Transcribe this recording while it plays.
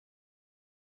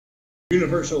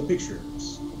Universal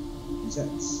Pictures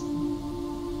presents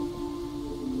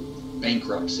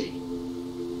bankruptcy.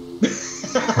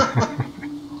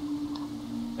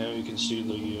 Now you can see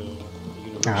the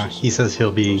Universal. He says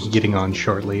he'll be getting on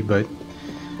shortly, but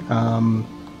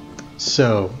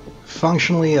so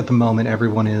functionally at the moment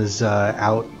everyone is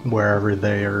out wherever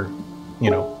they're,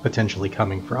 potentially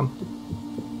coming from.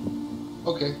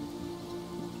 Okay.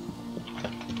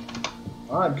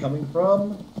 I'm coming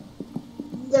from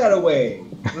that away.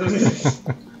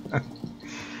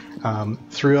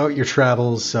 Throughout your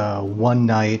travels, one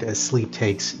night as sleep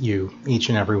takes you, each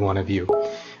and every one of you,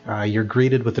 you're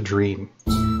greeted with a dream.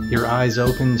 Your eyes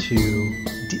open to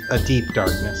a deep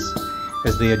darkness.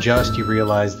 As they adjust, you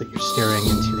realize that you're staring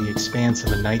into the expanse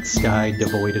of a night sky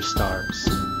devoid of stars.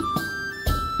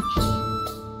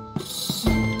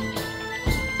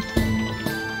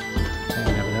 And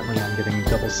evidently I'm getting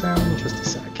double sound. Just a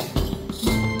sec.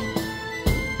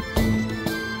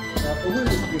 Where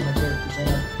does my character's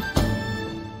at?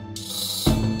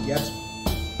 Yes.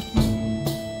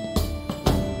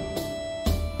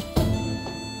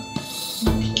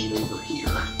 Played over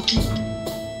here.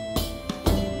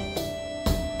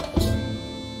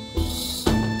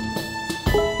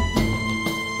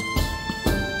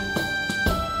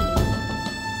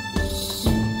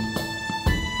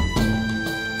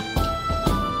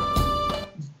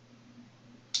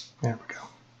 There we go.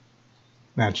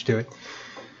 That should do it.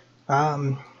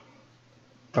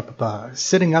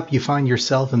 Sitting up, you find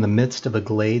yourself in the midst of a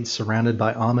glade surrounded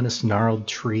by ominous gnarled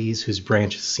trees whose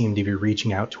branches seem to be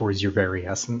reaching out towards your very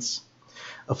essence.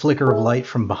 A flicker of light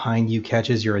from behind you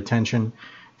catches your attention.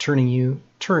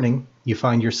 Turning, you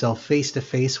find yourself face to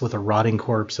face with a rotting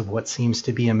corpse of what seems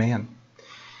to be a man.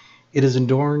 It is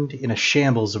adorned in a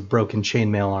shambles of broken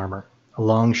chainmail armor, a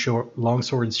long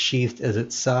sword sheathed at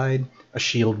its side, a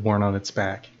shield worn on its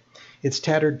back. Its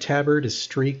tattered tabard is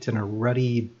streaked in a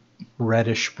ruddy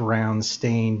reddish-brown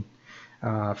stain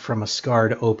from a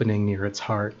scarred opening near its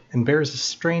heart, and bears a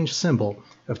strange symbol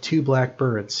of two black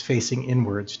birds facing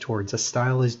inwards towards a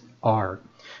stylized R,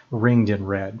 ringed in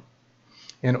red.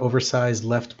 An oversized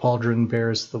left pauldron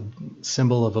bears the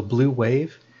symbol of a blue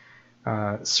wave,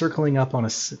 circling up on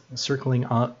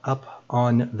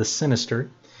the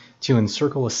sinister to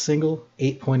encircle a single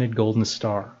 8-pointed golden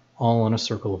star, all on a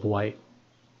circle of white.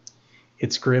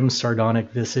 Its grim,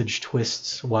 sardonic visage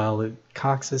twists while it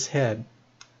cocks its head,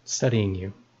 studying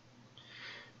you.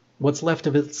 What's left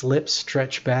of its lips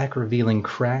stretch back, revealing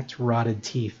cracked, rotted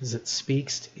teeth as it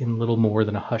speaks in little more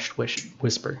than a hushed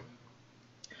whisper.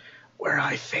 Where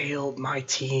I failed my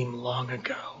team long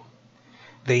ago,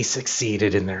 they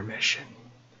succeeded in their mission.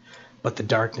 But the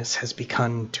darkness has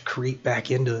begun to creep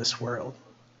back into this world.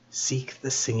 Seek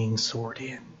the singing sword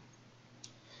in.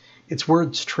 Its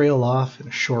words trail off in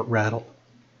a short rattle.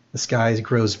 The sky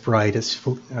grows bright as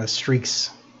streaks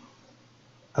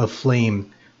of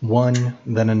flame, one,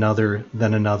 then another,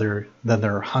 then another, then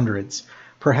there are hundreds,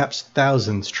 perhaps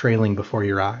thousands trailing before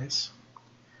your eyes.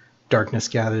 Darkness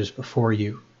gathers before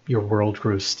you, your world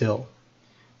grows still.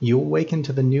 You awaken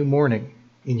to the new morning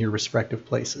in your respective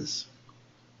places.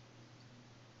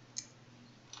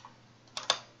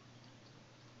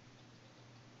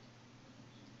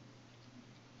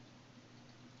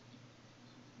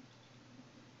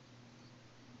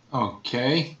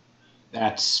 Okay.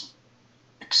 That's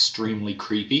extremely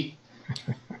creepy.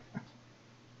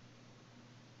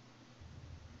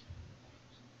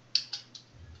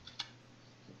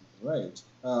 Right.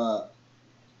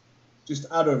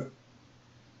 Just out of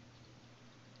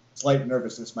slight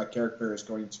nervousness, my character is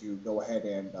going to go ahead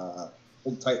and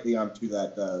hold tightly onto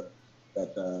that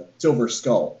silver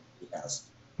skull he has.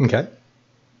 Okay.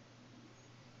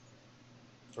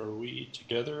 Are we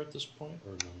together at this point,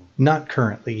 or no? Not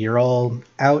currently. You're all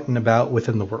out and about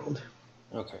within the world.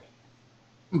 Okay.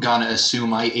 I'm gonna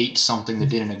assume I ate something that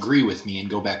didn't agree with me and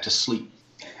go back to sleep.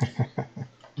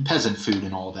 Peasant food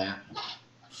and all that.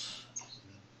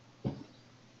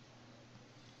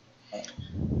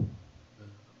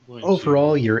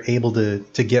 Overall, you're able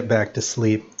to get back to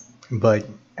sleep, but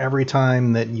every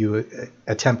time that you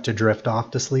attempt to drift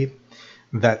off to sleep,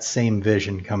 that same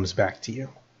vision comes back to you.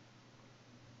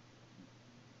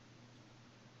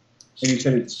 And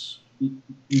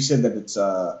you said that it's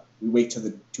we wait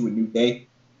to a new day.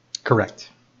 Correct.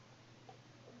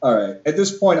 All right. At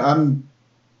this point, I'm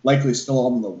likely still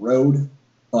on the road,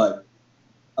 but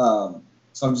so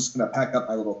I'm just gonna pack up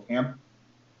my little camp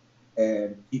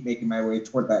and keep making my way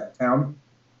toward that town.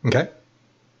 Okay.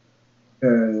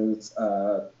 Because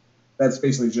that's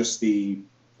basically just the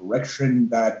direction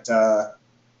that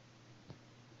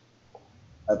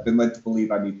I've been led to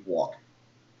believe I need to walk.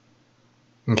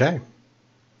 Okay.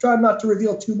 try not to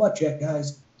reveal too much yet,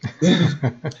 guys.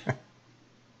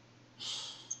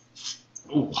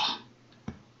 Ooh.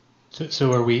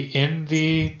 So are we in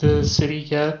the city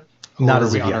yet? Or Not are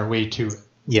as we of on yet. our way to it?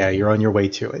 Yeah, you're on your way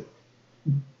to it.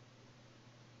 I'm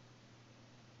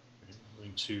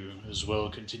going to as well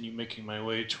continue making my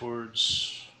way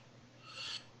towards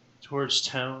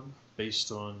town based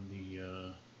on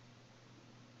the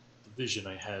vision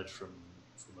I had from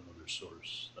another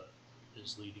source that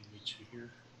is leading me to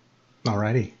here.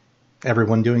 Alrighty.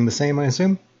 Everyone doing the same, I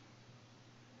assume?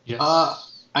 Yes.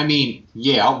 I mean,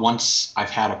 yeah, once I've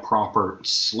had a proper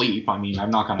sleep, I mean,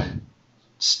 I'm not going to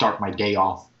start my day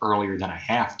off earlier than I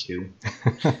have to.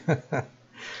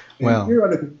 Well, you're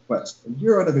on a quest. And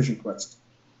you're on a vision quest.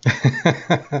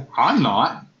 I'm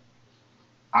not.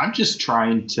 I'm just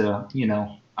trying to,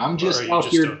 I'm just Or out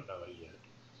you just here. don't know it yet.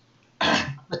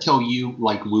 I tell you,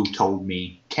 like Wu told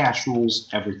me, cash rules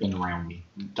everything around me.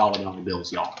 Dollar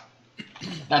bills, y'all.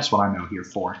 That's what I'm out here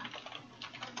for.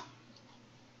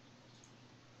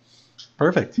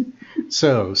 Perfect.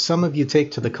 So, some of you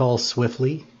take to the call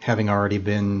swiftly, having already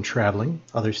been traveling.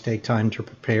 Others take time to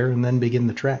prepare and then begin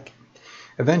the trek.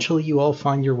 Eventually, you all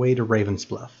find your way to Ravens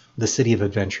Bluff, the city of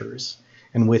adventurers,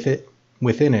 and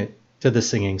within it, to the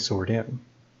Singing Sword Inn.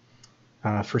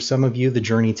 For some of you, the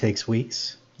journey takes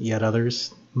weeks, yet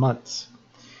others, months.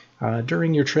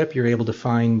 During your trip, you're able to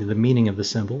find the meaning of the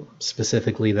symbol,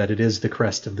 specifically that it is the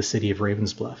crest of the city of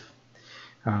Ravens Bluff.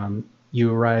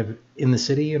 You arrive in the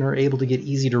city and are able to get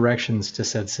easy directions to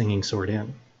said Singing Sword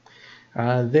Inn.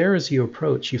 There, as you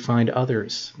approach, you find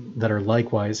others that are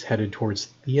likewise headed towards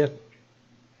the inn.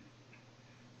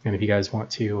 And if you guys want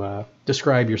to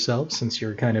describe yourselves, since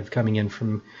you're kind of coming in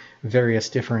from various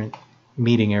different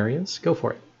meeting areas, go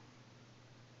for it.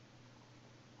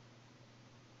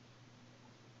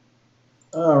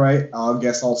 All right, I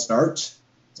guess I'll start.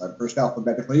 So I'm first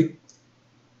alphabetically.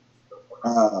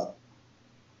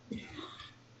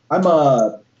 I'm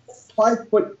a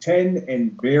 5'10"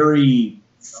 and very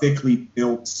thickly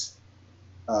built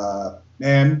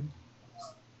man.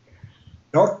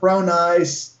 Dark brown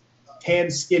eyes, tan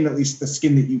skin, at least the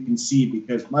skin that you can see,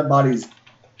 because my body's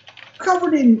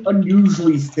covered in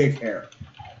unusually thick hair.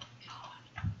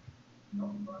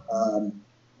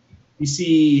 You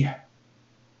see,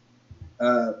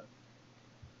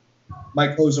 my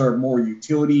clothes are more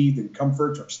utility than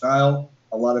comfort or style.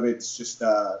 A lot of it's just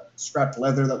scrapped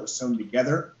leather that was sewn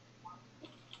together.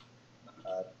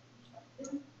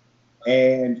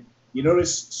 And you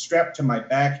notice strapped to my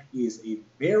back is a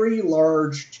very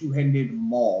large two-handed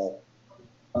maul.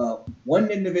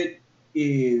 One end of it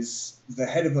is the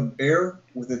head of a bear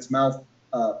with its mouth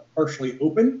partially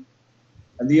open,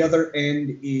 and the other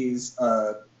end is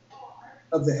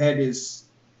of the head is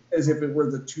as if it were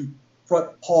the two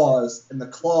front paws, and the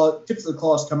tips of the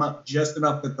claws come out just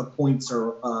enough that the points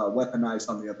are weaponized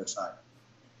on the other side.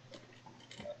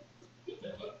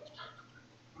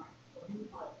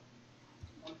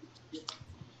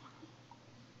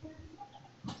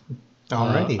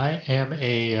 Alrighty. I am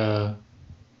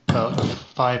about a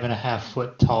 5.5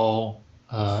 foot tall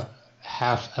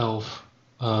half elf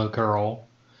girl,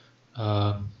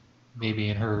 maybe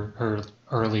in her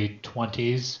early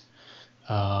 20s,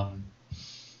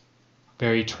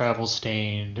 very travel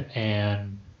stained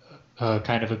and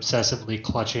kind of obsessively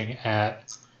clutching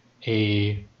at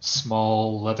a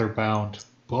small leather bound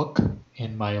book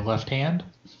in my left hand.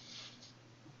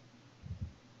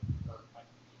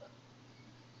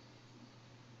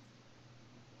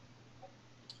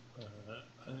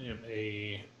 I am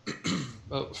a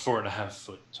about 4.5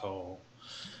 foot tall,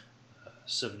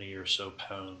 70 or so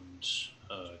pound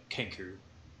canker.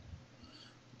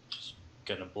 Just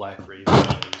kind of black raven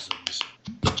eyes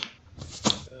and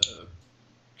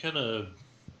kind of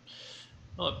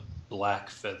not black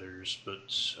feathers,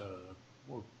 but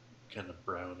more kind of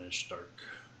brownish,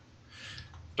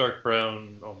 dark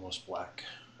brown, almost black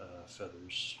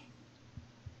feathers.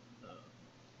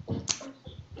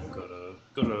 I've got a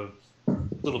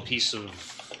little piece of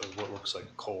what looks like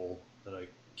coal that I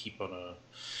keep on a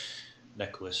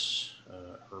necklace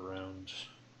around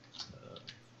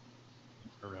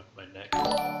my neck.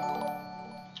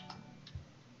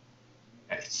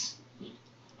 Nice.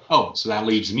 Oh, so that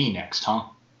leaves me next, huh?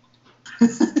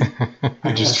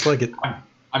 Just like it.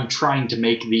 I'm trying to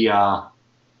make the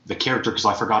character, because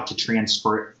I forgot to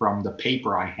transfer it from the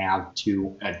paper I have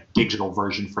to a digital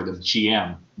version for the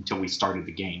GM until we started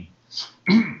the game.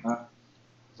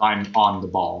 I'm on the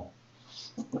ball.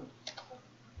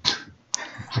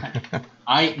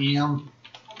 I am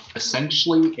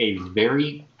essentially a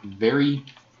very, very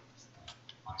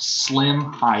slim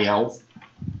high elf,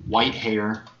 white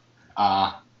hair,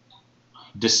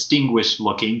 distinguished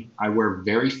looking. I wear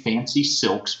very fancy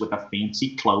silks with a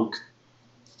fancy cloak.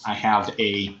 I have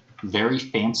a very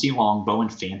fancy longbow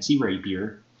and fancy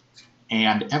rapier.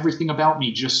 And everything about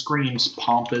me just screams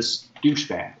pompous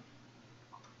douchebag.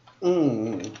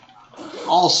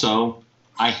 Also,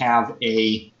 I have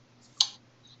a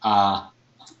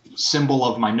symbol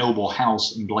of my noble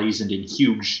house emblazoned in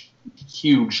huge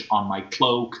on my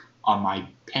cloak, on my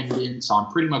pendants,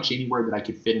 on pretty much anywhere that I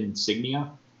could fit an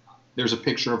insignia. There's a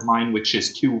picture of mine which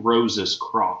is 2 roses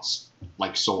crossed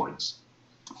like swords.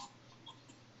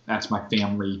 That's my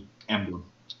family emblem.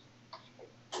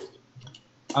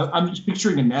 I'm just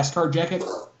picturing a NASCAR jacket.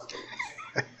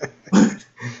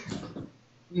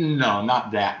 No,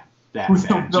 not that With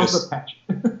bad. the patch.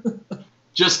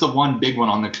 Just the one big one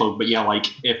on the cloak. But yeah, like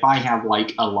if I have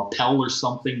like a lapel or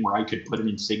something where I could put an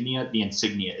insignia, the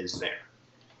insignia is there.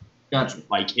 Gotcha.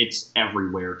 Like it's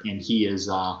everywhere, and he is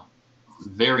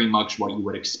very much what you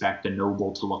would expect a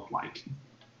noble to look like.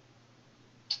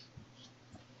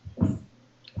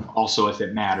 Also, if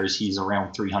it matters, he's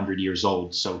around 300 years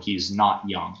old, so he's not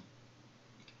young.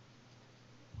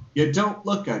 You don't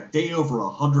look a day over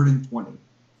 120.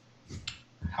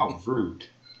 How rude.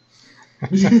 I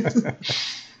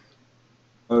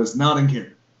was not in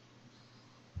character.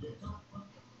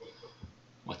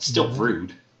 Well, it's still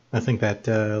rude. I think that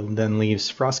then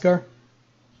leaves Froscar.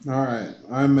 All right,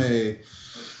 I'm a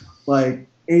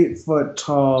 8-foot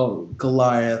tall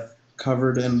Goliath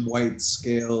covered in white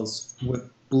scales with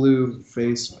blue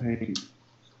face paint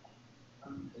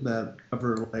that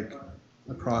cover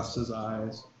across his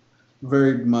eyes.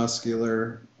 Very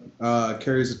muscular,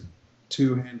 carries a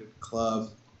 2-handed club,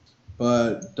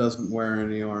 but doesn't wear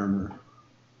any armor.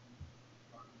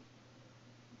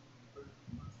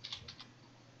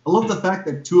 I love the fact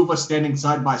that 2 of us standing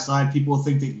side by side, people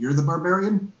think that you're the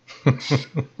barbarian.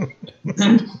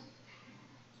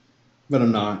 But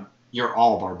I'm not. You're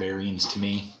all barbarians to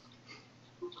me.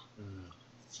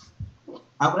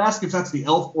 I would ask if that's the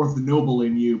elf or the noble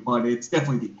in you, but it's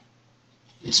definitely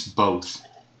It's both.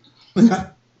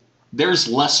 There's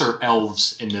lesser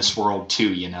elves in this world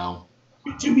too, you know.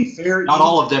 To be fair, Not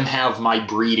all of them have my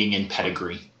breeding and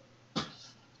pedigree.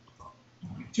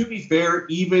 To be fair,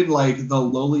 even the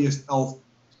lowliest elf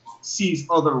sees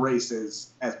other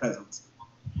races as peasants.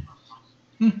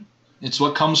 It's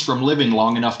what comes from living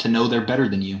long enough to know they're better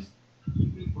than you.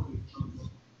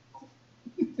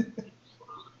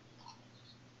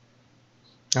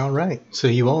 All right. So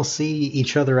you all see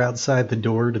each other outside the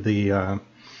door to the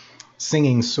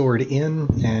Singing Sword Inn,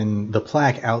 and the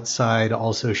plaque outside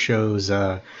also shows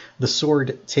the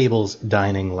Sword Tables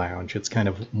Dining Lounge. It's kind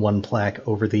of one plaque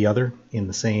over the other in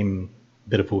the same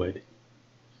bit of wood.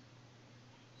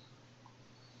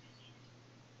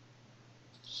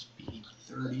 Speed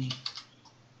 30.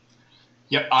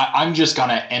 Yep, I'm just going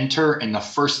to enter, and the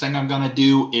first thing I'm going to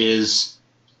do is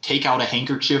take out a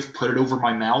handkerchief, put it over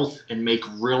my mouth, and make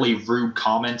really rude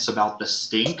comments about the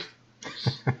stink.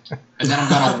 And then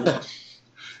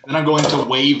I'm going to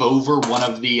wave over one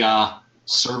of the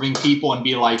serving people and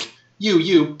be like,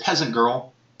 you, peasant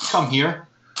girl, come here.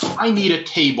 I need a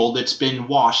table that's been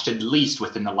washed at least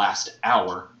within the last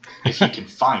hour, if you can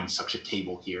find such a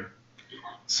table here.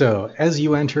 So as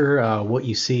you enter, what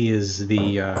you see is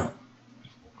the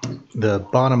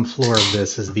bottom floor of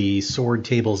this is the Sword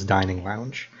Tables Dining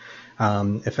Lounge.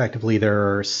 Effectively,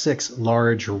 there are 6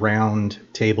 large round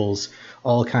tables,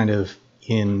 all kind of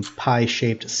in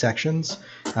pie-shaped sections,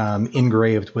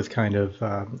 engraved with kind of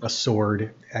a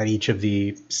sword at each of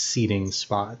the seating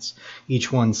spots.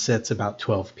 Each one sits about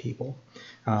 12 people.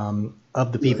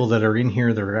 Of the people that are in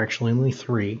here, there are actually only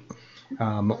 3.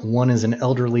 One is an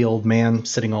elderly old man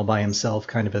sitting all by himself,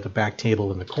 kind of at a back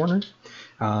table in the corner.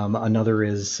 Another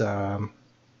is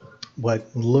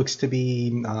what looks to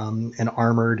be an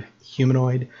armored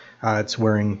humanoid. It's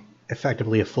wearing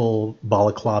effectively a full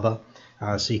balaclava,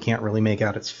 so you can't really make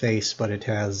out its face, but it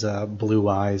has blue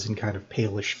eyes and kind of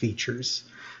palish features.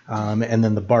 And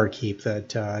then the barkeep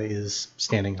that is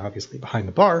standing obviously behind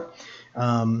the bar.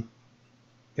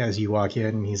 As you walk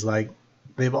in, he's like,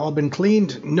 "They've all been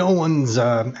cleaned. No one's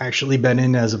actually been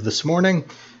in as of this morning.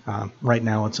 Right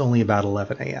now it's only about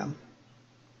 11 a.m.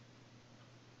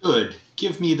 Good.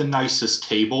 Give me the nicest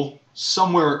table,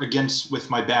 somewhere with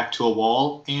my back to a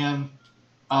wall, and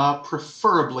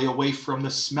preferably away from the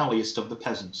smelliest of the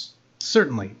peasants."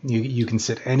 Certainly. You can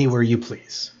sit anywhere you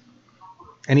please.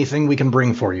 Anything we can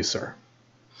bring for you, sir?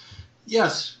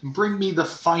 Yes, bring me the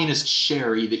finest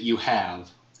sherry that you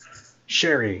have.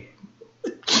 Sherry.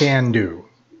 Can do.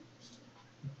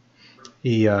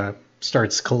 He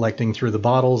starts collecting through the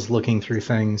bottles, looking through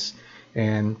things.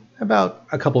 and about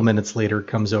a couple minutes later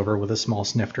comes over with a small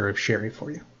snifter of sherry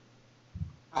for you.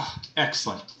 Ah,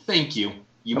 excellent. Thank you.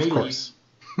 You Of may course.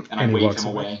 leave. And I And he wave walks him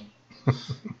away. away.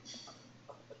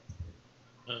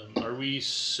 Are we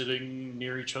sitting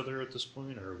near each other at this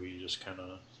point, or are we just kind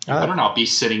of... You better not be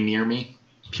sitting near me.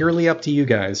 Purely up to you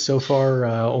guys. So far,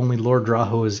 only Lord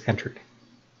Draho has entered.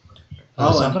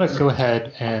 So I'm going to go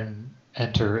ahead and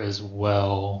enter as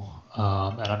well,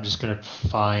 and I'm just going to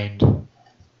find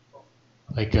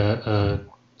like a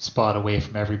spot away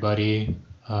from everybody,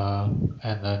 and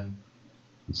then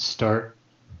start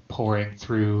pouring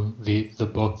through the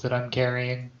book that I'm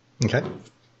carrying. Okay.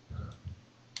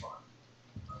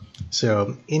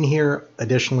 So in here,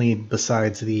 additionally,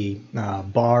 besides the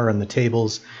bar and the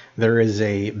tables, there is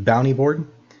a bounty board.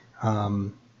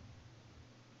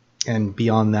 And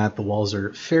beyond that, the walls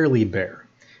are fairly bare.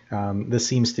 This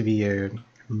seems to be a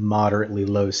moderately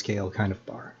low-scale kind of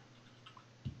bar.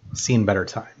 Seen better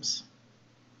times.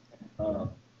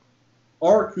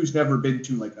 Ark, who's never been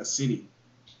to like a city,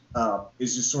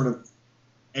 is just sort of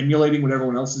emulating what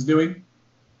everyone else is doing.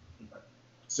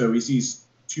 So he sees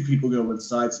two people go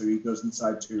inside, so he goes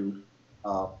inside too.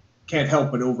 Can't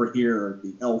help but overhear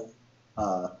the elf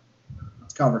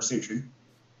conversation.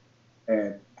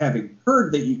 And having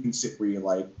heard that you can sit where you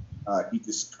like, he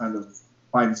just kind of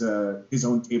finds his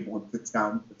own table and sits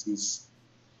down because he's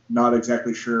not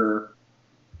exactly sure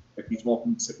if he's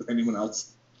welcome to sit with anyone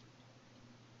else.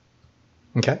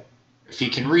 Okay. If he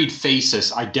can read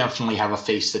faces, I definitely have a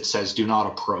face that says, "Do not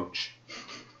approach."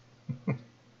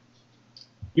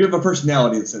 You have a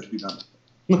personality that says, "Do not."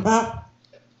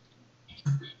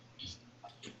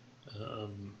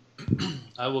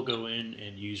 I will go in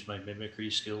and use my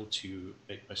mimicry skill to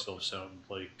make myself sound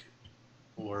like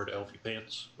Lord Elfie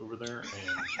Pants over there,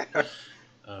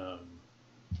 and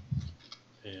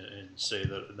say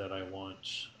that I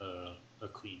want a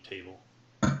clean table.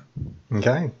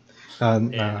 Okay.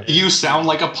 You sound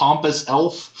like a pompous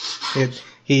elf.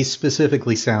 He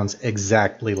specifically sounds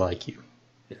exactly like you.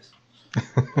 Yes.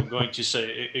 I'm going to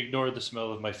say, ignore the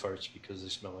smell of my farts because they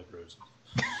smell like roses.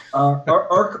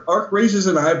 Ark raises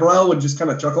an eyebrow and just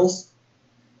kind of chuckles.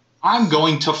 I'm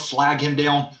going to flag him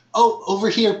down. Oh, over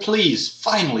here, please.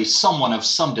 Finally, someone of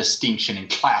some distinction and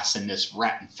class in this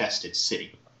rat-infested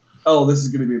city. Oh, this is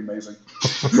going to be amazing.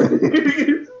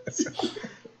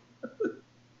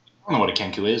 I don't know what a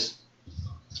kenku is.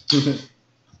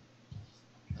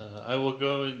 I will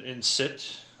go and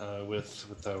sit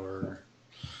with our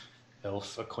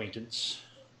elf acquaintance,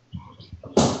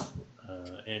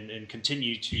 and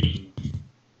continue to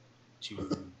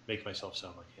make myself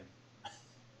sound like him.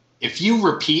 If you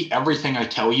repeat everything I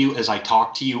tell you as I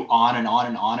talk to you on and on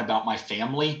and on about my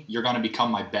family, you're going to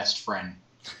become my best friend.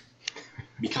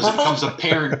 Because it becomes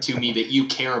apparent to me that you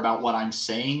care about what I'm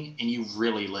saying and you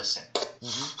really listen.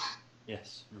 Mm-hmm.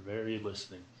 Yes, very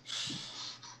listening.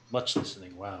 Much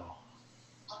listening, wow.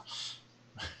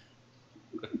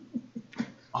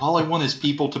 All I want is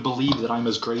people to believe that I'm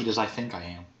as great as I think I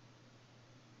am.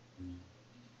 I'm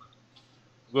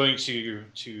going to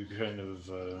kind of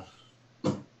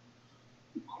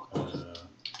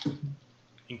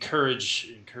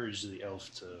encourage the elf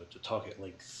to talk at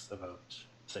length about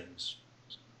things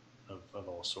of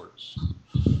all sorts.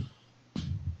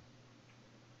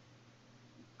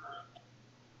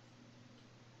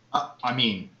 I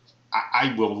mean,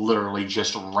 I will literally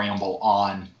just ramble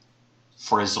on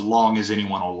for as long as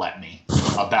anyone will let me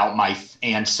about my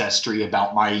ancestry,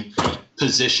 about my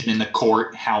position in the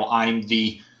court, how I'm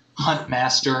the hunt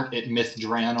master at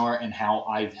Mithranor, and how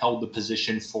I've held the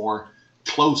position for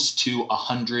close to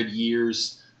 100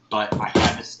 years, but I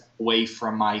had to step away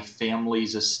from my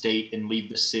family's estate and leave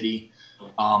the city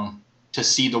to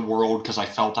see the world because I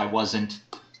felt I wasn't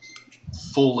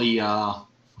fully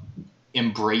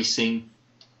embracing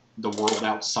the world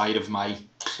outside of my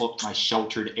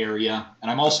sheltered area.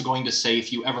 And I'm also going to say,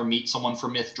 if you ever meet someone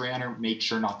from Mithranor, make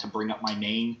sure not to bring up my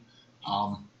name.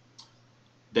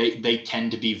 They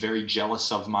tend to be very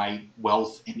jealous of my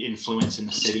wealth and influence in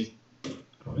the city.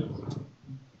 All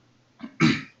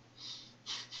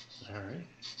right.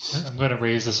 I'm going to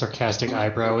raise a sarcastic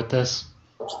eyebrow at this.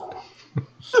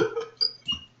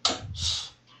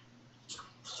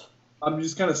 I'm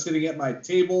just kind of sitting at my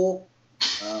table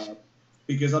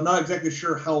because I'm not exactly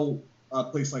sure how a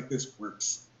place like this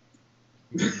works.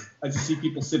 I just see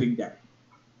people sitting down.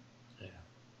 Yeah.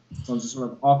 So I'm just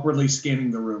sort of awkwardly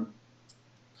scanning the room.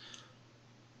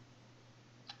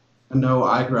 No,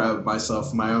 I grab myself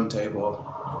from my own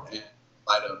table and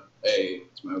light up a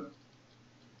smoke.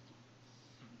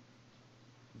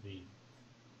 I mean,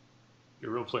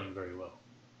 you're role playing very well.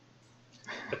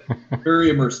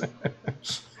 Very immersive.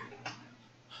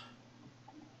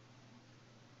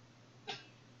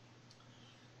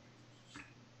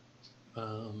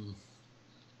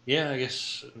 yeah, I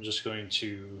guess I'm just going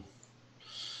to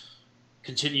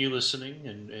continue listening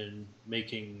and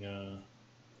making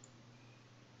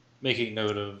making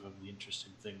note of the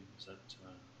interesting things that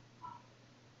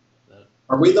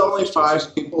Are we the the only officers-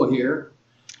 5 people here?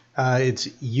 It's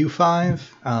you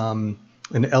 5, an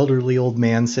elderly old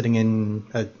man sitting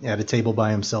at a table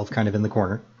by himself, kind of in the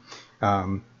corner.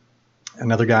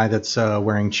 Another guy that's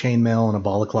wearing chainmail and a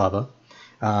balaclava,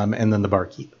 and then the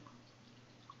barkeep.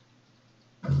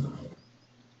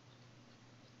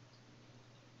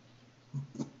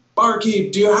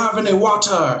 Barkeep, do you have any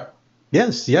water?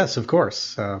 Yes, of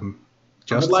course.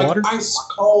 Just I would like water? ice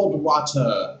cold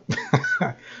water.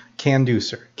 Can do,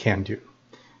 sir. Can do.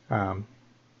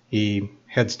 He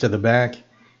heads to the back.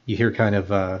 You hear kind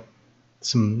of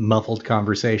some muffled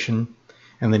conversation,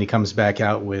 and then he comes back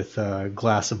out with a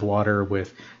glass of water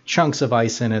with chunks of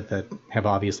ice in it that have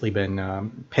obviously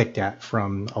been picked at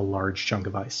from a large chunk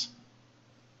of ice.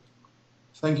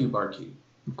 Thank you, barkeep.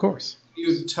 Of course. Can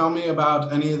you tell me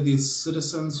about any of these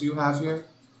citizens you have here?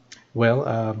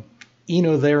 Well,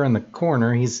 Eno there in the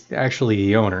corner, he's actually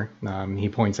the owner. He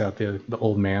points out the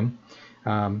old man.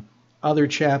 Other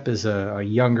chap is a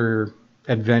younger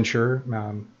adventurer,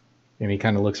 and he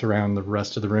kind of looks around the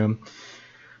rest of the room.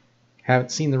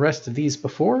 Haven't seen the rest of these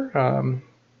before.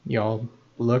 Y'all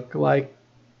look like,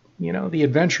 the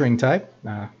adventuring type.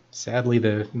 Sadly,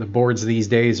 the boards these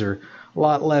days are a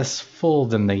lot less full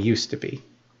than they used to be.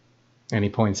 And he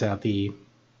points out the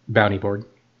bounty board.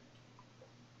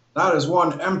 That is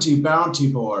one empty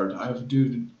bounty board. I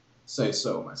do say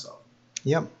so myself.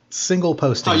 Yep, single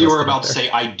posting. I thought you were listed about up to there. say,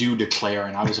 I do declare,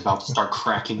 and I was about to start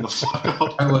cracking the fuck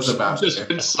up. I was about to. Just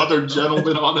been Southern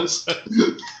gentleman on us.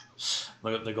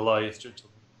 Look at the Goliath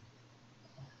gentleman.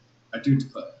 I do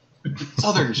declare.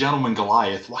 Southern gentleman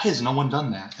Goliath. Why has no one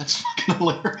done that? That's fucking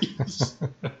hilarious.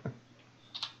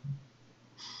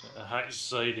 A high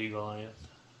society Goliath.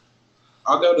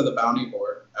 I'll go to the bounty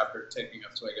board after taking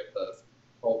a swig of the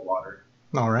cold water.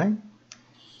 All right.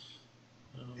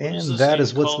 What And this that thing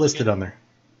is what's called listed again? on there.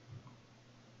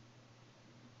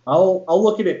 I'll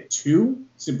look at it too,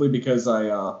 simply because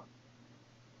I'm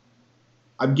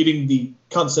getting the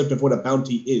concept of what a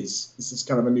bounty is. This is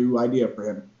kind of a new idea for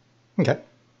him. Okay.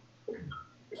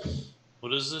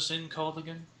 What is this inn called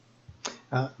again?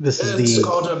 This is It's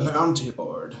called a bounty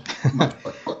board.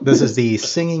 This is the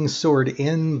Singing Sword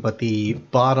Inn, but the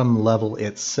bottom level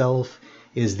itself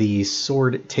is the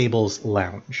Sword Tables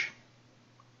Lounge.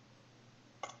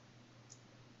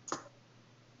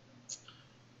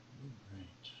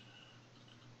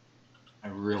 I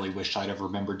really wish I'd have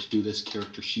remembered to do this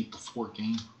character sheet before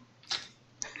game.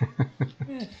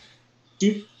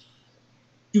 Do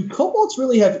kobolds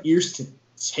really have ears to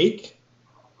take?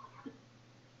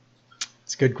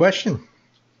 It's a good question.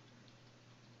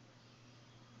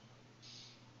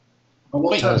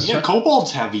 Wait, yeah,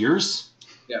 kobolds have ears.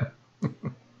 Yeah.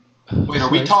 Wait, are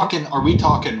we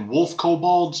talking wolf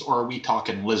kobolds or are we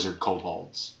talking lizard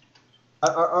kobolds?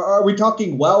 Are we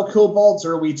talking WoW kobolds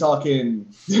or are we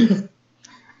talking...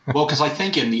 Well, because I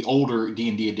think in the older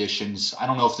D&D editions, I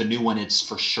don't know if the new one it's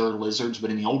for sure lizards, but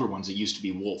in the older ones it used to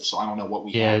be wolf, so I don't know what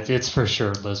we Yeah, have. it's for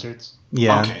sure lizards.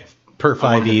 Yeah. Okay. Per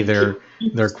I wanted 5e, to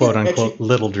they're quote unquote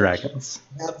little dragons.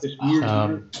 have this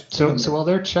weird So while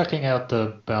they're checking out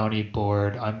the bounty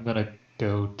board, I'm gonna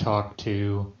go talk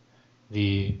to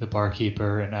the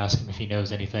barkeeper and ask him if he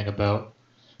knows anything about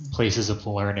places of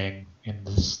learning in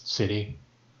this city.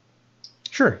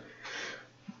 Sure.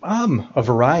 A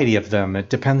variety of them. It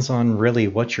depends on really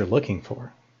what you're looking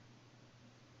for.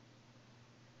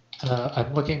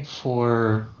 I'm looking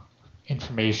for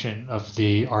information of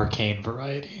the arcane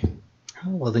variety. Oh,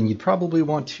 well, then you'd probably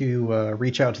want to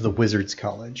reach out to the Wizards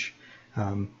College.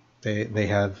 They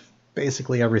have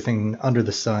basically everything under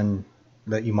the sun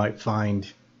that you might find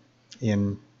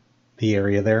in the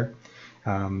area there.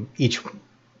 Each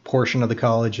portion of the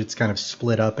college, it's kind of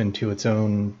split up into its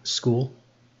own school.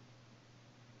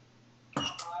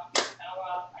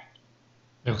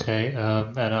 Okay,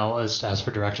 and I'll just ask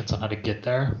for directions on how to get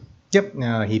there. Yep,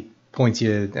 he points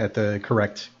you at the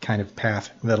correct kind of path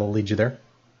that'll lead you there.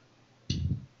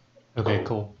 Okay,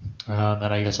 cool. Then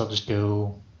I guess I'll just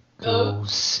go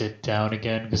sit down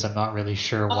again because I'm not really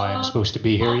sure why I'm supposed to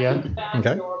be here yet.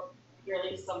 Okay.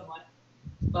 Somewhat,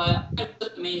 but I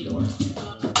put the main door.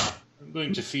 I'm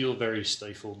going to feel very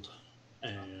stifled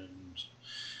and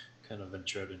kind of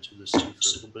venture out into the sea for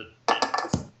a little bit.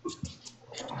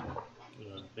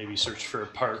 Maybe search for a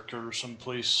park or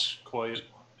someplace quiet.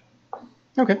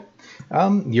 Okay.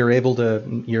 You're able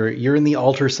to. You're in the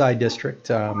Altarside district.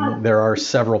 There are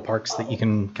several parks that you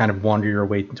can kind of wander your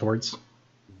way towards.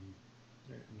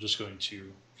 I'm just going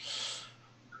to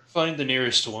find the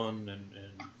nearest one and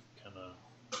kind of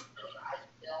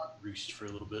roost for a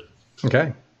little bit.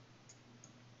 Okay.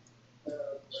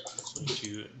 Going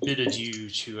to bid adieu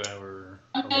to our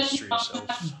illustrious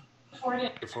elf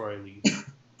before I leave.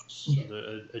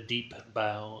 A deep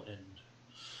bow and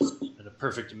a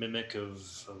perfect mimic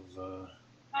of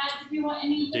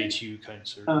day 2, kind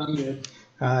sir.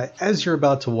 As you're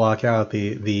about to walk out,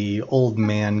 the old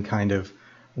man kind of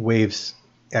waves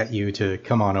at you to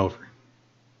come on over.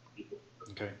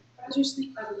 Okay.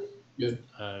 Good.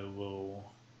 I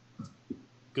will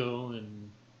go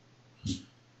and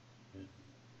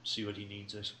see what he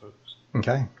needs, I suppose.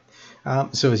 Okay.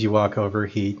 So as you walk over,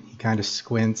 he kind of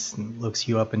squints and looks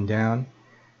you up and down.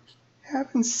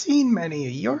 Haven't seen many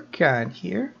of your kind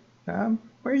here. Where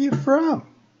are you from?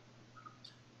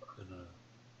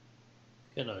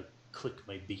 Gonna click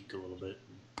my beak a little bit.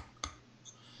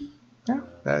 Yeah,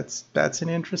 that's an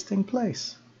interesting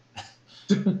place.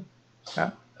 You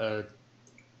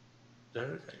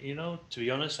know, to be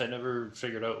honest, I never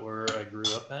figured out where I grew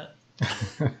up at.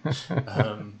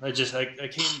 I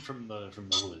came from the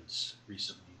woods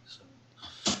recently. So.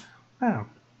 Wow.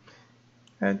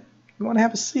 You want to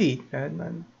have a seat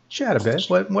and chat a bit?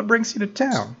 What brings you to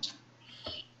town?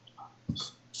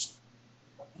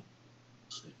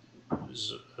 It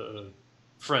was a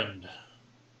friend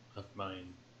of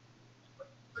mine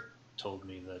told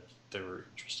me that there were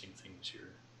interesting things here.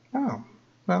 Oh,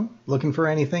 well, looking for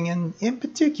anything in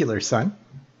particular, son?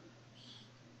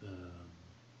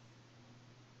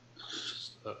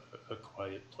 Just a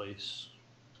quiet place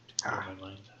to clear my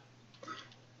mind.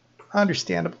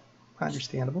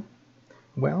 Understandable.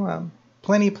 Well,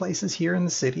 plenty of places here in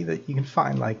the city that you can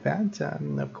find like that.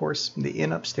 Of course, the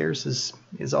inn upstairs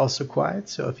is also quiet,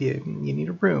 so if you need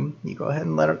a room, you go ahead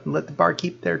and let the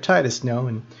barkeep there, Titus, know,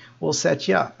 and we'll set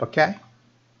you up, okay?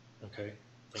 Okay,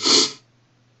 thank you.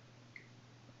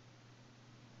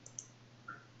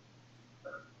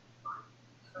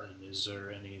 And is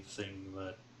there anything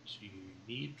that you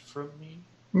need from me?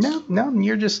 No,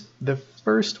 you're just the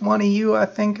first one of you I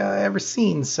think I ever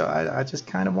seen, so I just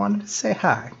kind of wanted to say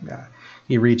hi.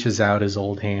 He reaches out his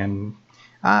old hand.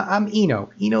 I'm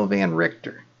Eno Van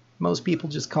Richter. Most people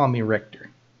just call me Richter.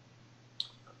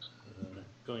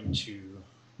 Going to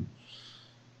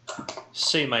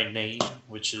say my name,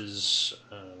 which is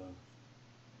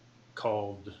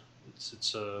called.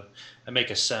 I make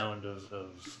a sound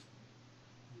of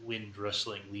wind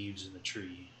rustling leaves in the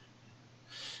tree.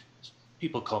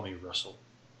 People call me Russell.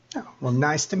 Oh, well,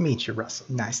 nice to meet you, Russell.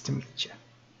 Nice to meet you.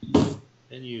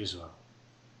 And you as well.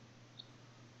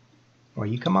 Well,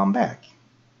 you come on back.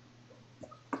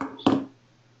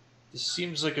 This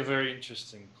seems like a very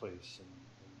interesting place.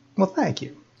 Well, thank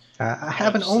you. I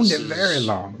haven't owned it very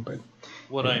long, but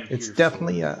it's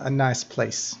definitely a nice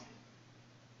place.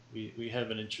 We have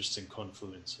an interesting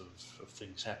confluence of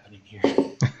things happening here.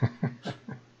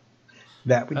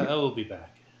 That we do. I will be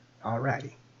back. All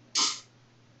righty.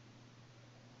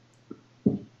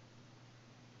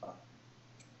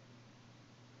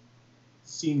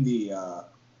 Seen the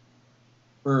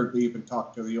bird leave and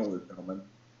talk to the older gentleman,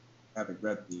 having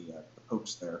read the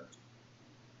post there.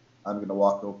 I'm going to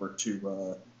walk over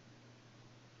to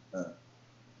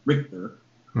Richter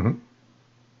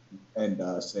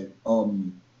and say,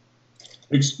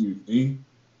 excuse me,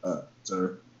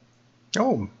 sir.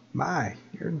 Oh, my.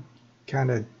 You're kind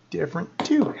of different,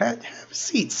 too. Have a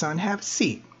seat, son. Have a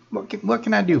seat. What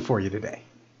can I do for you today?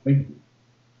 Thank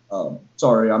you.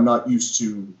 Sorry, I'm not used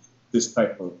to this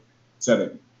type of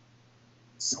setting.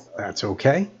 That's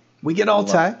okay. We get all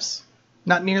types.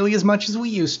 Not nearly as much as we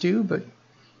used to, but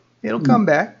it'll come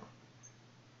back.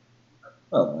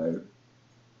 Well, I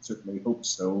certainly hope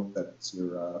so. That's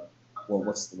your,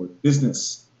 what's the word?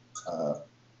 Business. Well,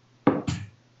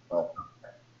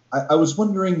 I was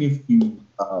wondering if you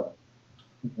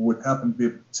would happen to be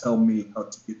able to tell me how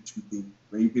to get to the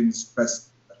Ravens Bluff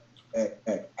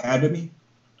Academy.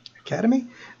 Academy?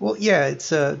 Well, yeah, it's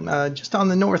just on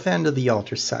the north end of the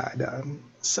altar side.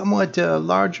 Somewhat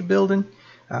larger building,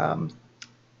 kind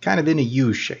of in a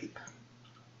U shape.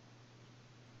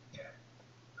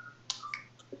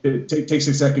 It takes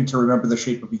a second to remember the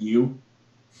shape of a U.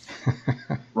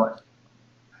 Right.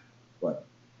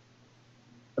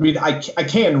 I mean, I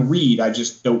can read, I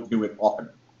just don't do it often.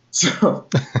 So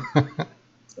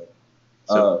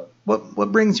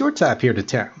what brings your type here to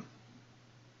town?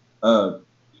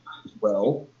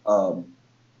 Well,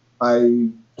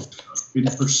 I've been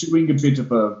pursuing a bit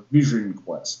of a vision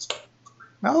quest.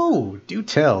 Oh, do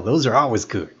tell. Those are always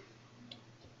good.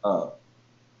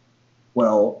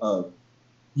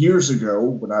 Years ago,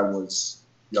 when I was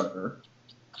younger,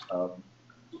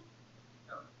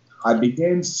 I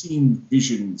began seeing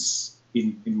visions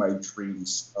in my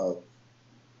dreams of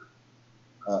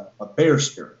a bear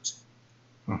spirit.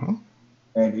 Mm-hmm.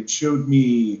 And it showed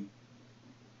me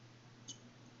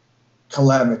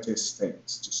calamitous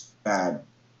things, just bad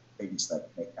things that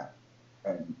may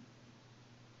happen.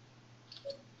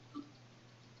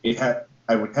 And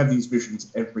I would have these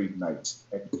visions every night,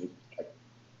 and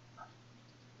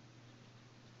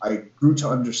I grew to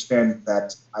understand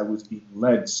that I was being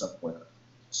led somewhere.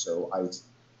 So I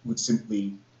would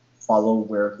simply follow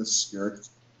where the spirit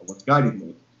was guiding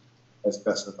me as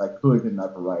best as I could, and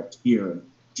I've arrived here. And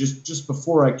just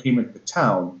before I came into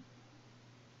town,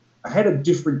 I had a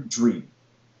different dream.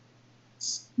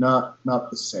 It's not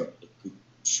the same. It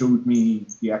showed me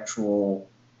the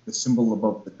symbol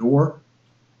above the door,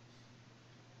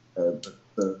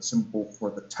 the symbol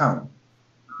for the town.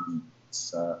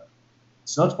 It's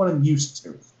not what I'm used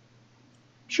to.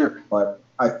 Sure. But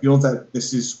I feel that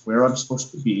this is where I'm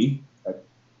supposed to be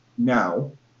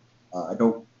now. I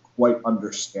don't quite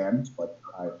understand, but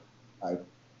I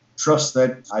trust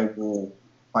that I will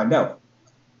find out.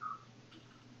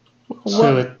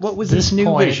 What was this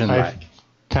new vision like? I've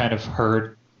kind of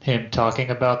heard him talking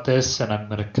about this, and I'm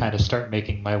going to kind of start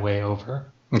making my way over.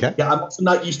 Okay. Yeah, I'm also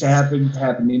not used to having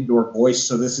an indoor voice,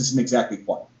 so this isn't exactly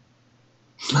quiet.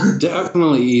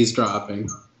 Definitely eavesdropping.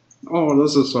 Oh,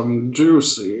 this is some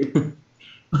juicy.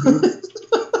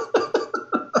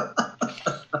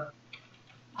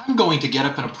 I'm going to get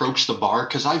up and approach the bar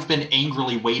because I've been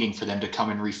angrily waiting for them to come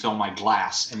and refill my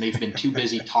glass, and they've been too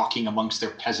busy talking amongst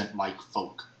their peasant-like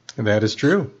folk. That is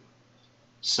true.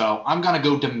 So I'm going to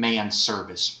go demand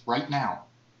service right now,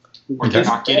 or they're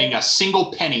not getting a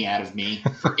single penny out of me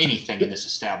for anything in this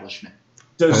establishment.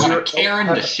 I'm going to Karen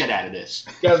the shit out of this.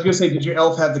 Yeah, I was going to say, did your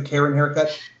elf have the Karen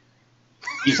haircut?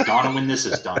 He's gone when this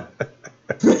is done.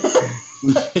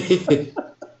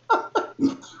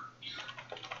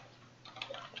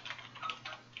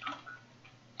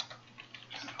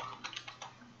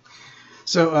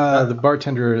 So the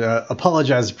bartender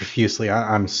apologizes profusely.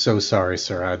 I'm so sorry,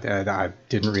 sir. I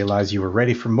didn't realize you were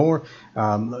ready for more.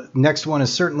 Next one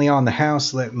is certainly on the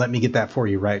house. Let me get that for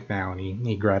you right now. And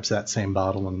he grabs that same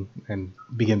bottle and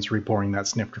begins repouring that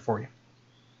snifter for you.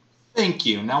 Thank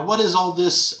you. Now, what is all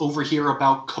this over here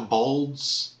about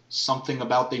kobolds? Something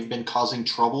about they've been causing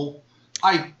trouble?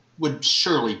 I would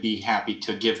surely be happy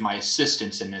to give my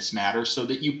assistance in this matter so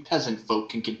that you peasant folk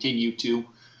can continue to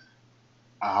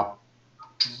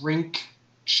drink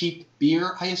cheap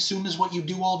beer, I assume is what you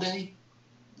do all day?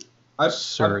 I'm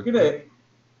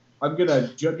gonna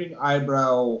judging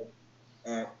eyebrow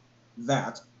at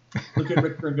that. Look at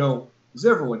Richter and go, is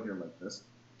everyone here like this?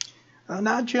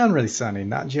 Not generally, Sonny.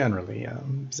 Not generally.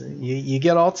 You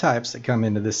get all types that come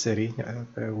into this city.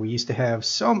 We used to have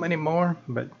so many more,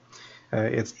 but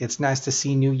it's nice to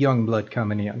see new young blood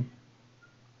coming in.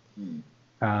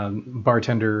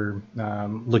 Bartender,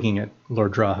 looking at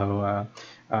Lord Draho.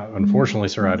 Unfortunately,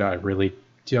 sir, I really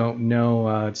don't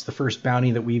know. It's the first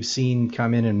bounty that we've seen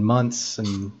come in months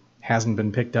and hasn't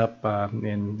been picked up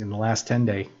in the last 10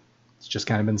 days. It's just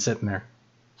kind of been sitting there.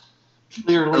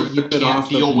 Clearly, you can't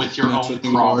deal with your own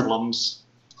problems.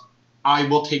 I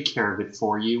will take care of it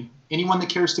for you. Anyone that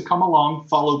cares to come along,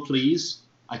 follow, please.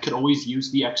 I could always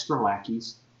use the extra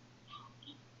lackeys.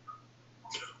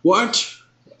 What?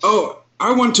 Oh,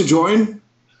 I want to join.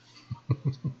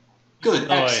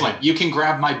 Good, excellent. You can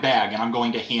grab my bag, and I'm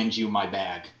going to hand you my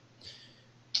bag.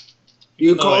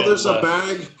 You call this a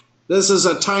bag? This is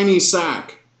a tiny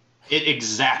sack. It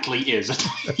exactly is a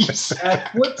tiny sack.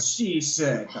 That's what she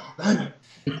said. Yeah,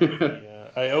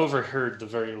 I overheard the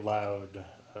very loud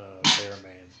bear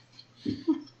man.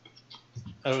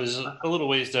 I was a little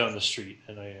ways down the street,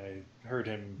 and I heard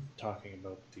him talking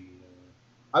about the...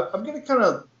 I'm going to kind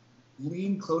of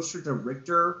lean closer to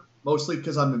Richter, mostly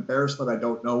because I'm embarrassed that I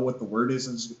don't know what the word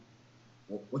is.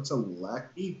 What's a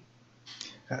lackey?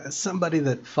 Somebody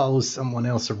that follows someone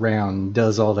else around and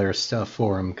does all their stuff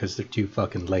for them because they're too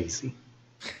fucking lazy.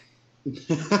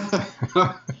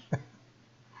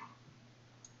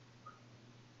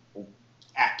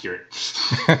 Accurate.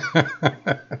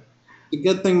 The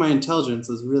good thing my intelligence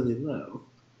is really low.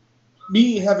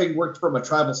 Me having worked from a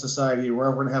tribal society where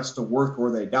everyone has to work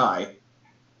or they die,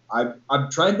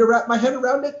 I'm trying to wrap my head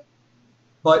around it,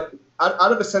 but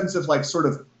out of a sense of like sort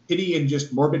of pity and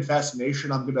just morbid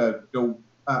fascination, I'm gonna go.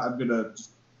 I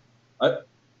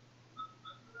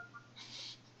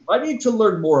need to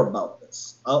learn more about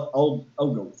this. I'll go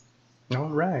with it. All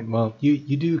right. Well,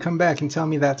 you do come back and tell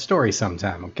me that story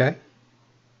sometime, okay?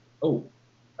 Oh,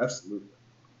 absolutely.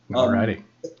 Alrighty.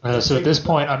 So at this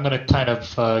point, I'm going to kind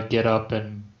of get up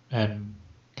and kind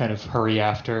kind of hurry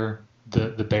after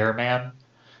the bear man,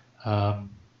 and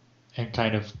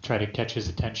kind of try to catch his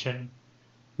attention.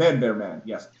 Bear man,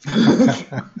 yes.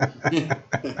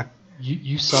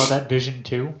 You saw that vision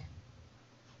too?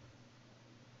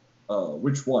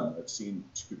 Which one? I've seen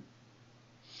two.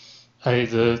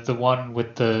 The one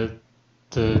with the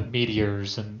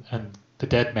meteors and the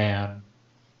dead man.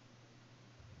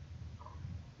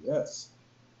 Yes.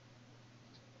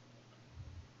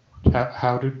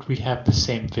 How did we have the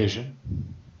same vision?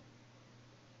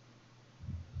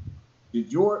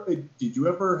 Did you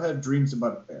ever have dreams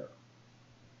about a bear?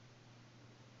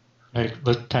 I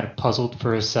looked kind of puzzled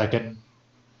for a second.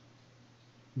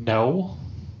 No,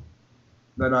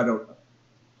 Then I don't know.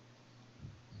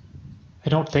 I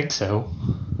don't think so.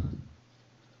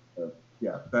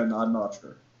 Yeah, then I'm not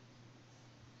sure.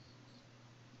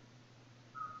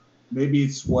 Maybe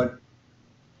it's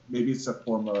a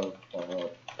form of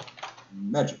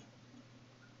magic,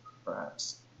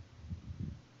 perhaps.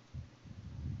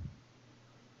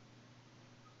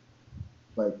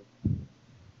 Like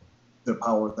the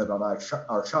power that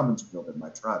our shamans wield in my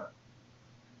tribe.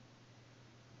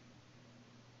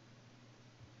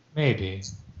 Maybe.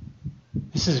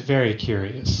 This is very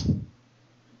curious.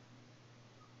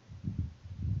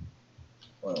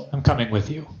 Well, I'm coming with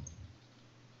you.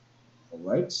 all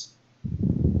right.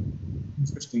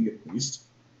 Interesting, at least.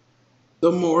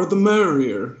 The more, the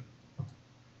merrier.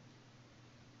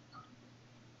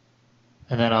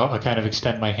 And then I'll kind of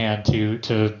extend my hand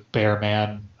to Bear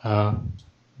Man.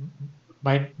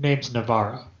 My name's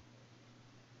Navarra.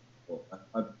 Well,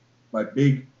 my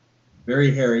big,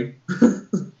 very hairy,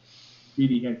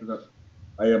 beady hand comes up.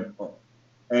 I am,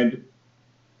 and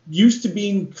used to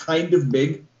being kind of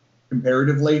big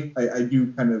comparatively. I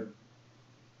do kind of.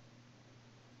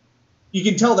 You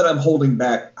can tell that I'm holding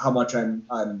back how much I'm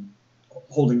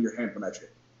holding your hand when I shake.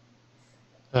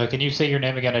 Can you say your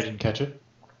name again? I didn't catch it.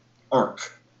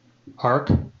 Arc. Ark?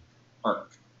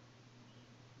 Arc.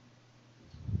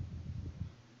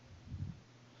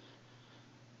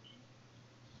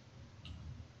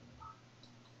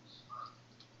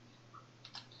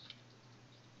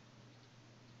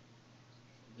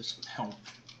 This would help.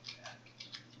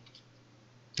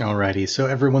 Alrighty, so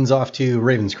everyone's off to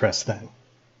Raven's Crest then.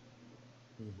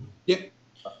 Mm-hmm. Yep.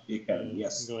 The academy,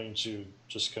 yes. I'm going to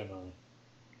just kind of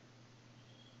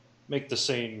make the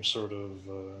same sort of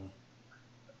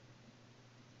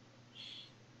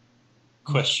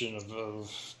question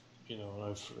of you know,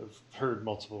 I've heard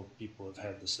multiple people have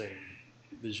had the same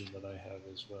vision that I have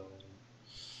as well.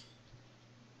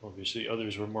 Obviously,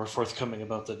 others were more forthcoming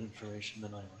about that information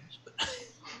than I was. But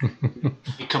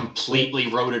He completely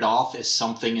wrote it off as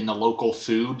something in the local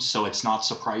food, so it's not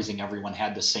surprising everyone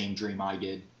had the same dream I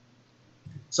did.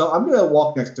 So I'm gonna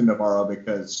walk next to Navarro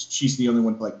because she's the only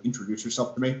one to introduce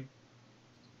herself to me. And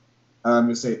I'm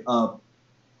gonna say,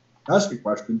 ask a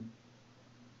question.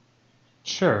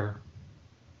 Sure.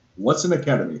 What's an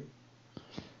academy?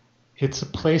 It's a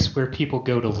place where people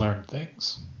go to learn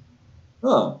things.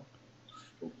 Oh,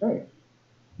 okay.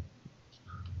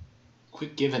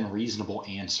 Quit giving reasonable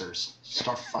answers.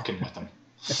 Start fucking with them.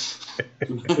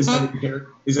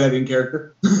 Is that in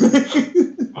character?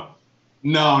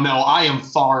 No, I am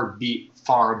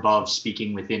far above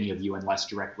speaking with any of you unless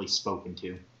directly spoken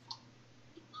to.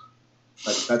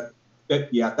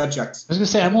 That checks. I was going to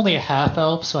say, I'm only a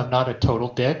half-elf, so I'm not a total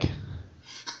dick.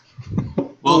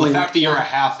 Well, the fact that you're a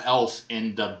half-elf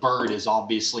and the bird is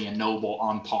obviously a noble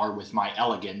on par with my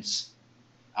elegance,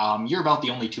 you're about the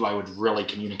only two I would really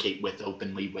communicate with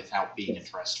openly without being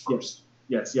addressed first.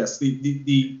 Yes.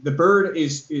 The bird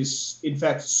is in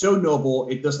fact so noble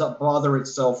it does not bother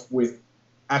itself with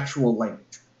actual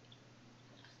language.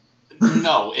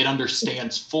 No, it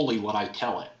understands fully what I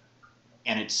tell it,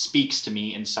 and it speaks to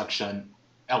me in such an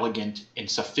elegant and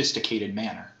sophisticated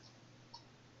manner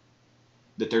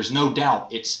that there's no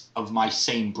doubt it's of my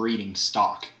same breeding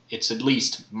stock. It's at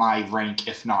least my rank,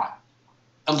 if not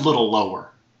a little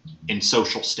lower in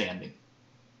social standing.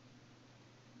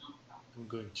 I'm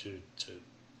going to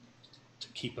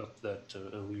keep up that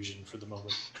illusion for the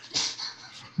moment.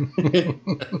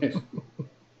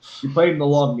 You're playing the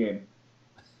long game.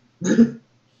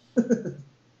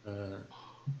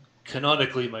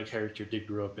 Canonically, my character did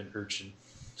grow up in Urchin.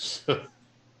 So.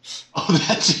 Oh,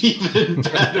 that's even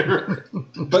better.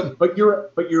 but you're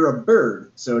a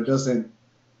bird, so it doesn't.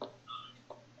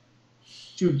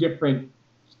 Two different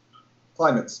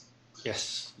climates.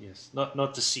 Yes,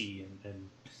 not the sea and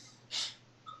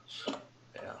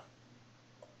yeah.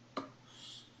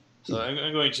 So I'm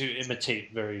going to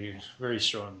imitate very very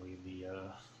strongly the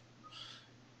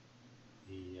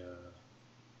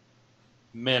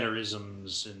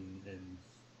mannerisms and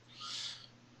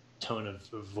tone of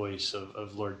voice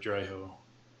of Lord Dryho.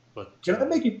 But Can I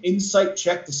make an insight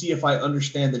check to see if I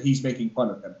understand that he's making fun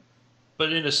of him?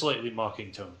 But in a slightly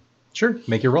mocking tone. Sure,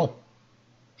 make your roll.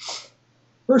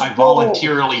 First I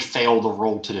voluntarily failed a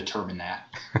roll to determine that.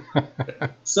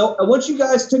 So I want you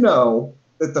guys to know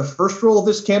that the first roll of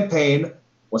this campaign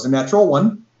was a natural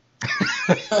one.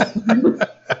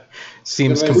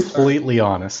 Seems completely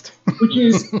honest. Which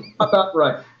is about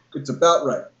right. It's about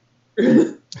right.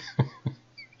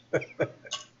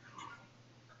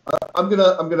 I'm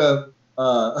gonna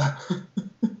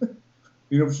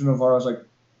you know, Navarro was like,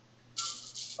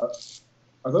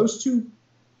 are those two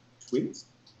twins?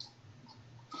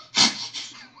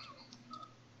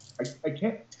 I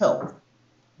can't tell.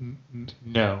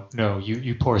 No,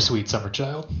 you poor sweet summer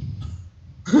child.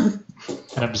 And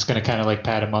I'm just gonna kind of like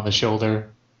pat him on the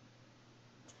shoulder.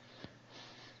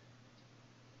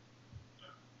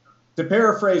 To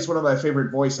paraphrase one of my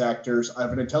favorite voice actors, I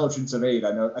have an intelligence of 8.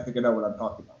 I think I know what I'm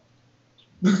talking about.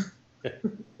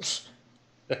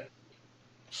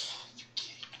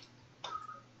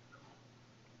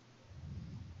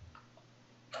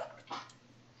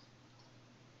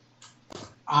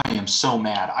 I am so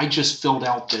mad. I just filled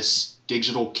out this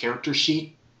digital character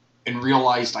sheet and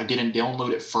realized I didn't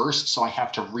download it first, so I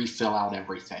have to refill out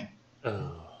everything.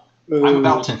 I'm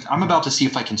about to see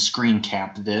if I can screen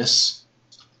cap this.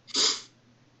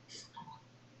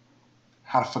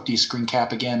 How the fuck do you screen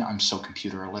cap again? I'm so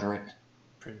computer illiterate.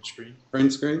 Print screen.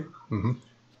 Print screen? Mm-hmm.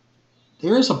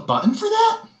 There is a button for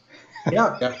that?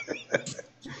 Yeah.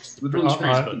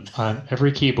 On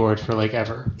every keyboard for like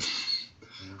ever.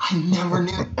 I never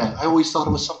knew that. I always thought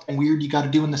it was something weird you got to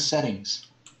do in the settings.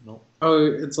 Nope. Oh,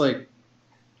 it's like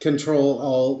Control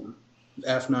Alt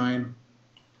F9.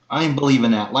 I ain't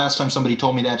believing that. Last time somebody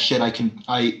told me that shit,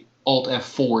 I Alt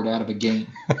F4'd out of a game.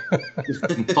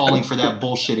 I'm falling for that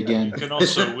bullshit again. You can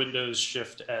also Windows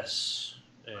Shift S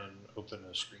and open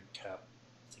a screen cap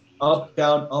thingy. Up,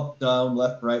 down,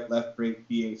 left, right,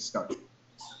 BA, start.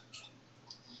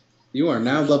 You are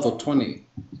now level 20.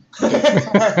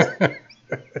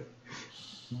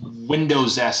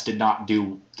 Windows S did not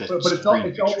do the but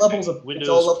it's all levels of Windows it's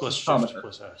all levels plus of Shift commentary.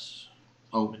 plus S.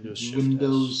 Oh, Windows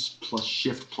Windows, Shift S. plus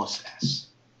Shift plus S.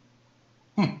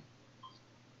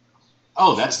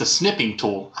 Oh, that's the snipping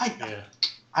tool. I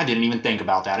didn't even think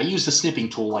about that. I use the snipping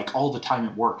tool like all the time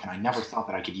at work, and I never thought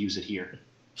that I could use it here.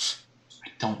 I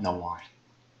don't know why.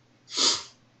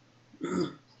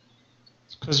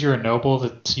 Because you're a noble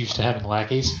that's used to having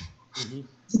lackeys. Mm-hmm.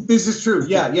 This is true.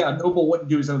 Yeah. Noble wouldn't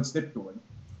do his own snip tooling.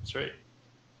 That's right.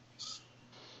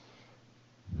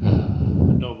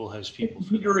 The noble has people.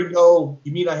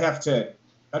 You mean I have to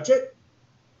touch it?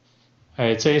 All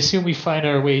right, so I assume we find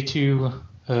our way to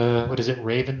what is it,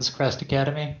 Ravens Crest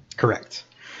Academy? Correct.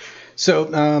 So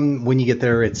when you get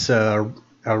there, it's a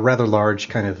rather large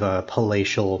kind of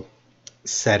palatial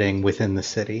setting within the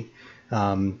city.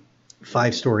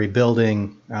 5-story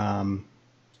building.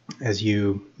 As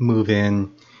you move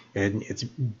in, and it's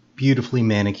beautifully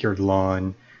manicured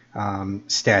lawn,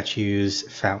 statues,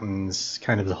 fountains,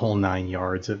 kind of the whole 9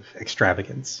 yards of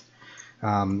extravagance.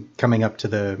 Coming up to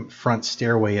the front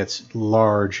stairway, it's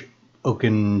large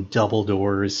oaken double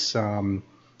doors.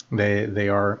 They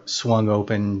are swung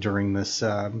open during this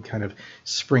kind of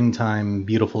springtime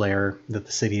beautiful air that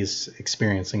the city is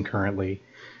experiencing currently.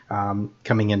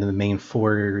 Coming into the main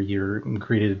foyer, you're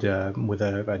greeted with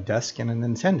a desk and an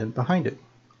attendant behind it.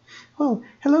 Oh,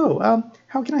 hello.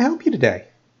 How can I help you today?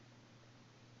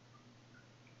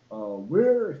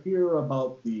 We're here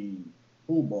about the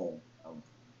kobold.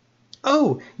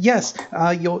 Oh, yes.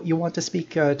 You'll want to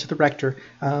speak to the rector.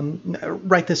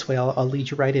 Right this way. I'll lead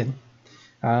you right in.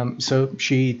 So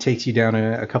she takes you down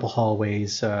a couple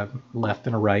hallways, left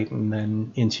and a right, and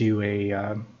then into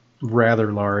a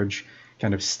rather large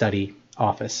kind of study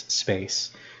office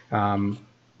space.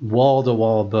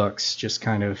 Wall-to-wall books, just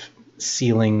kind of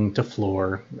ceiling to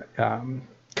floor,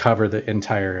 cover the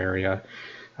entire area.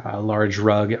 A large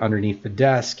rug underneath the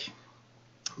desk.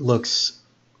 Looks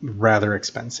rather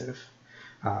expensive.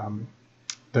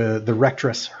 The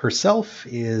rectress herself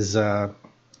is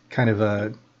kind of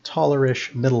a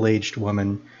tallerish, middle-aged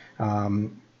woman,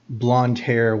 blonde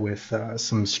hair with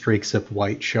some streaks of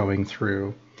white showing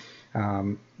through.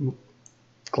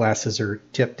 Glasses are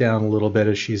tipped down a little bit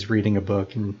as she's reading a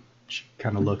book, and she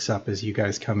kind of looks up as you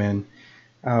guys come in.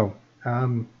 Oh,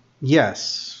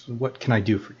 yes. What can I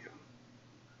do for you?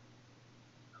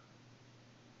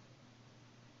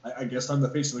 I guess I'm the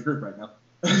face of the group right now.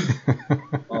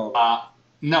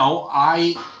 No,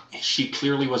 I she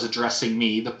clearly was addressing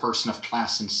me, the person of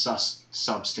class and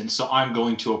substance, so I'm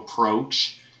going to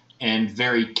approach and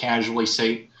very casually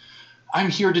say, I'm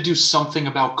here to do something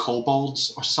about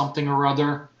kobolds or something or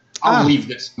other. I'll leave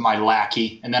this to my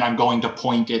lackey, and then I'm going to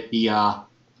point at the,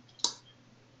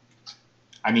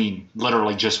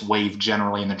 literally just wave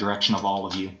generally in the direction of all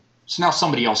of you. So now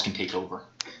somebody else can take over.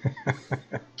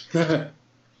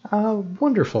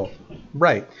 Wonderful.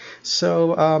 Right.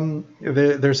 So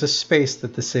there's a space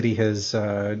that the city has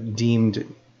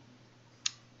deemed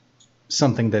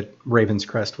something that Raven's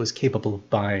Crest was capable of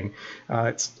buying.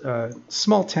 It's a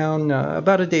small town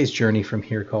about a day's journey from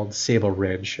here called Sable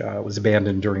Ridge. It was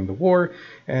abandoned during the war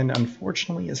and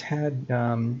unfortunately has had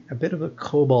a bit of a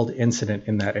kobold incident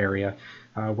in that area.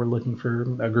 We're looking for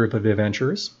a group of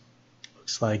adventurers.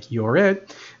 Looks like you're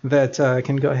it, that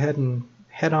can go ahead and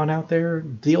head on out there,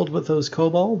 deal with those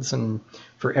kobolds, and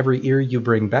for every ear you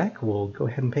bring back, we'll go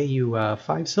ahead and pay you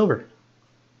 5 silver.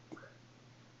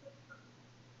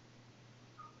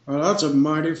 Well, that's a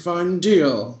mighty fine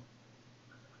deal.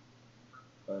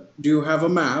 Do you have a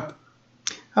map?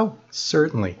 Oh,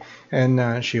 certainly.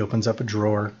 And she opens up a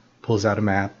drawer, pulls out a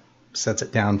map, sets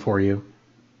it down for you.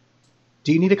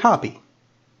 Do you need a copy?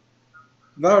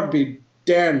 That would be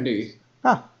dandy.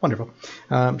 Ah, wonderful.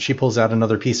 She pulls out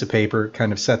another piece of paper,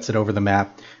 kind of sets it over the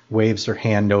map, waves her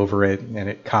hand over it, and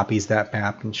it copies that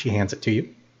map, and she hands it to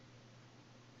you.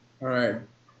 All right.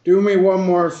 Do me one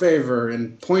more favor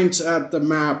and points at the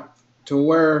map to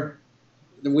where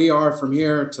we are from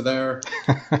here to there.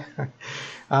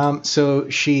 So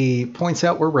she points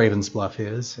out where Ravens Bluff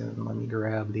is, and let me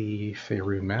grab the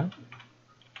Faerun map.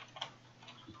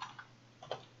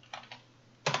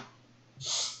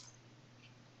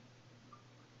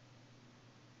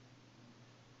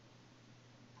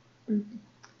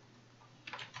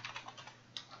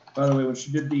 By the way, when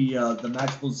she did the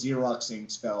magical Xeroxing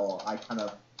spell, I kind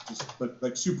of just looked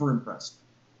like super impressed.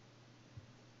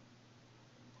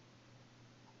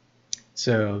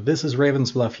 So this is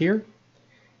Ravens Bluff here,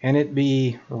 and it'd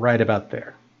be right about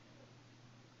there.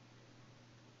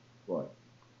 What?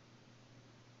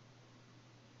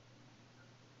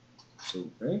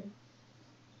 Okay.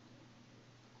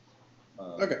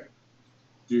 Okay.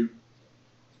 Do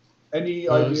any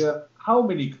idea how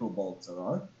many kobolds there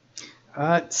are?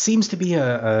 It seems to be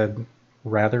a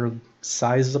rather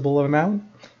sizable amount.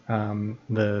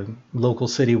 The local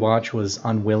city watch was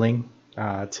unwilling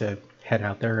to head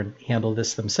out there and handle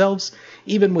this themselves,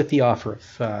 even with the offer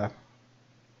of,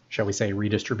 shall we say,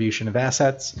 redistribution of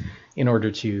assets in order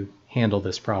to handle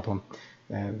this problem.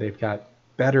 They've got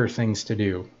better things to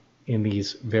do in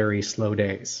these very slow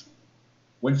days.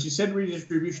 When she said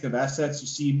redistribution of assets, you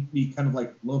see me kind of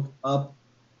like look up,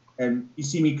 and you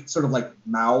see me sort of like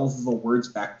mouth the words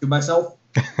back to myself.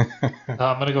 I'm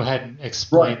going to go ahead and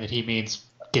explain that he means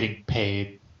getting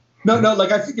paid. No,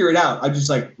 like I figure it out. I'm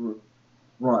just like,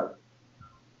 right.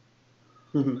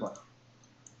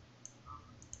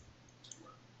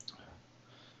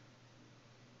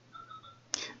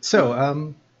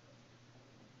 So,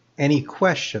 any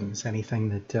questions? Anything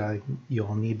that you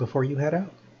all need before you head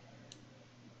out?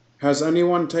 Has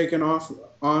anyone taken off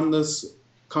on this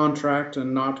contract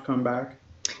and not come back?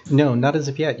 No, not as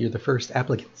of yet. You're the first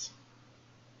applicants.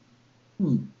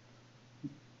 Do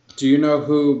you know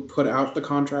who put out the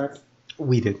contract?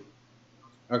 We did.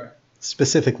 Okay.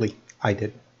 Specifically, I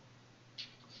did.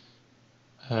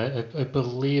 I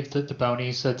believe that the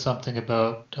bounty said something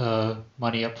about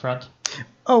money up front.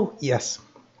 Oh, yes.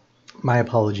 My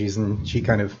apologies. And she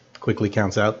kind of quickly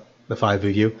counts out the 5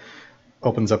 of you,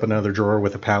 opens up another drawer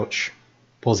with a pouch,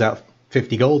 pulls out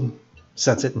 50 gold,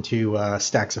 sets it into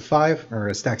stacks of 5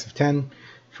 or stacks of 10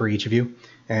 for each of you,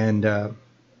 and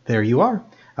there you are.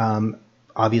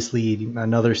 Obviously,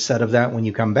 another set of that when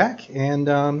you come back,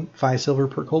 and 5 silver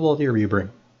per kobold ear you bring.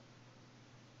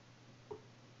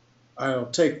 I'll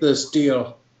take this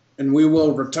deal, and we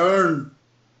will return.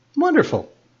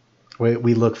 Wonderful.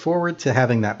 We look forward to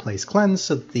having that place cleansed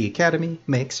so that the academy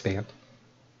may expand.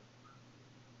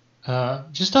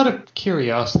 Just out of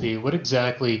curiosity, what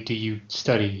exactly do you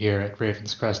study here at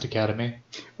Ravens Crest Academy?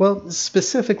 Well,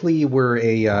 specifically, we're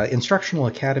a instructional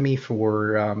academy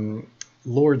for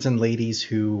lords and ladies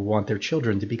who want their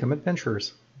children to become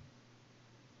adventurers.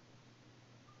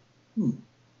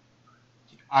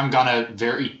 I'm gonna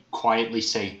very quietly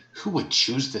say, who would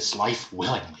choose this life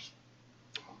willingly?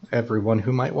 Everyone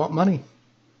who might want money.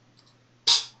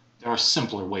 There are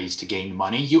simpler ways to gain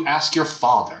money. You ask your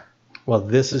father. Well,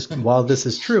 while this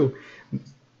is true,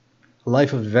 a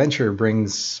life of adventure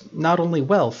brings not only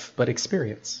wealth, but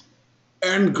experience.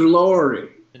 And glory.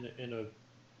 In a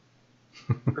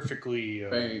perfectly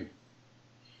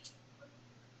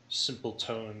simple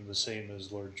tone, the same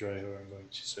as Lord Dryho, I'm going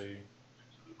to say,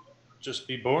 just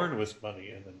be born with money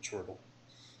and then chortle.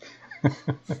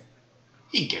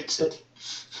 He gets it.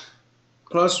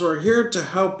 Plus, we're here to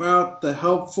help out the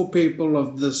helpful people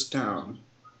of this town.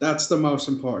 That's the most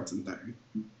important thing.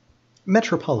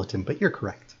 Metropolitan, but you're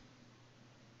correct.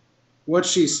 What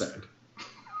she said.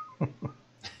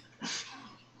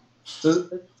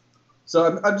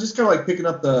 So I'm just kind of like picking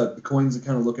up the coins and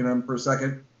kind of looking at them for a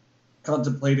second,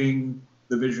 contemplating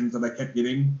the visions that I kept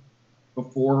getting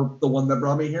before the one that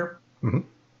brought me here.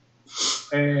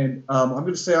 Mm-hmm. And I'm going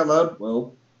to say out loud,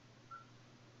 well,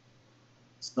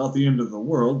 it's not the end of the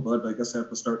world, but I guess I have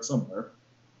to start somewhere.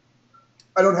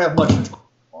 I don't have much.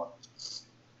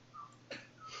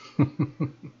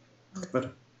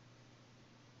 But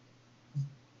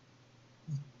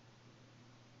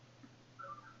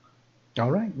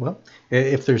All right. Well,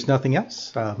 if there's nothing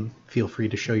else, feel free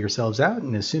to show yourselves out,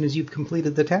 and as soon as you've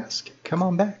completed the task, come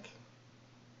on back.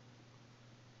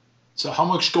 So how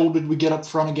much gold did we get up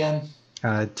front again?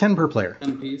 10 per player.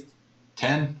 10 piece.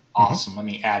 10? Awesome. Let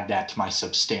me add that to my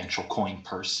substantial coin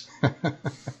purse.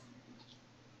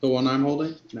 The one I'm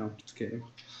holding? No, just kidding.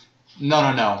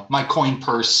 No. My coin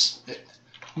purse.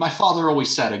 My father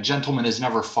always said a gentleman is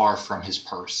never far from his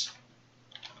purse.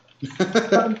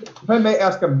 If I may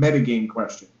ask a metagame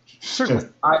question. Certainly.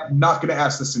 I'm not going to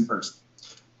ask this in person.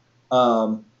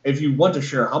 If you want to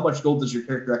share, how much gold does your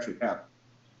character actually have?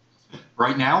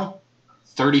 Right now,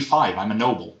 35. I'm a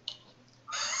noble.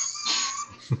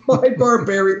 My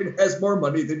barbarian has more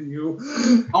money than you.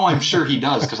 Oh, I'm sure he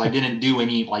does, because I didn't do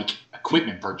any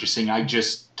equipment purchasing. I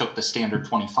just took the standard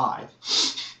 25.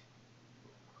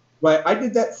 Right, I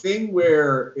did that thing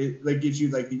where it gives you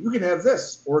you can have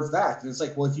this or that, and it's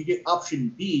like, well, if you get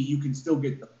option B, you can still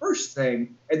get the first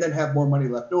thing and then have more money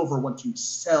left over once you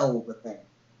sell the thing.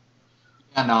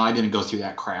 Yeah, no, I didn't go through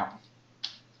that crap.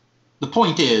 The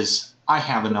point is, I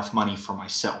have enough money for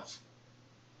myself.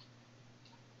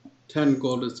 10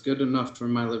 gold is good enough for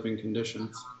my living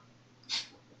conditions.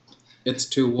 It's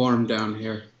too warm down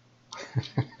here.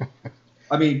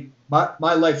 I mean,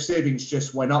 my life savings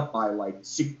just went up by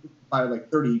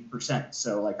 30%,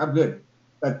 so I'm good.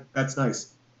 That's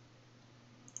nice.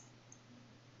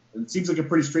 It seems like a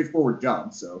pretty straightforward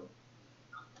job, so.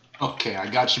 Okay, I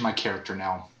got you my character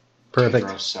now. Perfect.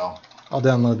 Pedro, so. I'll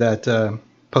download that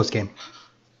post-game.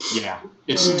 Yeah,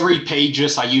 it's 3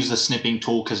 pages. I use the snipping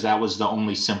tool because that was the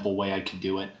only simple way I could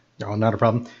do it. Oh, not a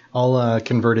problem. I'll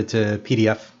convert it to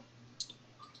PDF.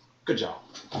 Good job.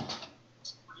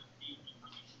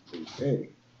 Okay.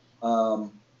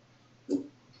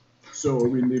 So are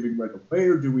we leaving right away,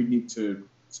 or do we need to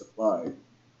supply?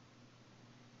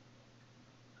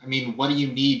 I mean, what do you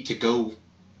need to go?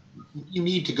 You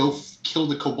need to go kill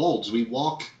the kobolds. We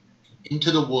walk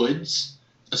into the woods.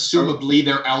 Assumably,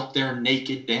 they're out there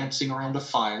naked, dancing around a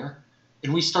fire,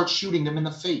 and we start shooting them in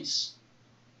the face.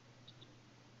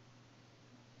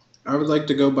 I would like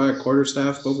to go buy a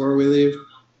quarterstaff before we leave.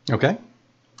 Okay.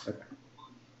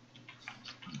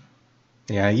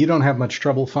 Yeah, you don't have much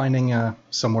trouble finding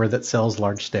somewhere that sells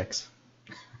large sticks.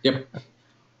 Yep.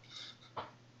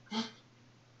 I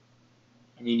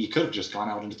mean, you could have just gone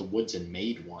out into the woods and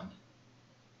made one.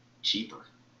 Cheaper.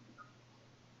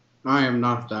 I am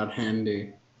not that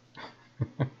handy.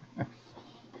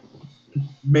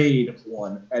 Made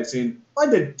one, as in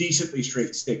find a decently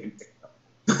straight stick and pick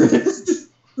it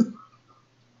up.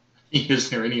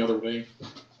 Is there any other way?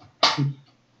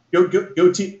 Go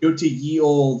to ye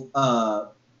old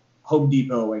Home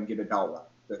Depot and get a dollar.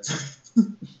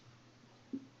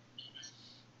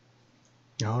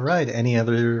 All right. Any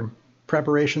other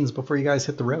preparations before you guys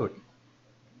hit the road?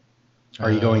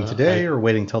 Are you going today or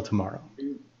waiting till tomorrow?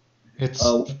 It's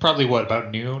probably,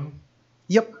 about noon?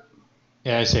 Yep.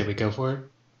 Yeah, I say we go for it.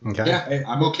 Okay. Yeah,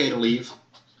 I'm okay to leave.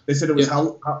 They said it was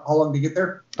how long to get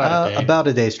there? About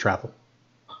a day's travel.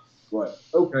 Right.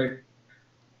 Okay.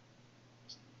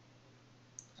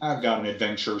 I've got an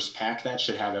adventurer's pack. That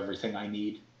should have everything I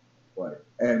need. Right.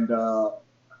 And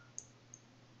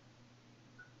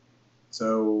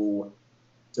so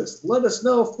just let us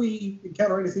know if we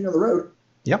encounter anything on the road.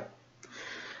 Yep.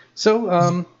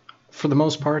 So, for the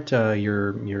most part,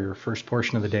 your first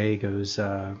portion of the day goes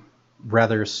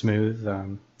rather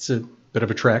smooth. It's a bit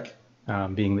of a trek,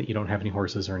 being that you don't have any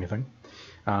horses or anything.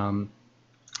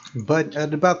 But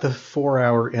at about the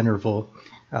 4-hour interval,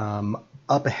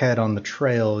 up ahead on the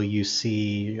trail, you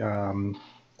see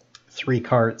 3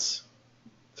 carts,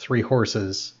 3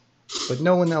 horses, but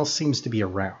no one else seems to be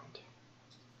around.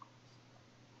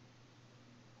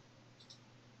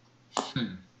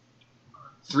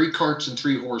 3 carts and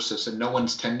 3 horses, and no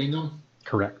one's tending them?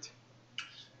 Correct.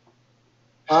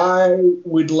 I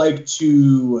would like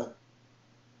to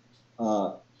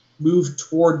move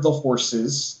toward the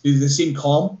horses. Do they seem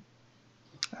calm?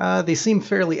 They seem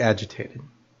fairly agitated.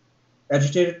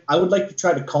 Agitated? I would like to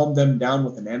try to calm them down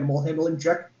with an animal handling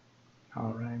check.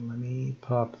 All right, let me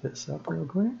pop this up real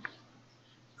quick.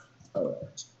 All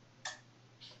right.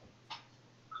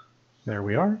 There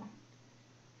we are.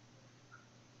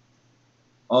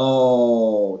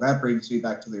 Oh, that brings me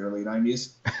back to the early 90s.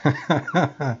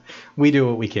 We do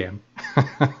what we can.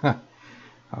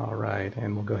 All right,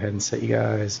 and we'll go ahead and set you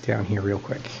guys down here real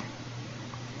quick.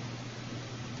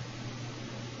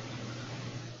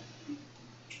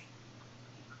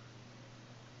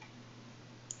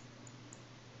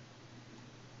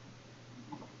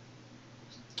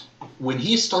 When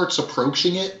he starts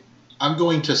approaching it, I'm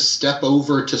going to step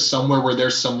over to somewhere where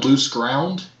there's some loose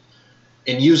ground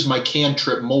and use my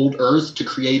cantrip Mold Earth to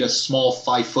create a small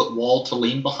 5-foot wall to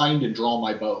lean behind and draw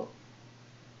my bow.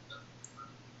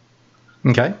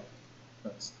 Okay.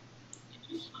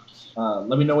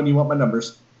 Let me know when you want my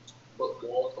numbers.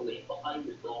 Wall to lean behind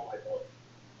and draw my bow.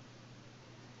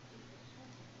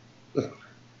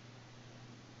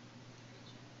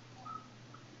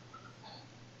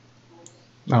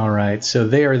 All right, so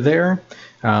they are there.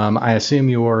 I assume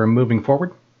you're moving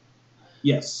forward?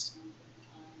 Yes.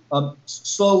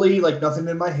 Slowly, like nothing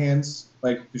in my hands,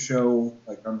 like to show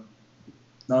like I'm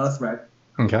not a threat.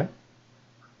 Okay.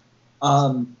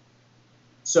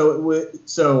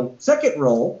 So second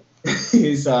roll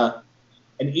is an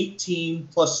 18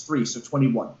 plus 3, so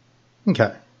 21.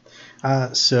 Okay.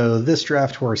 So this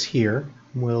draft horse here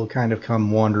will kind of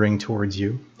come wandering towards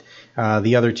you.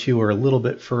 The other two are a little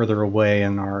bit further away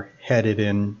and are headed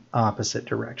in opposite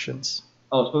directions.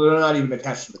 Oh, so they're not even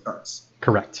attached to the carts.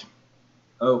 Correct.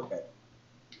 Okay.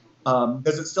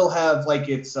 Does it still have like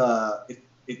its bridle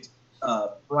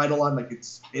on, like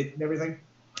its bit and everything?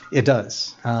 It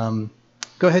does.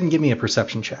 Go ahead and give me a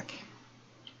perception check.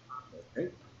 Okay.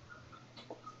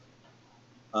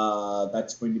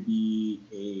 That's going to be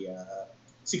a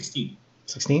 16.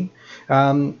 16.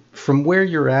 From where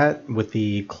you're at with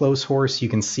the close horse, you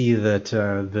can see that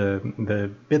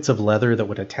the bits of leather that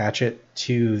would attach it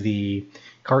to the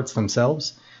carts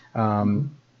themselves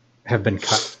have been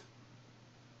cut.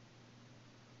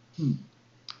 I'm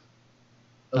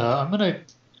gonna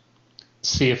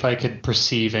see if I can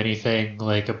perceive anything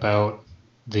like about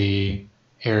the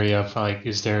area. Of, like,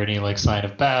 is there any like sign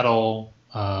of battle,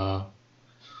 that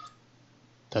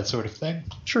sort of thing?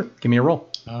 Sure. Give me a roll.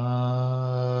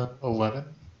 11.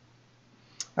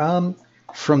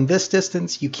 From this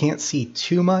distance, you can't see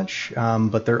too much,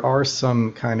 but there are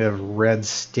some kind of red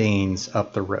stains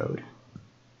up the road.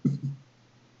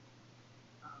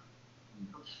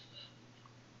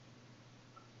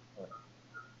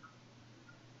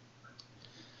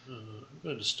 I'm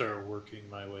going to start working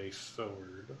my way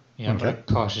forward. Yeah, I'm Okay. gonna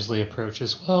cautiously approach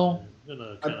as well. I'm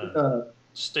going to kind of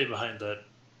stay behind that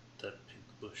pink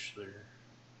bush there.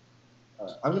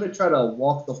 I'm going to try to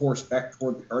walk the horse back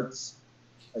toward the carts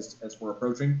as we're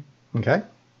approaching. Okay.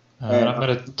 And I'm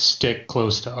gonna stick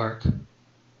close to Ark.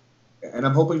 And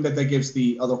I'm hoping that gives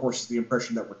the other horses the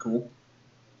impression that we're cool.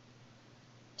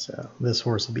 So this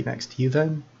horse will be next to you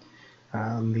then.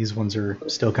 These ones are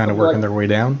still kind of working their way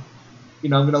down. You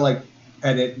know, I'm going to like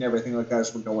pet it and everything like that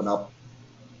as we're going up.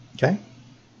 Okay.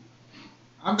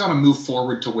 I'm going to move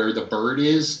forward to where the bird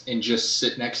is and just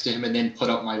sit next to him and then put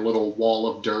up my little wall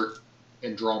of dirt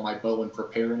and draw my bow and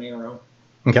prepare an arrow.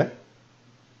 Okay.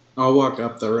 I'll walk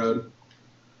up the road.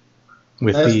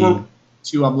 With As the we're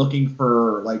to, I'm looking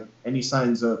for like any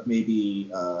signs of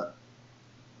maybe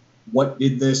what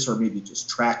did this, or maybe just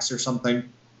tracks or something.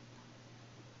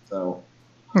 So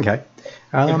okay.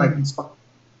 if I can spot.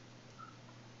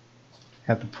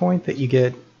 At the point that you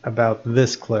get about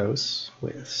this close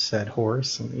with said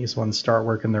horse, and these ones start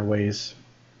working their ways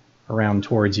around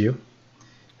towards you,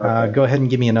 Okay. go ahead and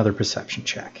give me another perception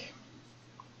check.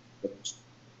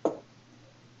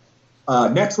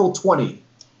 Natural 20.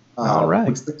 All right.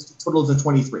 Which brings the total to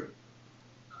 23.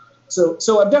 So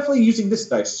I'm definitely using this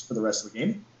dice for the rest of the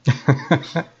game.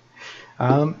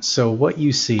 So what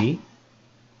you see,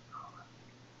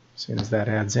 as soon as that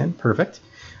adds in, perfect,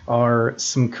 are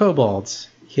some kobolds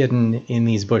hidden in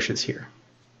these bushes here.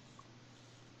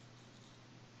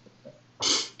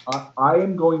 I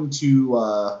am going to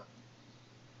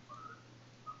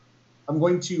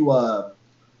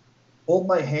hold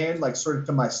my hand like sort of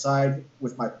to my side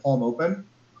with my palm open,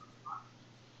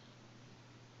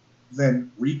 then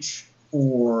reach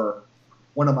for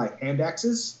one of my hand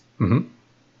axes. Mm-hmm.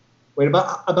 Wait,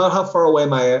 about how far away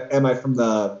am I from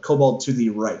the kobold to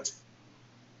the right?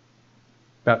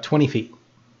 About 20 feet.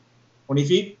 20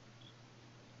 feet?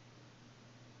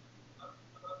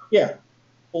 Yeah.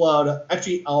 Pull out.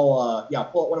 Actually, I'll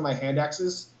pull out one of my hand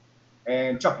axes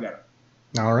and chuck it at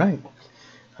him. All right.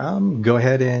 Go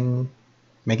ahead and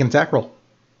make an attack roll.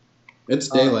 It's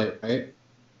daylight, right?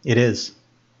 It is.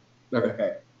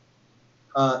 Okay.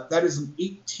 That is an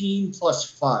 18 plus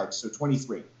 5, so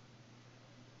 23.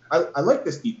 I like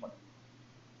this D20.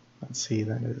 Let's see,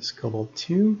 that is Kobold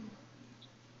 2.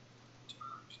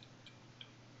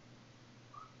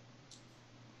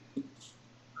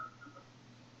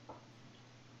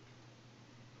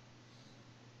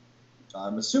 So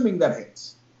I'm assuming that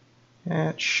hits.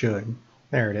 That should.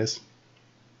 There it is.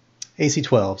 AC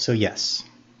 12, so yes.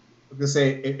 I was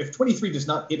going to say, if 23 does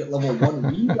not hit at level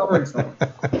 1, we are in trouble.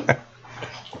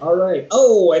 All right.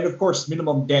 Oh, and of course,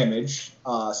 minimum damage.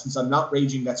 Since I'm not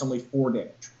raging, that's only 4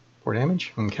 damage. 4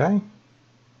 damage, okay.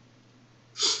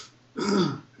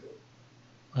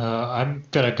 I'm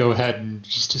gonna go ahead and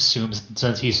just assume,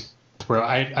 since he's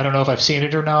I don't know if I've seen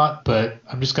it or not, but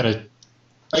I'm just gonna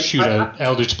shoot an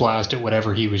Eldritch Blast at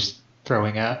whatever he was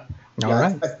throwing at. All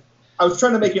right. I was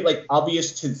trying to make it like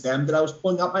obvious to them that I was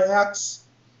pulling out my axe,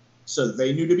 so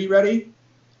they knew to be ready.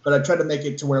 But I tried to make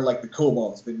it to where like the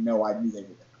kobolds didn't know I knew they were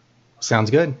there.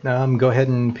 Sounds good. Go ahead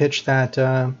and pitch that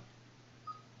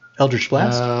Eldritch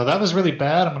Blast. That was really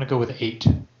bad. I'm gonna go with 8.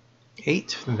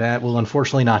 8. That will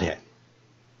unfortunately not hit.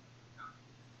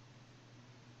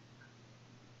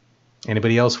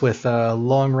 Anybody else with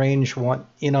long range want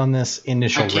in on this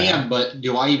initial round? I can, but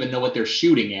do I even know what they're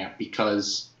shooting at?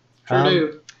 Because Go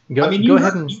ahead and you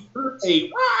heard a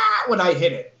wah when I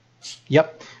hit it.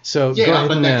 Yep. So yeah, go ahead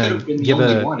but that could have been the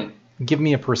only one. Give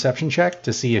me a perception check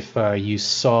to see if you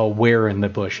saw where in the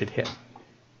bush it hit.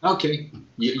 Okay.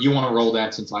 You want to roll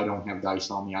that since I don't have dice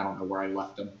on me. I don't know where I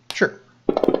left them. Sure.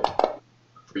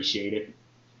 Appreciate it.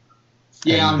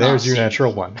 Yeah, and there's your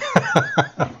natural one.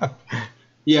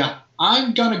 Yeah,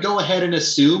 I'm going to go ahead and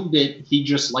assume that he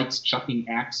just likes chucking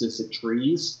axes at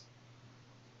trees.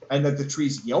 And that the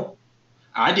trees yelp?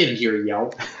 I didn't hear a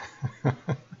yelp.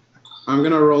 I'm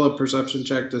going to roll a perception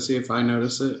check to see if I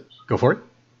notice it. Go for it.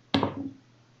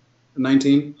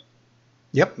 19?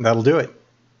 Yep, that'll do it.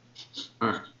 All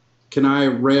right. Can I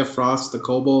Ray of Frost the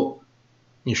kobold?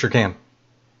 You sure can.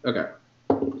 Okay.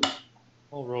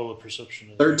 I'll roll a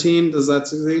perception. 13, does that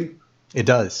succeed? It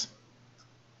does.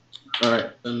 All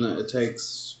right, then it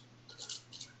takes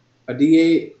a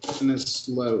D8 and it's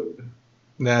slowed.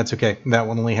 That's okay. That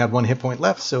one only had 1 hit point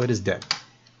left, so it is dead.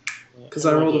 Because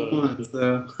I rolled a 1,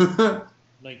 so...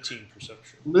 19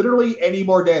 perception. Literally any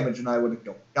more damage and I would have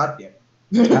killed. God damn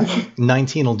it.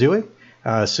 19 will do it.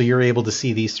 So you're able to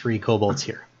see these 3 kobolds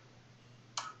here.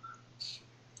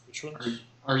 Which one?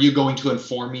 Are you going to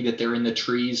inform me that they're in the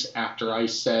trees after I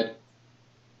said,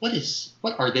 what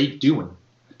are they doing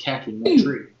attacking that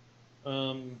tree?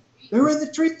 They're in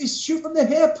the tree. They shoot from the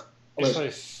hip.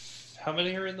 How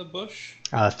many are in the bush?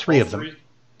 3 of them.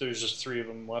 There's just 3 of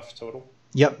them left total.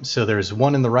 Yep. So there's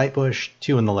 1 in the right bush,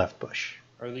 2 in the left bush.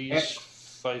 Are these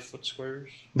 5-foot squares?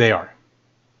 They are.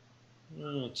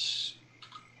 Let's see.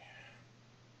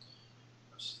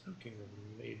 I was thinking of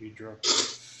maybe dropping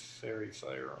fairy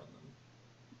fire on them.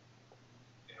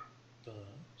 But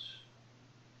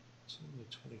it's only a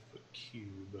 20-foot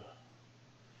cube.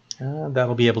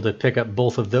 That'll be able to pick up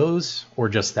both of those, or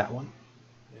just that one.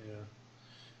 Yeah.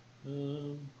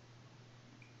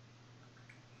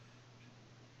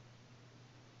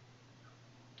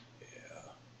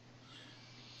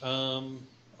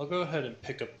 I'll go ahead and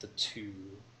pick up the 2.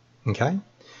 Okay.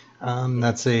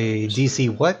 That's a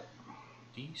DC what?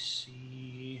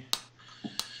 DC.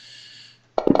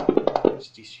 It's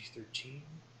DC 13.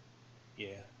 Yeah.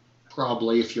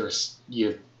 Probably if you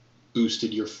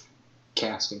boosted your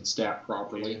casting stat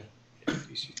properly. Yeah,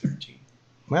 DC 13.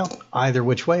 Well, either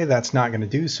which way, that's not going to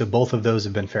do, so both of those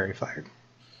have been fairy fired.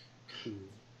 Cool.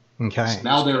 Okay. So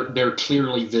now they're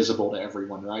clearly visible to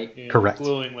everyone, right? Yeah, correct.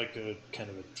 Glowing like a kind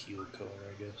of a teal color,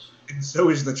 I guess. And so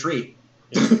is the tree.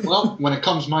 Yeah. Well, when it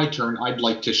comes my turn, I'd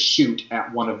like to shoot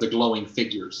at one of the glowing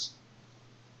figures.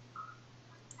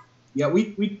 Yeah,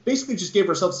 we basically just gave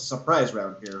ourselves a surprise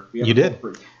round here. You did.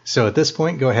 So at this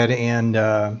point, go ahead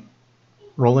and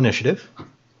roll initiative.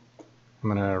 I'm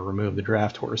going to remove the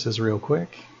draft horses real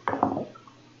quick.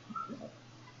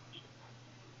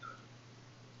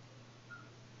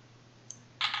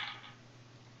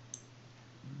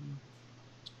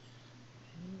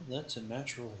 That's a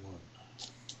natural 1.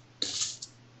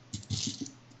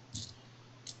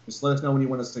 Just let us know when you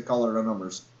want us to call out our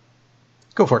numbers.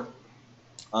 Go for it.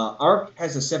 Ark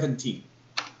has a 17.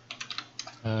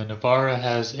 Navarra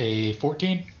has a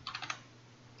 14.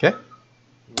 Okay.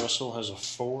 Russell has a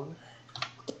 4.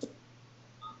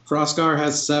 Frostgar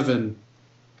has 7.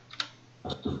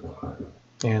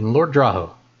 And Lord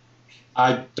Draho.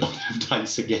 I don't have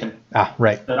dice again. Ah,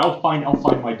 right. But I'll find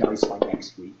my dice by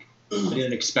next week. I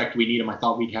didn't expect we'd need them. I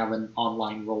thought we'd have an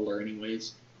online roller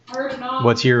anyways.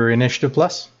 What's your initiative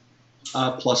plus?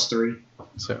 +3.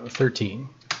 So 13.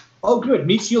 Oh, good.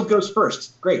 Meat Shield goes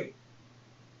first. Great.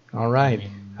 All right.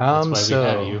 That's why So we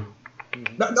have you.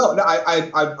 No.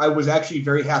 I was actually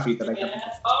very happy that I got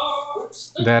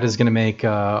that is going to make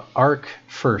Arc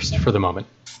first for the moment.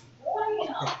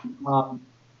 I'm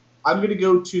going to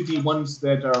go to the ones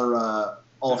that are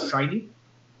all shiny.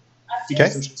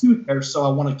 Because there's 2 there, so I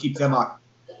want to keep them up.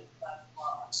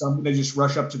 So I'm going to just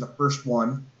rush up to the first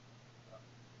one.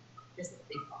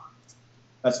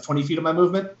 That's 20 feet of my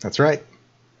movement? That's right.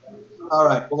 All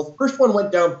right. Well, the first one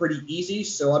went down pretty easy,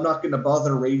 so I'm not going to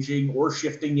bother raging or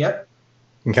shifting yet.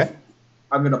 Okay.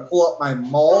 I'm going to pull up my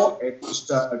maul and just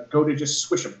go to just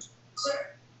swish them.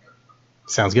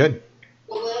 Sounds good.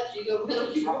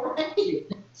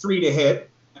 3 to hit.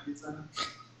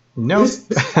 No.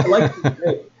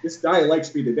 This guy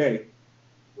likes me today.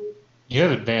 You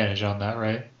have advantage on that,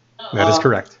 right? That is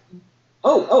correct.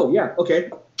 Oh, yeah.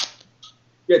 Okay.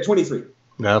 Yeah, 23.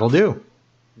 That'll do.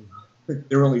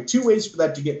 There are only 2 ways for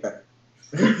that to get better.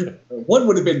 One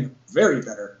would have been very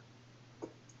better.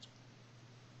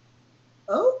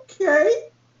 Okay.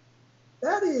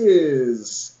 That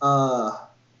is 11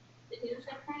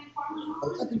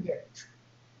 damage.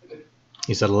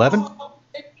 You said 11?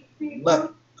 11.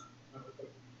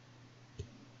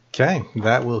 Okay,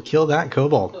 that will kill that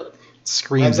kobold. It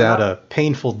screams out a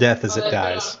painful death as it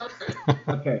dies.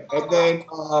 Okay, and then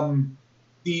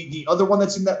the other one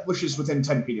that's in that bush is within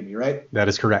 10 feet of me, right? That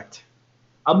is correct.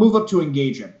 I'll move up to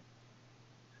engage him.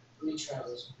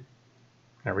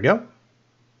 There we go.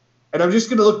 And I'm just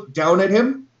going to look down at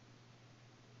him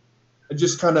and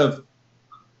just kind of...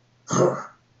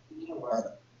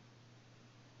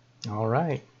 All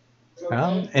right.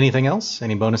 Anything else?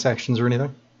 Any bonus actions or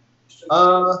anything?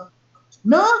 No.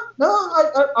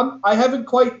 I haven't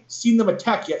quite seen them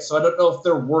attack yet, so I don't know if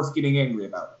they're worth getting angry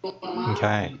about.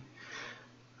 Okay.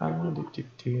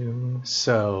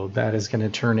 So that is going to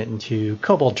turn it into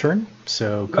Kobold turn.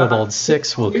 So Kobold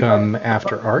 6 will come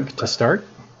after Arc to start.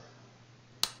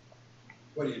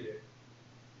 What do you do?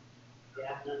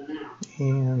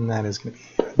 And that is going to be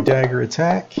a dagger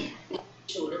attack,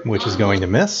 which is going to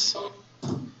miss.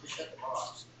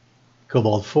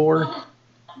 Kobold 4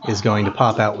 is going to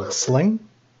pop out with Sling.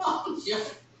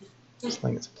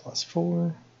 Sling is a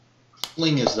 +4.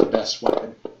 Sling is the best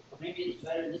weapon.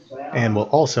 And will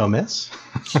also miss.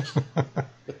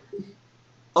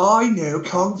 I know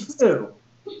Kung Fu.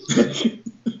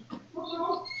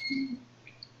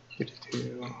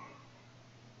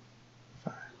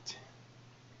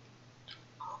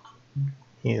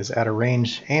 He is at a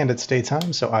range and it's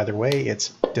daytime, so either way it's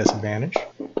disadvantage.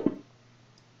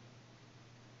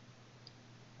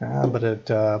 But at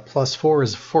 +4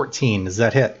 is 14. Does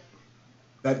that hit?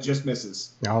 That just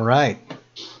misses. All right.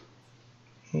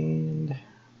 And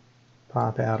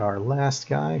pop out our last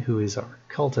guy, who is our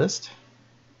cultist.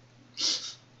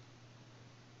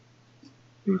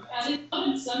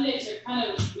 Sundays are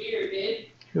kind of weird, dude.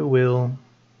 Who will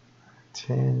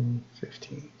 10,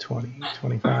 15, 20,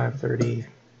 25, 30,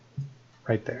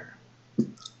 right there.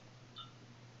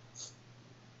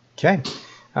 Okay,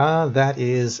 that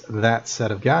is that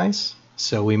set of guys.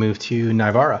 So we move to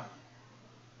Nivara.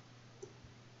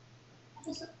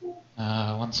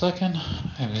 1 second.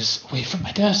 I was away from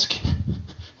my desk.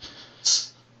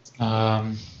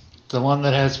 The one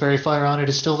that has Fairy Fire on it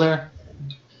is still there?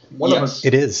 One of us.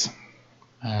 It is.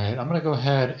 Alright, I'm going to go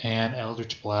ahead and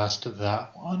Eldritch Blast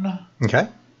that one. Okay.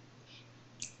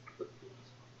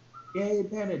 Yay,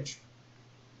 advantage.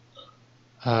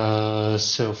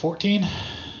 So 14.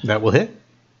 That will hit.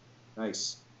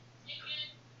 Nice.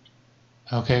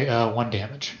 Okay, 1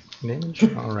 damage. Damage.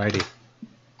 Alrighty.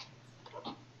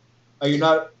 You're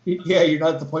not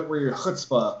at the point where your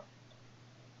chutzpah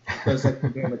does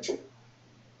that damage.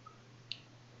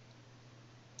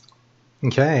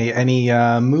 Okay, any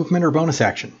movement or bonus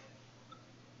action?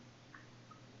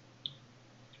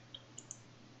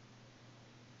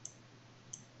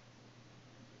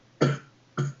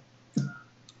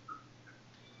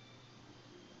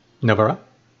 Navara?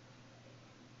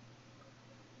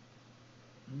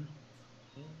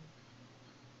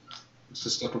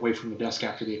 Just stepped away from the desk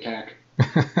after the attack.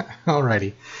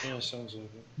 Alrighty. Yeah, sounds like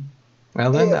it.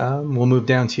 Well then, we'll move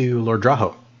down to Lord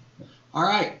Draho. All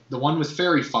right, the one with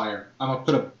fairy fire. I'm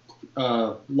gonna put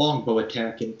a longbow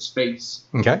attack in its face.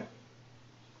 Okay.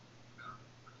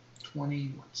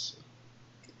 20. Let's see.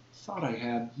 thought I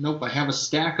had. Nope, I have a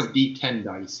stack of D10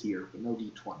 dice here, but no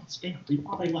D20s. Damn,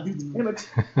 damn it.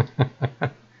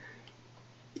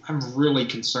 I'm really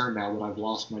concerned now that I've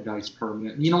lost my dice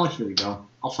permanent. You know what? Here we go.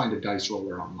 I'll find a dice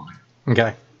roller online. Okay.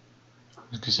 I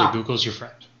was going to say, Google's your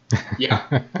friend. Yeah,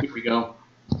 here we go.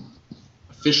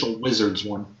 Official Wizards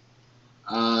one.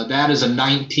 That is a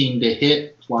 19 to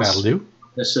hit. Plus That'll do.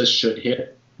 This should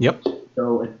hit. Yep.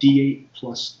 So a D8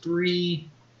 plus 3.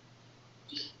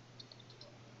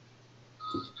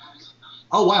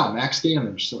 Oh, wow. Max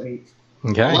damage. So 8.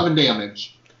 Okay. 11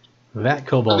 damage. That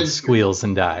kobold squeals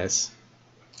and dies.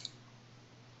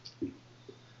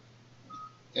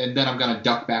 And then I'm going to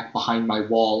duck back behind my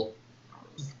wall.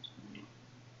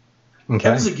 Okay.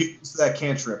 That was a good use of that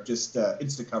cantrip, just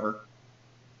insta cover.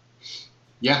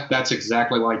 Yeah, that's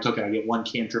exactly why I took it. I get 1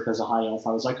 cantrip as a high elf.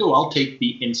 I was like, oh, I'll take the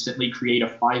instantly create a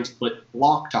 5-foot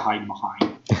block to hide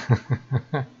behind.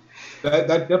 That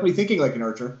definitely thinking like an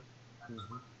archer.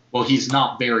 Well, he's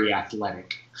not very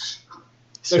athletic.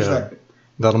 So Exactly.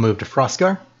 that'll move to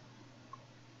Frostgar.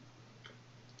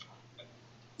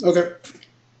 Okay.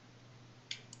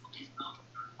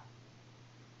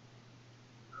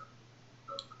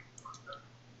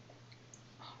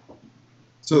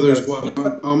 So there's what?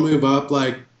 I'll move up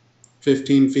like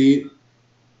 15 feet.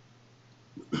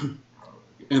 And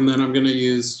then I'm going to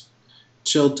use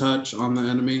Chill Touch on the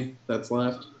enemy that's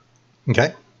left.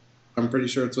 Okay. I'm pretty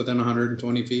sure it's within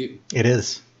 120 feet. It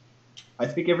is. I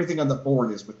think everything on the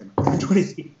board is within 20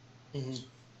 feet.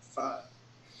 5,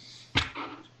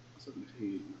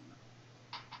 17,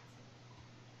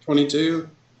 22.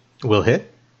 Will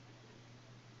hit.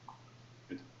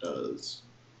 It does.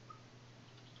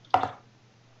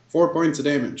 4 points of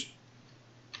damage.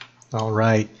 All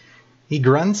right. He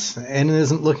grunts and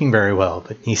isn't looking very well,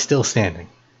 but he's still standing.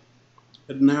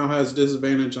 It now has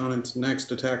disadvantage on its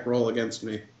next attack roll against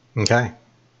me. Okay.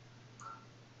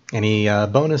 Any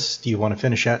bonus? Do you want to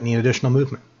finish out any additional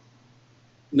movement?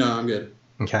 No, I'm good.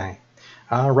 Okay.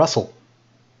 Russell.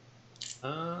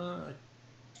 I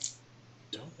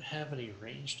don't have any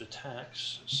ranged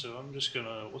attacks, so I'm just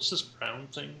gonna. What's this brown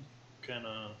thing?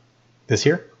 Kinda. This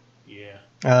here? Yeah.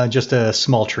 Just a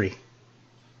small tree.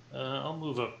 I'll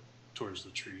move up towards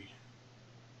the tree.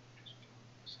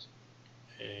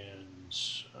 And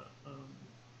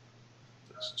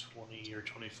that's 20 or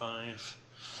 25.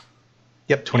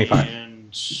 Yep, 25.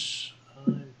 And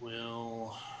I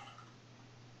will.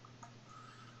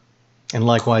 And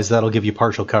likewise, that'll give you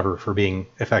partial cover for being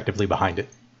effectively behind it.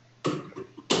 Double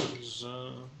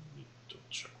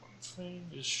check one thing.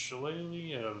 Is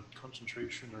Shillelagh a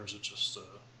concentration, or is it just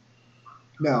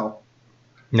No.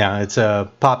 No, it's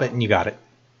pop it and you got it.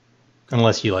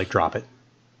 Unless you, drop it.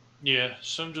 Yeah,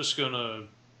 so I'm just gonna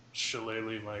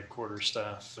Shillelagh my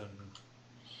quarterstaff and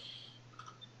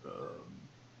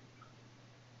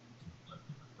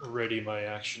ready my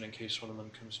action in case one of them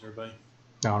comes nearby.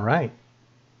 All right.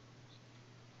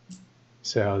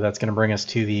 So that's going to bring us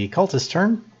to the cultist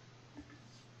turn.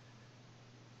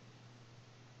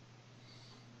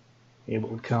 It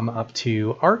will come up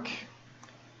to Ark.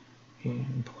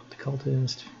 And pull up the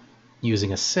cultist.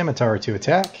 Using a scimitar to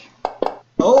attack.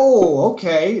 Oh,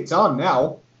 okay. It's on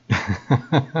now.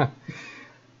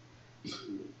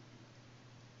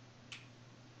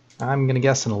 I'm going to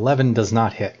guess an 11 does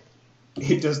not hit.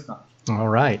 It does not. All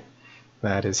right.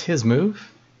 That is his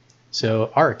move. So,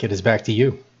 Ark, it is back to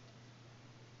you.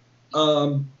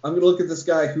 I'm going to look at this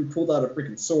guy who pulled out a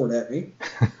freaking sword at me.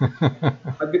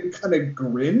 I'm going to kind of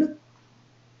grin.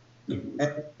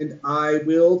 And I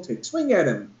will take a swing at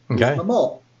him. Okay. I'm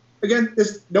all. Again,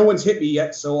 no one's hit me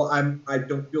yet, so I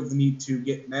don't feel the need to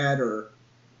get mad or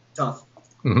tough.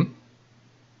 Mm-hmm.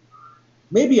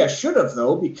 Maybe I should have,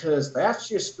 though, because that's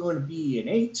just going to be an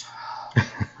 8.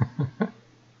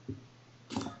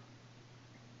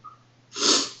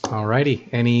 Alrighty.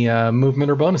 Any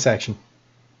movement or bonus action?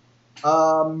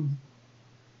 You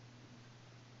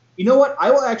know what?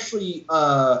 I will actually,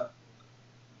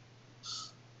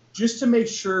 just to make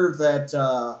sure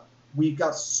that we've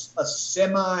got a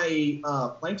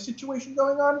semi-flank situation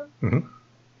going on, mm-hmm.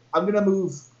 I'm going to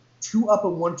move 2 up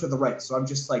and 1 to the right. So I'm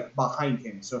just behind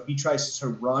him. So if he tries to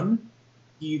run,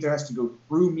 he either has to go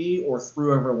through me or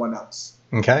through everyone else.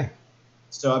 Okay.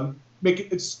 So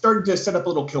it's starting to set up a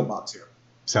little kill box here.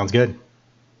 Sounds good.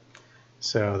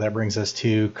 So that brings us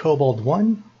to Kobold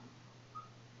 1.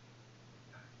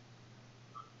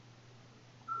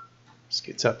 Just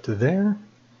gets up to there.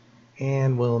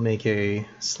 And we'll make a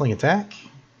sling attack.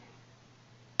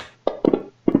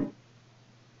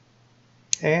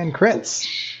 And crits.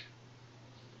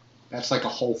 That's like a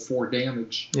whole 4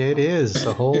 damage. It is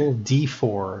a whole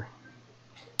D4.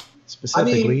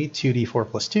 Specifically, 2d4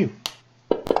 plus 2.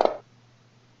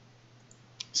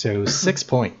 So 6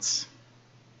 points.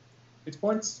 6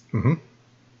 points? Mm-hmm.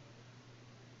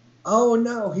 Oh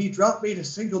no, he dropped me to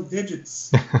single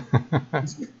digits.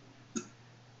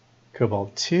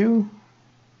 Kobold 2.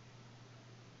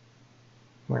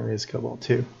 Where is Kobold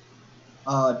 2?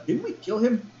 Didn't we kill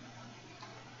him?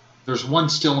 There's one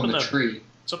still in the tree.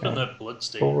 It's up in that blood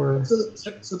stain. 4.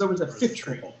 So there was a fifth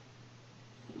kobold.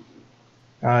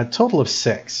 Total of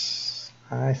 6.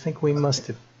 I think we must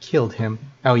have killed him.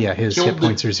 Oh yeah, his hit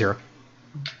points are 0.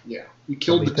 Yeah, we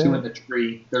killed the 2 in the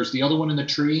tree. There's the other one in the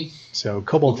tree. So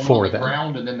Kobold the 4 on the then.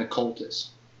 ground, and then the cultist.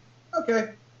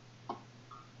 Okay.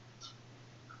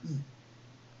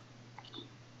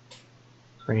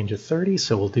 Range of 30,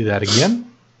 so we'll do that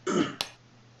again.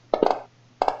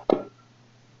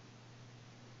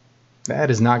 That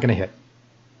is not going to hit.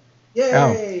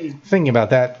 Yay! Oh, thinking about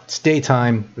that, it's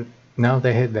daytime. No,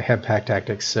 they have pack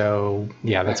tactics, so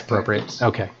yeah, that's appropriate. Tactics.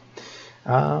 Okay.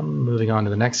 Moving on to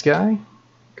the next guy.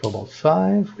 Kobold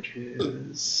 5, which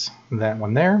is that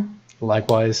one there.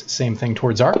 Likewise, same thing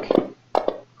towards Arc.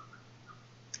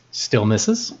 Still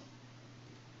misses.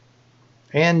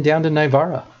 And down to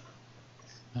Nivara.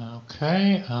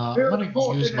 Okay, I'm going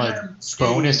to use my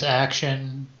bonus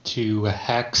action to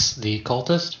hex the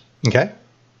cultist. Okay.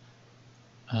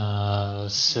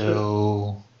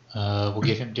 So we'll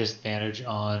give him disadvantage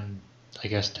on, I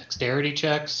guess, dexterity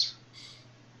checks.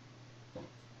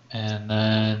 And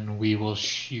then we will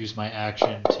use my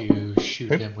action to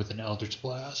shoot him with an Eldritch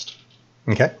Blast.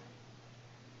 Okay.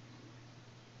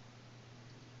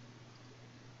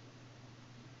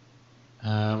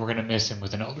 We're going to miss him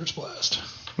with an Eldritch Blast.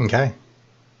 Okay.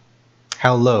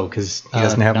 How low? Because he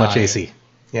doesn't have much 9. AC.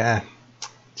 Yeah.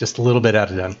 Just a little bit out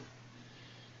of done.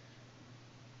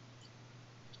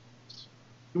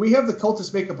 Do we have the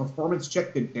cultist make a performance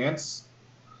check to dance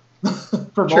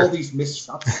from Sure. all these missed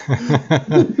shots?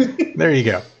 There you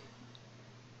go.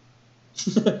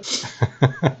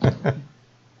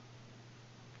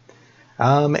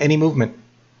 Any movement?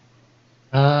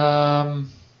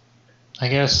 I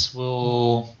guess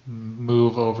we'll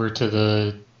move over to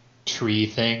the tree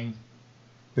thing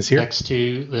This here? next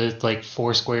to the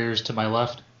 4 squares to my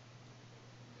left.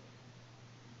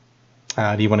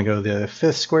 Do you want to go the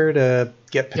 5th square to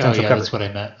get potential cover? That's what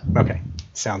I meant. Okay,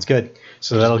 sounds good.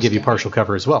 So that'll give you partial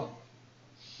cover as well.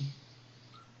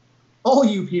 All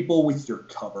you people with your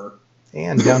cover.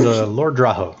 And down to Lord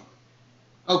Draho.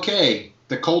 Okay,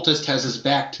 the cultist has his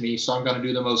back to me, so I'm going to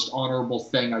do the most honorable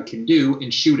thing I can do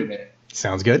and shoot him in it.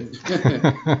 Sounds good.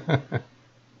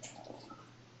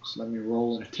 So let me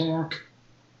roll an attack.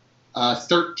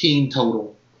 13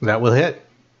 total. That will hit.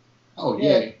 Oh,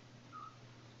 yay.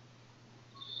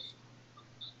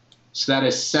 So that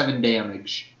is 7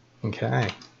 damage. Okay.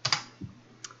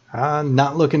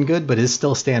 Not looking good, but is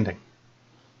still standing.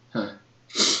 Huh.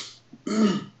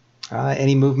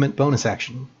 Any movement bonus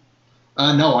action?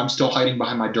 No, I'm still hiding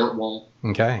behind my dirt wall.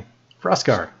 Okay.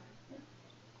 Froscar.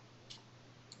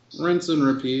 Rinse and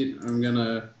repeat. I'm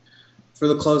gonna, for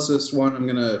the closest one, I'm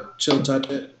gonna chill touch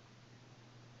it.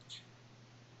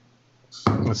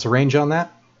 What's the range on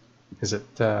that? Is it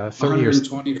 30 or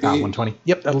 120 feet. 120?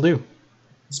 Yep, that'll do.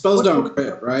 Spells don't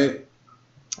crit, right?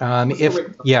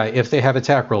 If they have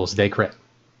attack rolls, they crit.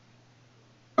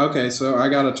 Okay, so I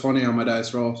got a 20 on my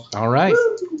dice roll. All right.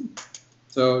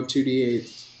 So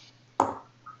 2d8.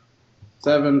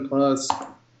 7 plus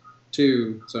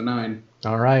 2, so 9.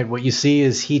 All right. What you see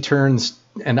is he turns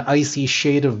an icy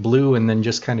shade of blue and then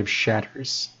just kind of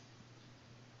shatters.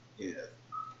 Yeah.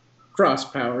 Cross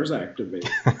powers activate.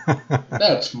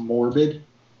 That's morbid.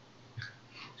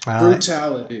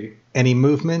 Brutality. Any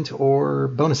movement or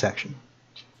bonus action?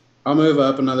 I'll move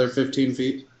up another 15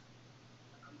 feet.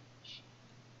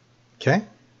 Okay.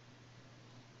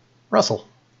 Russell.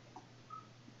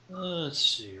 Let's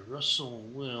see. Russell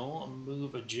will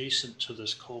move adjacent to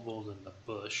this kobold in the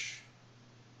bush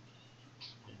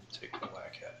and take a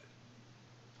whack at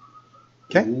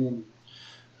it. Okay. Ooh.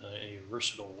 A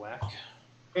versatile whack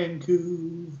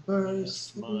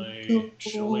Vancouver's with my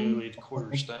shillelagh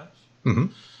quarterstaff. Mm-hmm.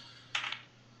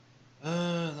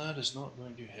 That is not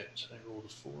going to hit. I rolled a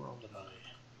 4 on the die.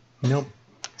 Nope.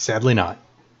 Sadly not.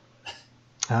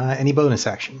 Any bonus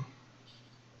action?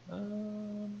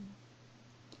 No.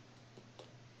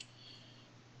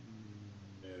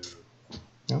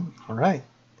 No. All right.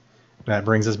 That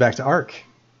brings us back to Ark.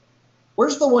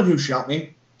 Where's the one who shot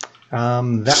me?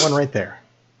 That one right there.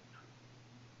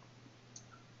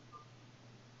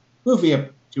 Move me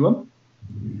up to him.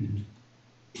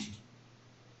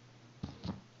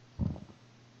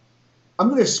 I'm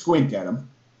going to squint at him.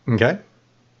 Okay.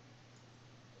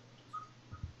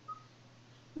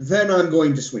 Then I'm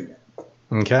going to swing it.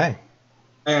 Okay.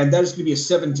 And that is going to be a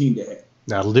 17 to hit.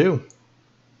 That'll do.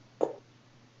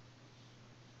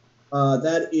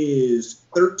 That is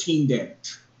 13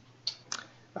 damage.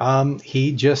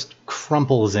 He just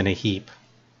crumples in a heap.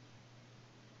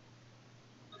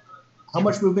 How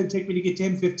much movement take me to get to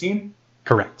him? 15?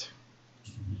 Correct.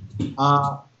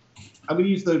 I'm going to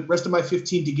use the rest of my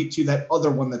 15 to get to that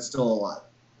other one that's still alive.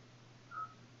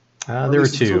 There are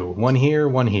two. One here,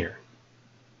 one here.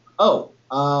 Oh,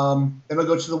 then I'll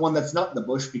go to the one that's not in the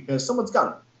bush because someone's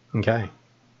got him. Okay.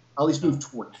 I'll at least move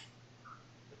toward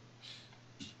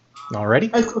it. Alrighty.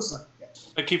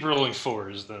 I keep rolling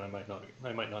 4s, then I might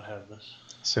not have this.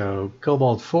 So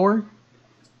Kobold 4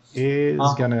 is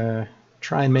gonna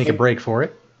try and make a break for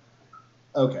it.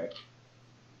 Okay.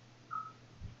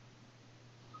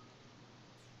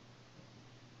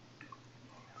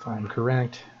 If I'm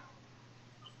correct.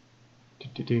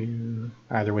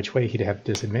 Either which way he'd have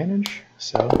disadvantage,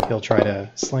 so he'll try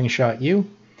to slingshot you.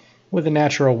 With a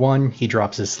natural 1, he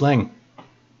drops his sling.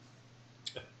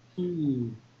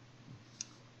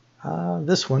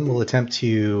 This one will attempt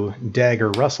to dagger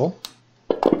Russell.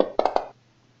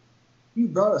 You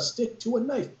brought a stick to a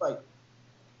knife fight.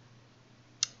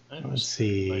 Let's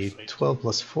see, 12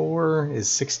 plus 4 is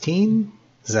 16.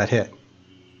 Does that hit?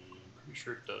 Pretty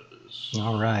sure it does.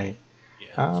 All right.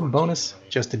 Yeah, Bonus,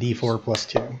 just a d4 plus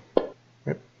 2.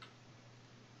 Yep.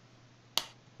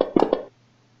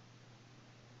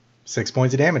 6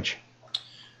 points of damage.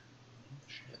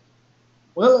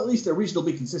 Well, at least they're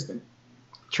reasonably consistent.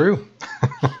 True.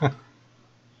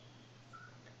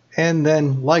 And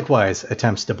then, likewise,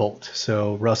 attempts to bolt.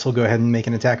 So, Russell, go ahead and make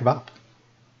an attack of op.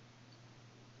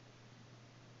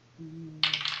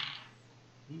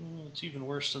 It's even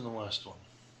worse than the last one.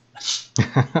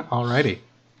 Alrighty.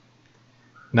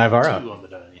 Nivara. 2 on the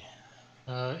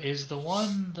die. Is the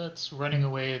one that's running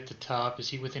away at the top, is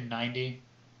he within 90?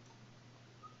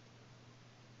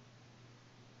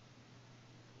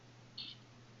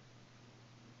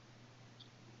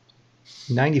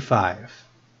 $95.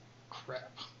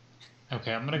 Crap.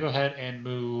 Okay, I'm going to go ahead and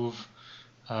move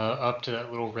up to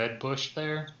that little red bush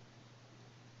there.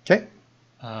 Okay.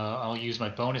 I'll use my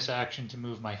bonus action to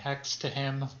move my hex to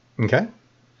him. Okay.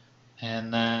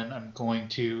 And then I'm going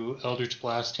to Eldritch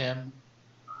Blast him.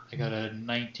 I got a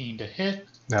 19 to hit.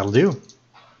 That'll do.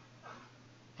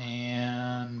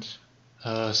 And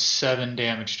 7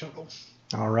 damage total.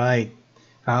 All right.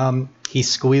 He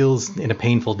squeals in a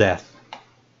painful death.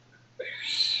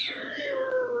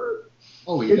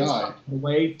 Oh, he died.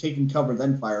 Away, taking cover,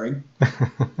 then firing.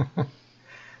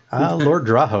 Lord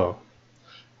Draho.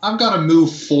 I'm going to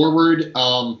move forward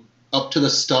up to the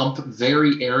stump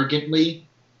very arrogantly.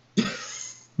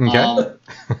 Okay.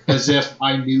 As if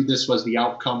I knew this was the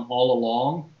outcome all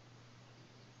along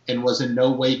and was in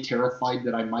no way terrified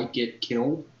that I might get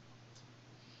killed.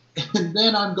 And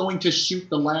then I'm going to shoot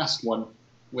the last one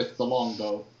with the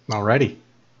longbow. Alrighty.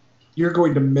 You're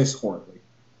going to miss horribly.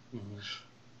 Mm-hmm.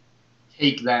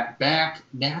 Take that back.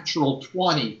 Natural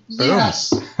 20.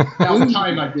 Yes! About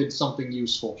time I did something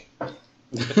useful.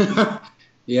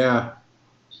 Yeah.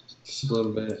 Just a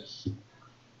little bit.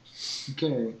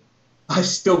 Okay. I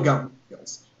still got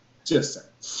kills. Just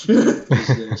saying.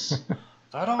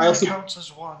 That only counts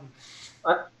as 1.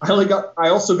 I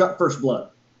also got first blood.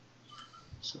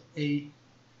 So 8.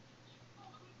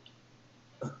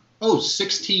 Oh,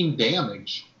 16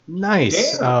 damage.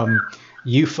 Nice.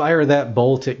 You fire that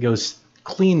bolt, it goes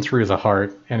clean through the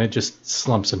heart, and it just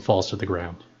slumps and falls to the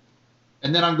ground.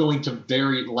 And then I'm going to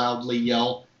very loudly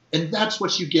yell, and that's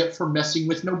what you get for messing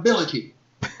with nobility.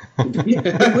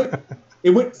 It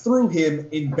went through him,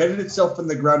 embedded itself in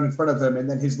the ground in front of him, and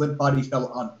then his limp body fell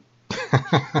on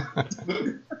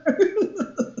him.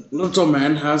 Little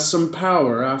man has some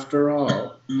power after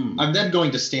all. I'm then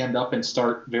going to stand up and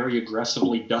start very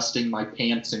aggressively dusting my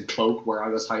pants and cloak where I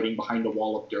was hiding behind a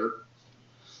wall of dirt.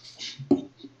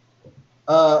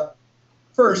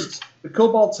 First, the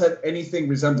kobolds have anything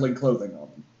resembling clothing on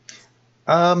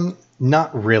them?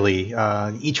 Not really.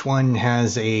 Each one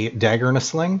has a dagger and a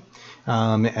sling,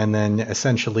 and then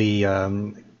essentially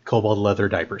kobold leather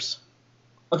diapers.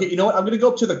 Okay, you know what? I'm going to go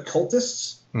up to the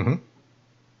cultists. Mm-hmm.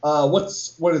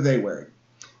 What are they wearing?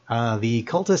 The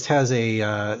cultist has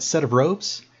a set of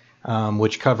robes,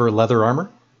 which cover leather armor,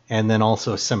 and then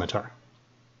also a scimitar.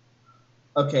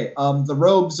 Okay, the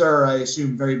robes are, I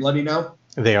assume, very bloody now?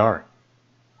 They are.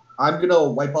 I'm going to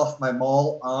wipe off my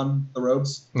maul on the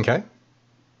robes. Okay.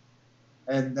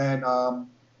 And then I'm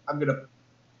going to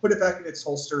put it back in its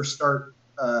holster, start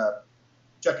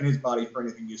checking his body for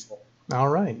anything useful. All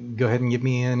right. Go ahead and give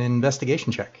me an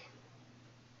investigation check.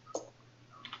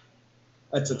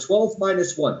 That's a 12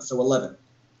 minus 1, so 11.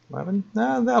 11?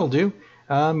 That'll do.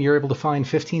 You're able to find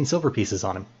 15 silver pieces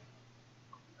on him.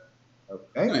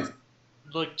 Okay. Nice.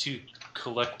 I'd like to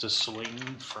collect a sling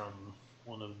from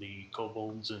one of the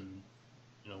kobolds and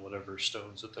whatever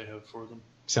stones that they have for them.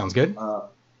 Sounds good.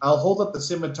 I'll hold up the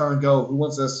scimitar and go, who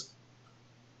wants this?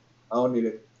 I don't need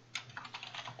it.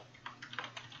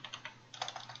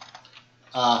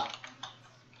 I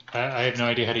have no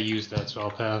idea how to use that, so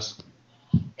I'll pass.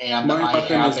 And My I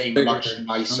weapon have is a bigger. much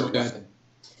nicer Okay. weapon.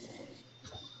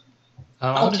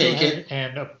 I'm going to take go ahead it.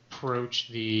 and approach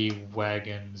the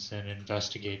wagons and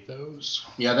investigate those.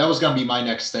 Yeah, that was going to be my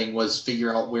next thing, was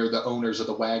figure out where the owners of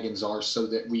the wagons are so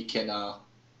that we can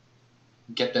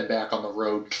get them back on the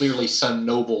road. Clearly, Sun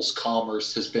Noble's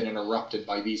commerce has been interrupted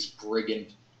by these brigand.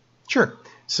 Sure.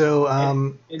 So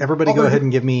everybody go ahead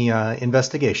and give me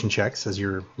investigation checks as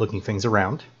you're looking things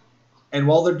around. And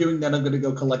while they're doing that, I'm going to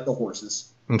go collect the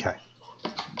horses. Okay.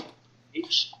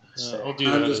 I'll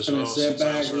do I'm that just as gonna well, sit since I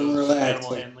back also and have relax.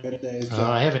 animal Like handling. good day's I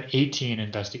job. have an 18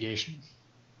 investigation.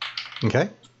 Okay.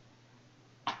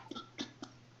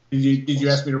 Did you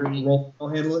ask me to roll a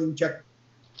handling check?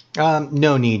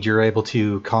 No need. You're able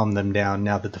to calm them down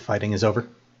now that the fighting is over.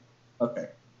 Okay.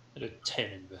 At a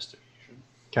 10 investigation.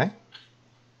 Okay.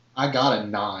 I got a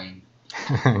 9.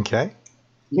 Okay.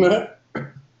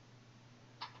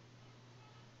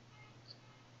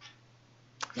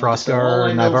 Frostar All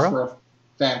I know Nivara? for a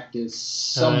fact is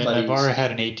somebody's... Nivara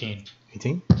had an 18.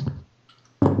 18.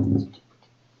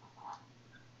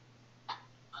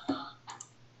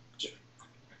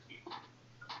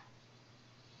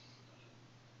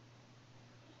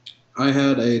 I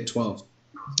had a 12.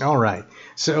 All right.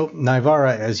 So,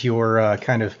 Nivara, as you're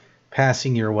kind of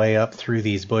passing your way up through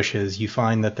these bushes, you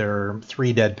find that there are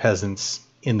 3 dead peasants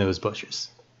in those bushes.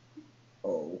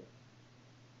 Oh.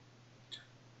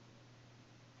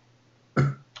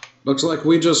 Looks like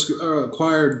we just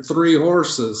acquired 3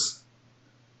 horses.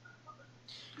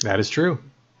 That is true.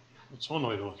 That's one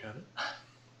way to look at it.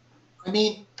 I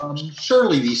mean,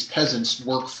 surely these peasants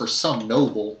work for some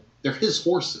noble. They're his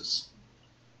horses.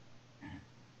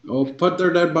 We'll put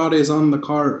their dead bodies on the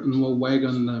cart and we'll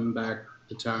wagon them back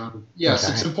to town. Yes,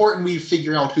 Okay. It's important we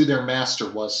figure out who their master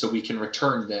was so we can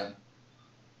return them,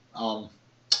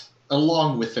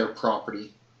 along with their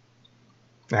property.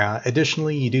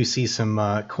 Additionally, you do see some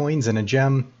coins and a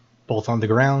gem, both on the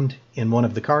ground in one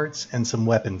of the carts, and some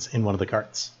weapons in one of the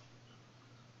carts.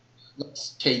 Let's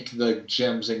take the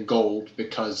gems and gold,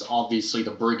 because obviously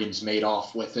the brigands made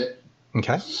off with it.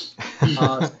 Okay.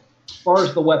 As far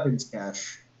as the weapons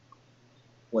cache,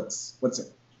 what's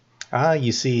it?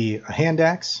 You see a hand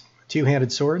axe, a 2-handed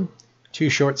sword, 2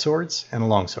 short swords, and a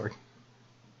long sword.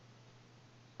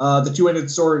 The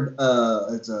 2-handed sword,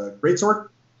 it's a great sword?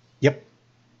 Yep.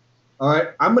 All right,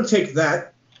 I'm going to take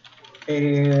that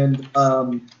and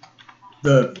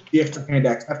the extra hand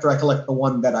axe after I collect the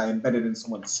one that I embedded in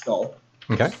someone's skull.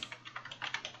 Okay.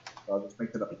 So I'll just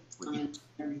make that up. 3.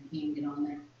 And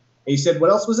you said what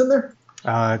else was in there?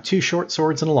 2 short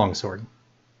swords and a long sword.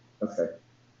 Okay.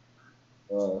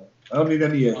 Well, I don't need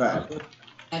any of that.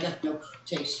 I got no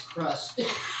taste crust.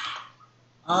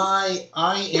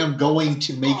 I am going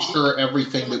to make sure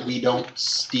everything that we don't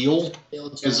steal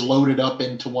is loaded up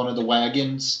into one of the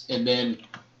wagons, and then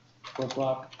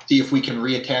see if we can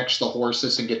reattach the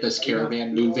horses and get this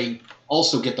caravan moving.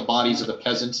 Also get the bodies of the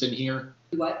peasants in here.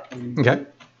 What? Okay.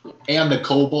 And the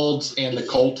kobolds and the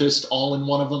cultist all in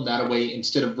one of them. That way,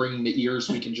 instead of bringing the ears,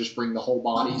 we can just bring the whole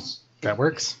bodies. That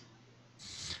works.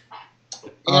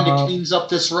 And it cleans up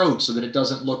this road so that it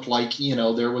doesn't look like,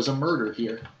 there was a murder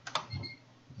here.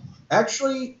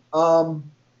 Actually,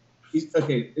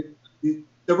 okay,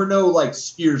 there were no,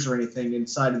 spears or anything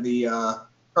inside of the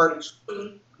cart.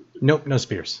 Nope, no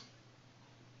spears.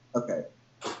 Okay.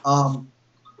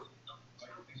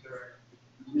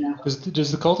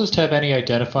 Does the cultist have any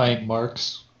identifying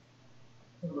marks?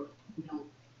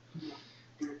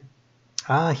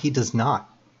 He does not.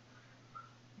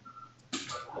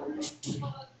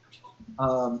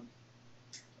 Are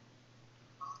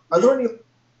there any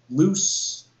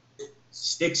loose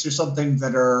sticks or something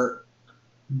that are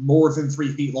more than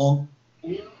 3 feet long?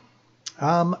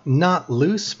 Not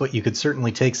loose, but you could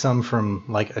certainly take some from,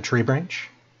 a tree branch.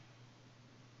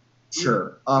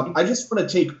 Sure. I just want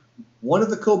to take one of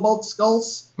the kobold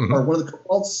skulls, or one of the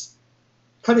kobolds,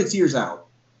 cut its ears out,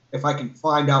 if I can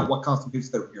find out what constitutes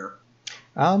their ear.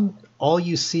 All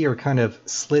you see are kind of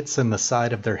slits in the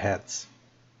side of their heads.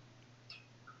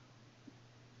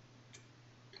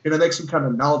 Can I make some kind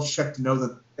of knowledge check to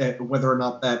know that whether or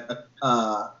not that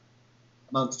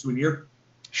amounts to an ear?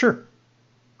 Sure.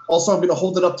 Also, I'm going to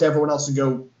hold it up to everyone else and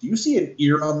go, do you see an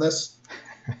ear on this?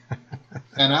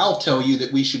 And I'll tell you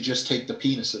that we should just take the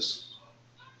penises.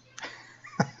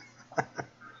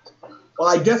 Well,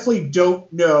 I definitely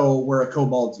don't know where a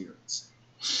kobold's ear is.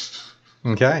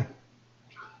 Okay.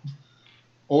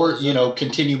 Or,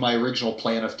 continue my original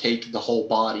plan of take the whole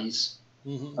bodies.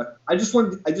 Mm-hmm. I just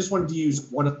wanted to use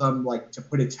one of them to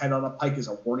put its head on a pike as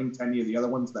a warning to any of the other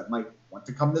ones that might want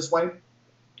to come this way.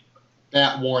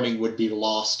 That warning would be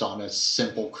lost on a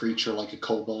simple creature like a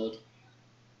kobold.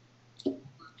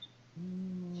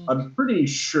 I'm pretty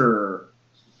sure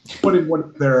putting one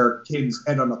of their kid's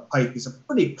head on a pike is a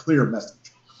pretty clear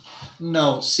message.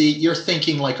 No, see, you're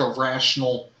thinking like a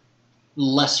rational,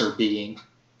 lesser being,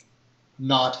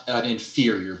 not an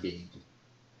inferior being.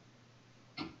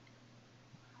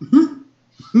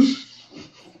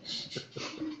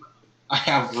 I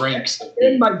have ranks.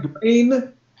 And my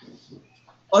brain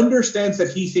understands that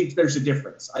he thinks there's a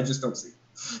difference. I just don't see it.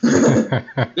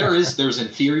 There's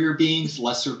inferior beings,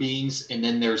 lesser beings, and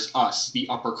then there's us, the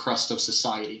upper crust of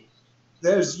society.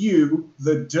 There's you,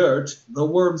 the dirt, the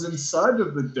worms inside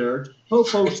of the dirt.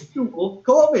 Popo's Google,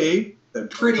 call me.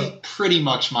 Pretty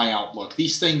much my outlook.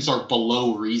 These things are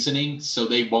below reasoning, so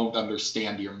they won't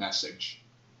understand your message.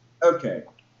 Okay.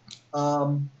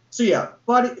 So yeah,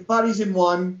 bodies in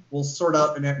one. We'll sort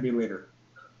out anatomy later.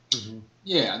 Mm-hmm.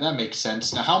 Yeah, that makes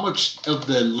sense. Now, how much of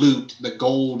the loot, the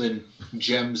gold and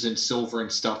gems and silver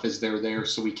and stuff, is there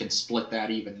so we can split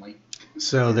that evenly?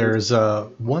 So there's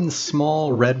one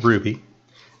small red ruby,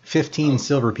 15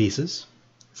 silver pieces,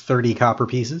 30 copper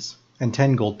pieces, and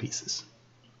 10 gold pieces.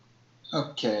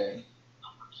 Okay.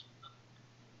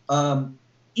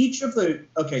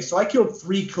 Okay, so I killed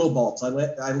 3 kobolds. I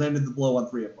landed the blow on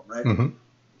 3 of them, right? Mm-hmm.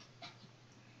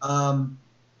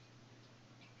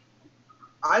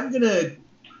 I'm gonna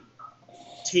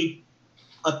take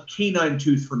a canine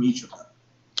tooth from each of them.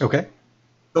 Okay.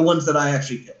 The ones that I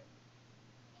actually killed.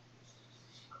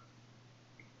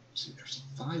 So there's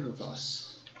 5 of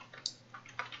us.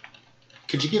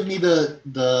 Could you give me the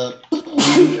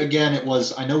again? It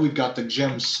was, I know we've got the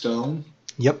gemstone.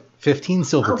 Yep, 15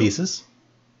 silver pieces.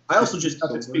 I also just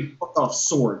got this big fuck off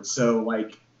sword, so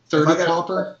 30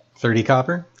 copper? 30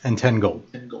 copper and 10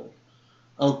 gold. 10 gold.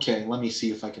 Okay, let me see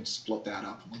if I can split that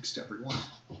up amongst everyone.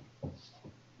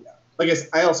 Yeah.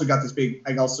 I also got this big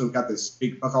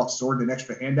fuck off sword and an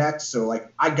extra hand axe, so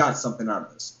I got something out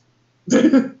of this.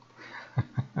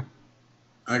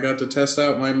 I got to test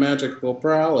out my magical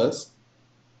prowess.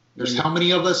 There's how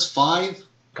many of us? 5?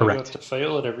 Correct. You have to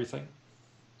fail at everything.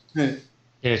 Hey,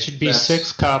 Yeah, it should be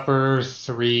 6 copper,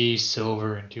 3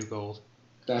 silver, and 2 gold.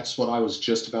 That's what I was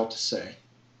just about to say.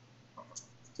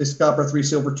 6 copper, 3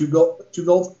 silver, 2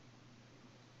 gold.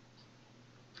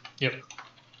 Yep.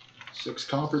 6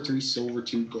 copper, 3 silver,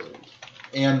 2 gold.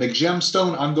 And the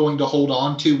gemstone I'm going to hold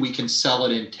on to. We can sell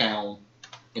it in town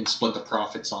and split the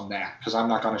profits on that, because I'm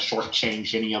not going to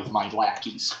shortchange any of my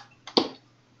lackeys.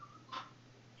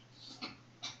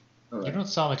 Right. You don't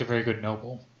sound like a very good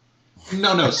noble.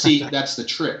 No, see, that's the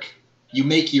trick. You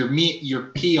make your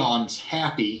peons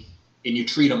happy, and you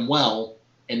treat them well,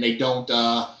 and they don't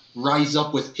rise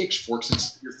up with pitchforks and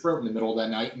slit your throat in the middle of the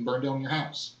night and burn down your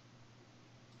house.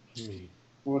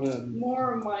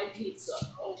 More of my pizza.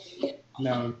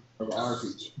 No, of our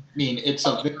pizza. I mean, it's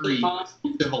a very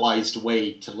civilized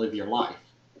way to live your life.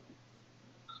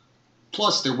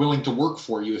 Plus, they're willing to work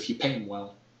for you if you pay them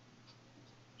well.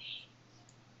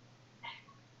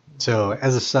 So,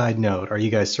 as a side note, are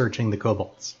you guys searching the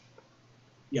kobolds?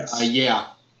 Yes. Yeah.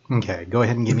 Okay, go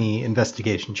ahead and give me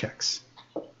investigation checks.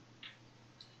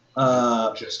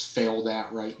 Just fail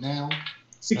that right now.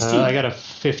 16. I got a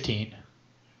 15.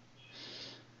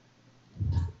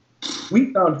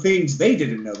 We found things they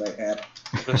didn't know they had.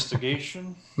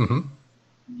 Investigation. Mm-hmm.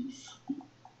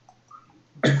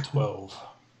 12.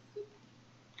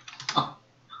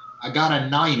 I got a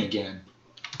 9 again.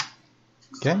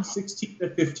 Okay. 16 to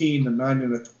 15, a 9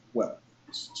 and a 12.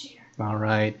 All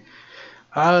right.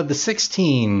 The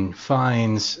 16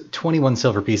 finds 21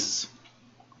 silver pieces.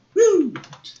 Woo!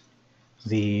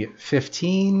 The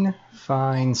 15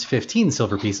 finds 15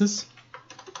 silver pieces.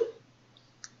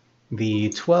 The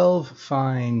 12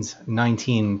 finds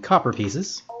 19 copper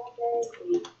pieces.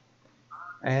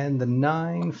 And the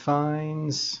 9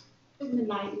 finds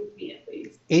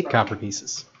 8 copper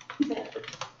pieces.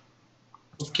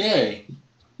 Okay.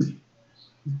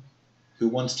 Who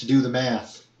wants to do the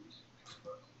math?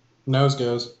 Nose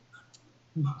goes.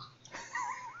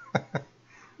 I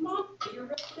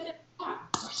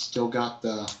still got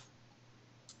the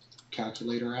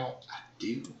calculator out. I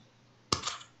do.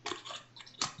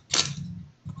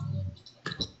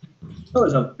 That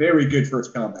was a very good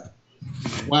first combat.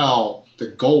 Well, the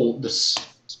gold, so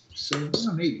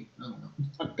yeah, maybe. I don't know.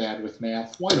 I'm not bad with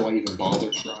math. Why do I even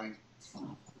bother trying?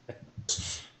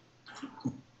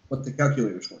 What the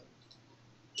calculator's for.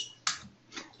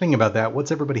 Thinking about that,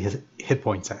 what's everybody's hit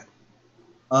points at?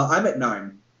 I'm at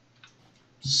 9.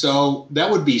 So that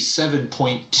would be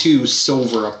 7.2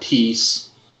 silver apiece.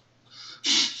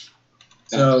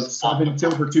 So 7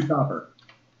 silver, 2 copper.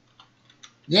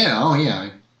 Yeah, oh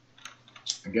yeah.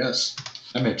 I guess.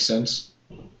 That makes sense.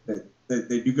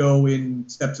 They do go in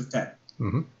steps of 10.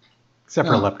 Mm-hmm. Except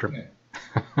for Electrum. Okay.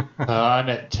 I'm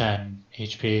at 10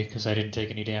 HP because I didn't take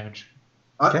any damage.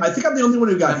 I think I'm the only one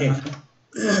who got hit.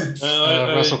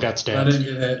 Russell got I stabbed. didn't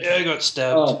get hit. Yeah, I got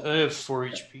stabbed. Oh. I have 4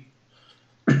 HP.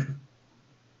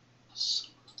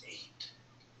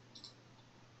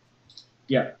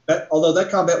 Yeah, although that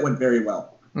combat went very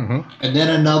well. Mm-hmm. And then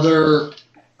another,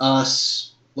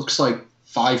 looks like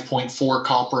 5.4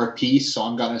 copper apiece, so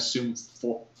I'm going to assume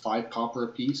 5 copper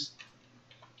apiece.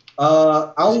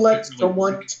 I'll let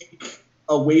someone take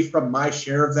away from my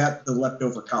share of that the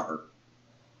leftover copper.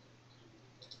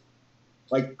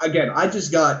 Like, again, I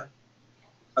just got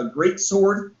a great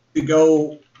sword to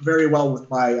go very well with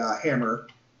my hammer.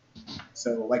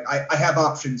 So, like, I have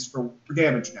options for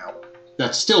damage now.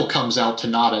 That still comes out to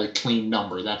not a clean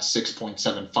number. That's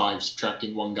 6.75,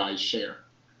 subtracting one guy's share.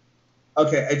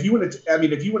 Okay, if you want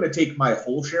to take my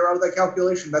whole share out of that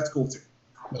calculation, that's cool too.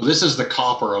 Well, this is the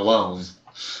copper alone.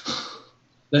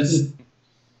 That's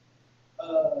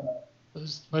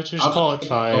Let's just call it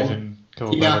 5 and go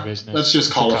about our business. Let's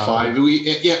just call it Copper. 5.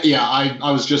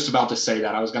 I was just about to say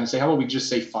that. I was going to say, how about we just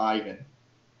say 5? And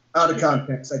Out of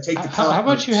context, I take the copper. How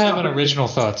about you have an original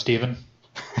thought, Stephen?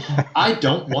 I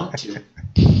don't want to.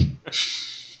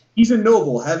 He's a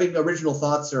noble. Having original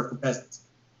thoughts are for peasants.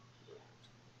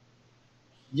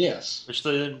 Yes. Which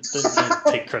they didn't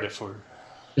take credit for.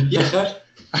 Yeah.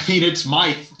 I mean, it's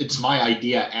my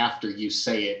idea after you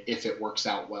say it, if it works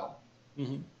out well.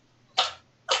 Mm-hmm.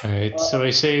 All right, so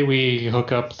I say we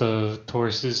hook up the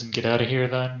horses and get out of here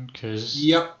then, because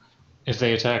Yep. if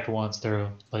they attack once,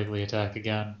 they'll likely attack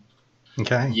again.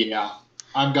 Okay. Yeah.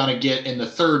 I'm going to get in the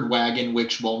third wagon,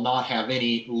 which will not have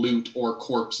any loot or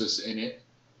corpses in it.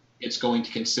 It's going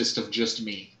to consist of just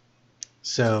me.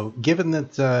 So, given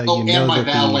that you and know my that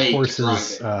the valet to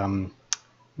horses' drive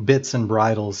bits and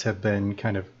bridles have been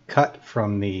kind of cut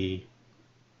from the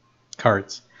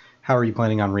carts, how are you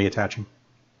planning on reattaching?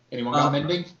 Anyone got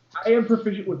mending? I am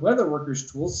proficient with leatherworkers'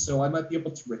 tools, so I might be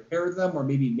able to repair them or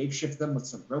maybe makeshift them with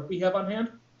some rope we have on hand.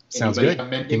 Sounds Anybody good.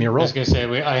 have mending? Give me a I roll. was going to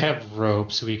say, I have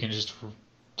ropes, so we can just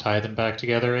tie them back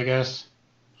together, I guess.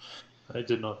 I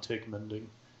did not take mending.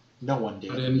 No one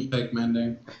did. I didn't take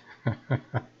mending.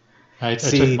 I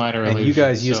See, took minor and illusion, you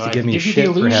guys used so to I give can me give you the shit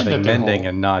for illusion having that they're mending whole.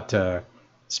 and not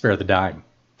spare the dime.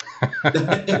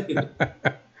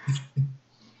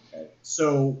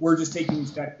 So we're just taking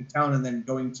these back to town and then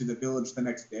going to the village the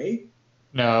next day?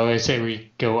 No, I say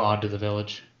we go on to the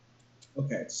village.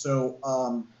 Okay,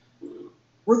 so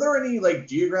were there any like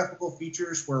geographical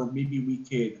features where maybe we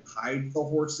could hide the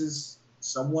horses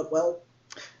somewhat well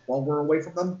while we're away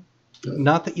from them?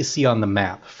 Not that you see on the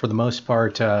map. For the most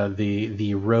part,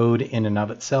 the road in and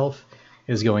of itself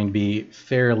is going to be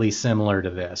fairly similar to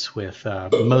this, with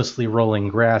mostly rolling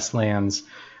grasslands,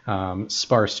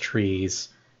 sparse trees,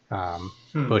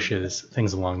 bushes,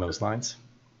 things along those lines.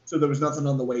 So there was nothing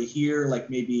on the way here, like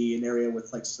maybe an area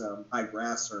with like some high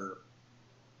grass or...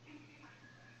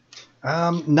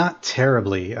 Not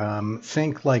terribly.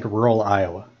 Think like rural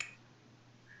Iowa.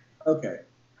 Okay.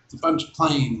 It's a bunch of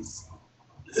planes.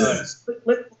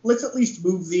 Let's at least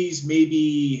move these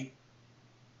maybe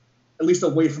at least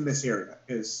away from this area,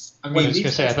 because I was going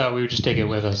to say, I thought we would just take it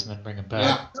with us and then bring it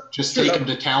back. Yeah, just take them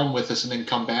to town with us and then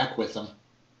come back with them.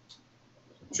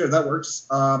 Sure, that works.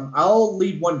 I'll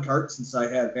lead one cart since I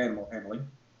have animal handling.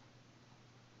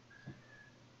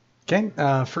 Okay,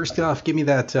 first off, give me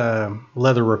that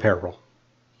leather repair roll.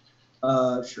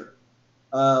 Sure.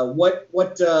 What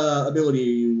ability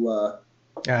are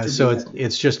you? So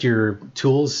it's just your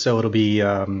tools, so it'll be,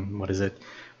 what is it?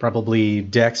 Probably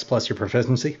Dex plus your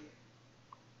proficiency.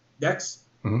 Dex?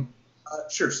 Mm-hmm.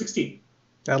 Sure, 16.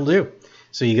 That'll do.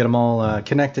 So you get them all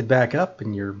connected back up,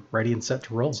 and you're ready and set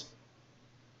to roll.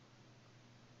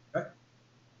 Okay.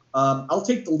 I'll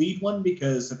take the lead one,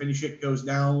 because if any shit goes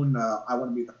down, I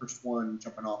want to be the first one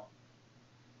jumping off.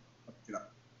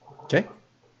 Okay.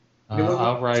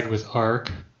 I'll ride with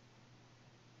Ark.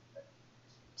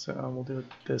 So we'll do it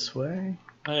this way.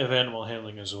 I have animal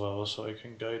handling as well, so I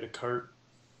can guide a cart.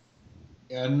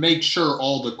 And make sure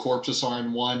all the corpses are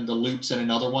in one, the loot's in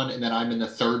another one, and then I'm in the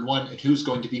third one. And who's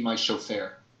going to be my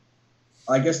chauffeur?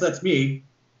 I guess that's me.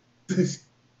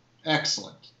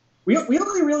 Excellent. We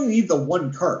only really need the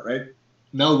one cart, right?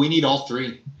 No, we need all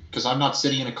three, because I'm not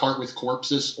sitting in a cart with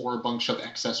corpses or a bunch of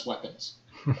excess weapons.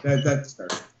 That's fair.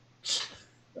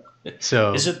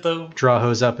 So is it though? Draw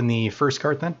hose up in the first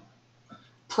cart then?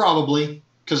 Probably,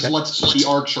 because Okay. let's put the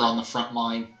archer on the front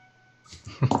line.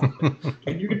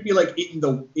 And you're gonna be like in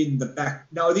the back.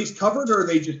 Now, are these covered or are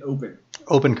they just open?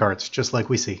 Open carts, just like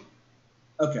we see.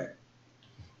 Okay.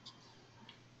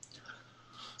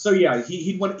 So yeah,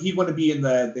 he'd want to be in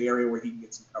the area where he can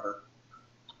get some cover.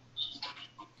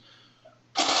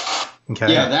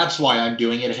 Okay. Yeah, that's why I'm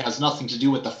doing it. It has nothing to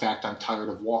do with the fact I'm tired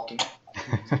of walking.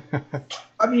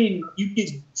 I mean, you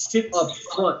could sit up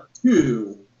front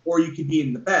too, or you could be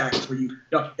in the back where you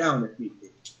duck down if need be.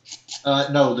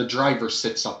 No, the driver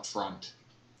sits up front.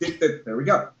 There we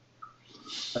go.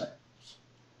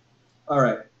 All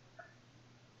right.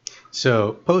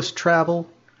 So post travel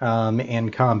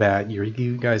and combat,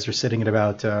 you guys are sitting at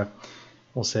about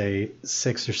we'll say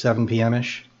 6 or 7 p.m.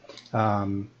 ish.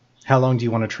 How long do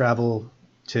you want to travel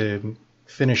to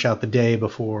finish out the day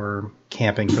before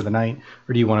camping for the night,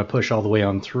 or do you want to push all the way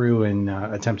on through and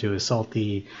attempt to assault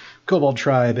the kobold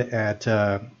tribe at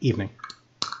evening?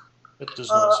 That does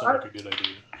not sound like a good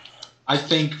idea. I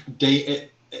think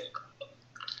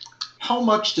how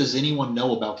much does anyone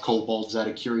know about kobolds out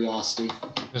of curiosity?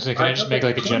 Can I just make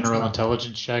like a general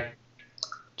intelligence check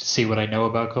to see what I know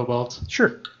about kobolds?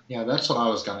 Sure. Yeah, that's what I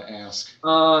was going to ask.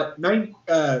 9.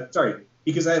 Sorry,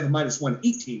 because I have a -1,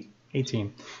 18.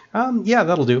 18. Yeah,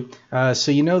 that'll do.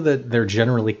 So you know that they're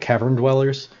generally cavern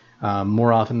dwellers.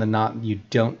 More often than not, you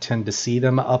don't tend to see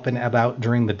them up and about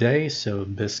during the day, so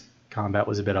this combat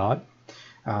was a bit odd.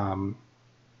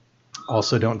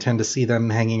 Also don't tend to see them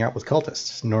hanging out with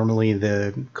cultists. Normally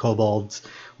the kobolds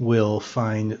will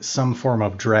find some form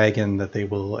of dragon that they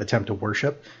will attempt to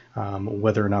worship.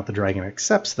 Whether or not the dragon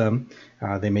accepts them,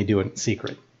 they may do it in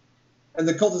secret. And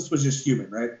the cultist was just human,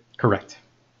 right? Correct.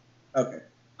 Okay.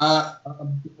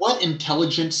 What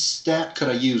intelligence stat could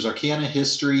I use? Arcana,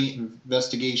 history,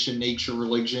 investigation, nature,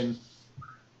 religion?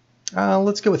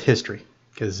 Let's go with history.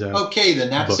 Okay, then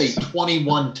that's books. a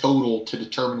 21 total to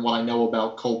determine what I know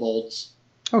about kobolds.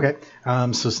 Okay,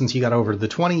 so since you got over the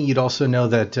 20, you'd also know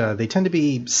that they tend to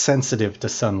be sensitive to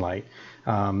sunlight.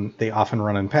 They often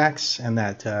run in packs, and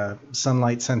that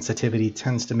sunlight sensitivity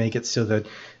tends to make it so that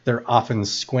they're often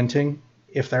squinting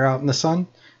if they're out in the sun,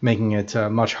 making it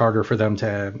much harder for them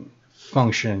to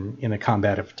function in a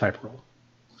combative type role.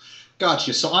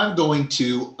 Gotcha. So I'm going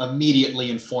to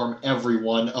immediately inform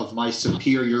everyone of my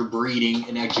superior breeding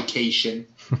and education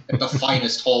at the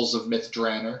finest halls of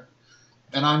Mythdraenor.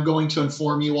 And I'm going to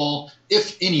inform you all,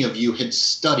 if any of you had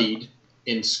studied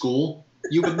in school,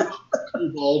 you would know that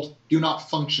kobold do not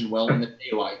function well in the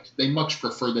daylight. They much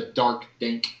prefer the dark,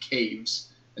 dank caves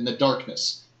and the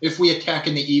darkness. If we attack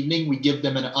in the evening, we give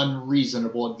them an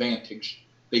unreasonable advantage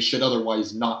they should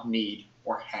otherwise not need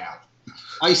or have.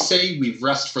 I say we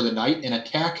rest for the night and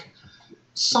attack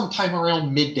sometime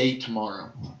around midday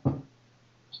tomorrow.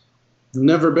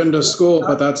 Never been to school,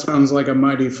 but that sounds like a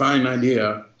mighty fine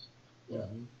idea.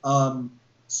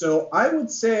 So I would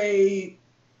say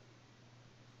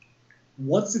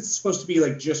once it's supposed to be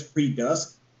like just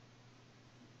pre-dusk,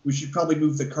 we should probably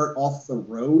move the cart off the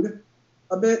road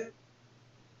a bit.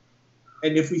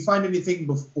 And if we find anything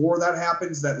before that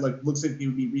happens that like looks like it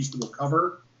would be reasonable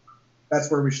cover, that's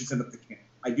where we should set up the camp.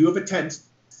 I do have a tent.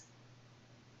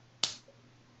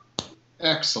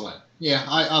 Excellent. Yeah,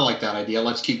 I like that idea.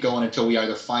 Let's keep going until we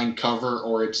either find cover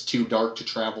or it's too dark to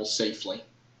travel safely.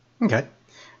 Okay.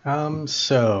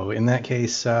 So in that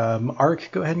case, Ark,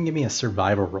 go ahead and give me a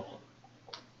survival roll.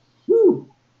 Woo!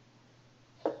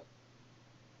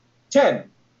 10.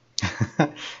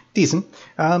 Decent.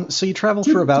 So you travel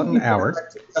for about an hour.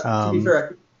 To be fair, I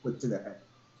could put to that.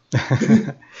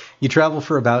 You travel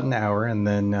for about an hour, and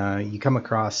then you come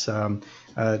across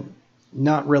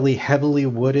not really heavily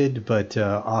wooded, but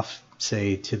off,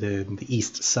 say, to the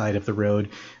east side of the road,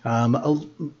 a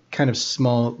kind of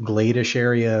small glade-ish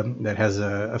area that has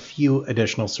a few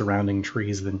additional surrounding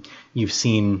trees than you've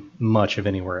seen much of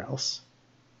anywhere else.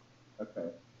 Okay.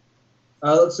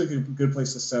 Looks like a good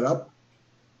place to set up.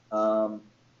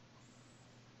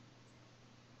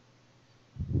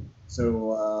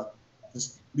 So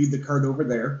just leave the cart over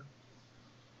there.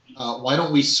 Why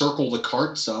don't we circle the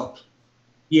carts up?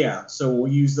 Yeah, so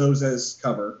we'll use those as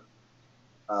cover.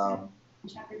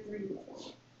 Chapter 3.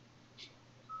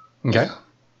 Okay.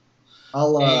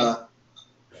 I'll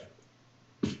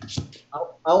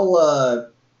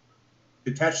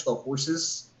detach the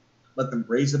horses, let them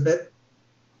graze a bit.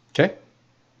 Okay.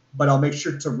 But I'll make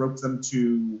sure to rope them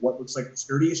to what looks like the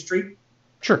sturdiest tree.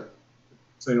 Sure.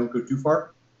 So they don't go too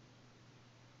far.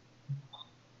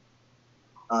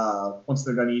 Once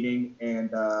they're done eating, and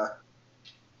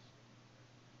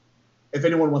if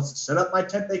anyone wants to set up my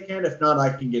tent, they can. If not, I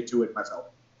can get to it myself.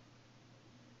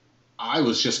 I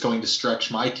was just going to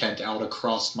stretch my tent out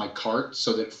across my cart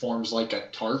so that it forms like a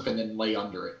tarp and then lay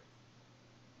under it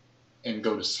and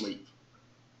go to sleep.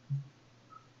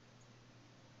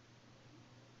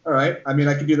 All right. I mean,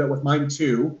 I can do that with mine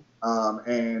too.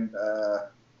 And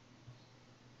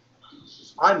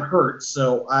I'm hurt,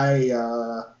 so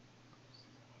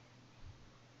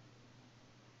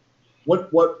what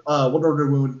order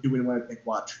do we want to take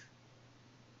watch?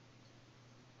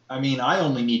 I mean, I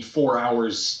only need 4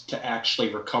 hours to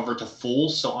actually recover to full,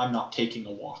 so I'm not taking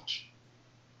a watch.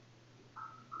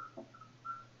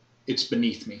 It's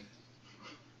beneath me.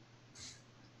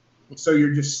 So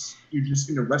you're just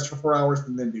going to rest for 4 hours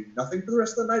and then do nothing for the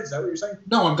rest of the night? Is that what you're saying?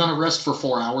 No, I'm going to rest for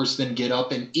 4 hours, then get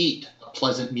up and eat a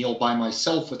pleasant meal by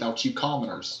myself without you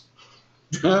commoners.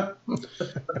 Okay.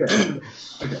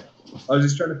 I was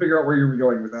just trying to figure out where you were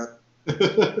going with that.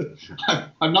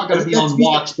 I'm not going to be on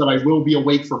watch, but I will be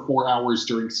awake for 4 hours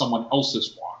during someone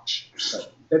else's watch.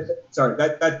 Sorry,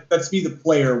 that's me, the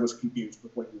player, was confused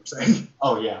with what you were saying.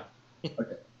 Oh, yeah.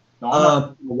 Okay. No, I'm not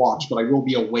on watch, but I will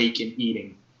be awake and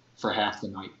eating for half the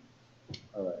night.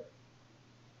 All right.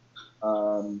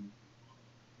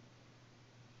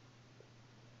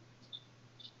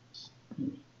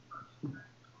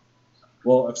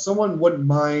 Well, if someone wouldn't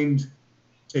mind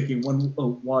taking one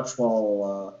watch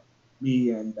while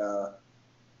me and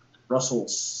Russell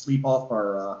sleep off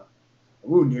our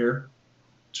wound here.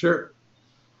 Sure.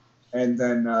 And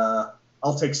then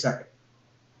I'll take second.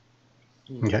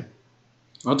 Okay.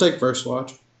 I'll take first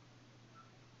watch.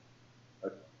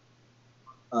 Okay.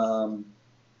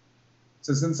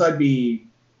 So since I'd be,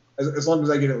 as long as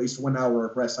I get at least 1 hour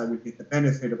of rest, I would get the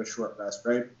benefit of a short rest,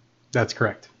 right? That's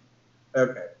correct.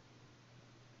 Okay.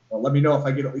 Well, let me know if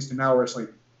I get at least an hour of sleep.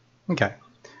 Okay.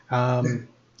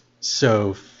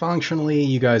 So functionally,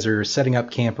 you guys are setting up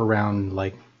camp around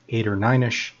like 8 or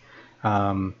 9ish.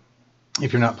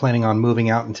 If you're not planning on moving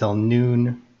out until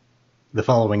noon the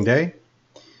following day.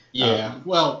 Yeah,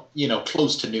 well,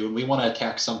 close to noon. We want to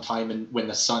attack sometime when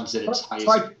the sun's at its highest.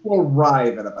 I will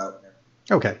arrive at about noon.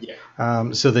 Okay.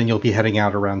 Yeah. So then you'll be heading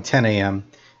out around 10 a.m.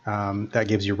 That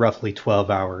gives you roughly 12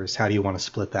 hours. How do you want to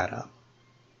split that up?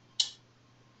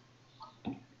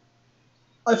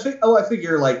 I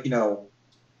figure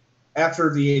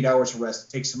after the 8 hours of rest,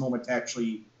 it takes a moment to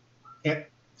actually pack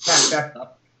back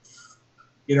up,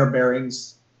 get our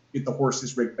bearings, get the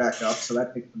horses rigged back up. So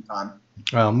that takes some time.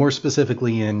 More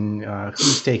specifically in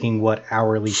who's taking what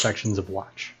hourly sections of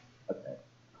watch. Okay.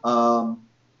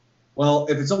 Well,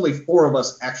 if it's only 4 of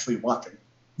us actually watching.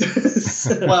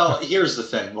 Well, here's the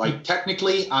thing.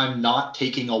 Technically, I'm not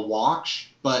taking a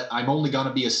watch, but I'm only going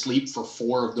to be asleep for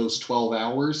 4 of those 12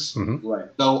 hours. Mm-hmm. Right.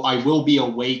 Though I will be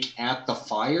awake at the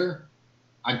fire.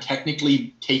 I'm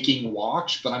technically taking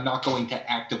watch, but I'm not going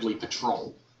to actively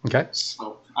patrol. Okay.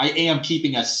 So I am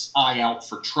keeping an eye out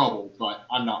for trouble, but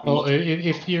I'm not. Well,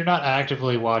 if you're not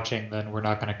actively watching, then we're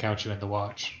not going to count you in the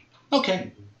watch.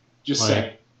 Okay. Just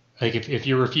saying. If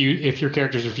your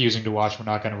character's refusing to watch, we're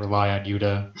not going to rely on you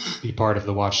to be part of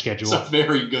the watch schedule. It's a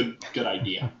very good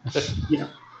idea. Yeah,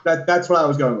 that's what I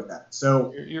was going with that.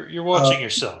 So you're watching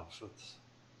yourself.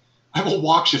 I will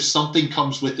watch if something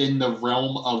comes within the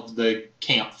realm of the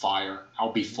campfire.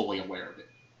 I'll be fully aware of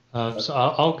it. So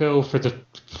I'll go for the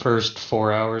first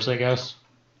 4 hours, I guess.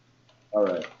 All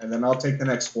right, and then I'll take the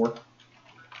next 4.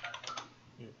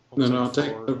 Then I'll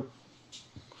take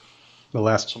the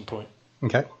last. At some point.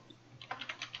 Okay.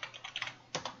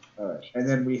 All right, and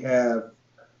then we have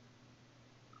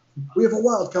a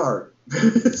wild card.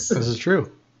 This is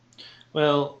true.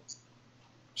 Well,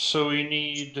 so we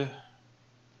need.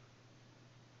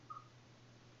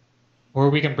 Or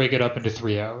we can break it up into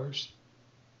 3 hours.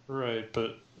 Right,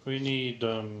 but we need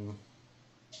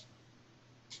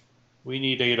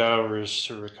 8 hours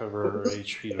to recover our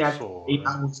HP to full. 8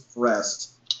 hours of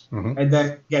rest. Mm-hmm. And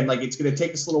then, again, it's going to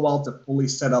take us a little while to fully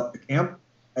set up the camp.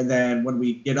 And then when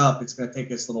we get up, it's going to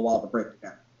take us a little while to break the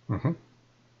camp. Mm-hmm.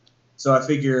 So I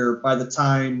figure by the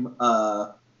time,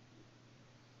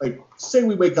 say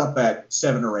we wake up at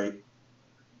 7 or 8,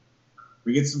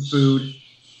 we get some food.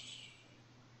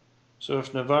 So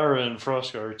if Navarra and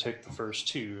Frostguard take the first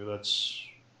 2, that's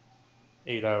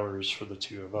 8 hours for the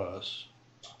 2 of us.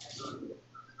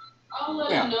 I'll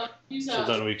let him know. He's So out.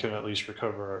 then we can at least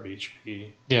recover our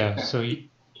HP. Yeah, so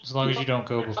As long as you don't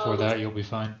go before that, you'll be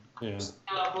fine. Yeah.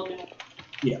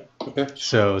 Yeah. Okay.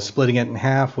 So splitting it in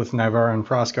half with Nivara and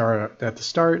Froscar at the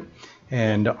start,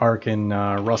 and Ark and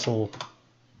Russell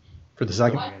for the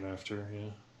second. Going in after, yeah.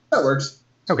 That works.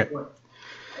 Okay.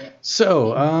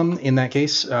 So, in that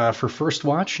case, for first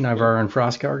watch, Nivara and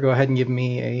Froscar, go ahead and give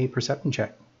me a perception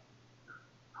check.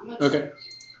 Okay.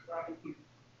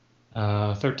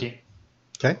 13.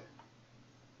 Okay.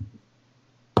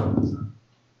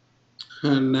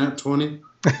 And nat 20.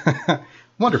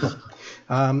 Wonderful.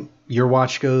 Your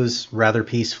watch goes rather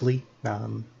peacefully.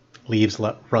 Leaves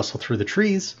rustle through the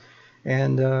trees,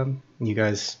 and you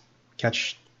guys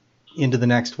catch into the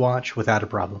next watch without a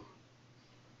problem.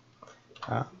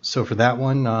 So for that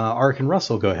one, Ark and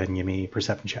Russell, go ahead and give me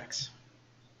perception checks.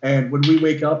 And when we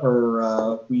wake up,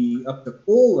 are we up to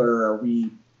full, or are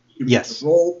we Yes.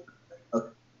 roll? Okay.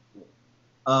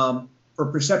 For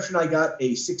perception, I got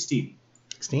a 16.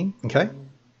 16? Okay.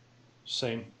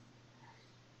 Same.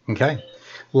 Okay.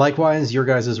 Likewise, your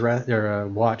guys'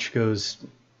 watch goes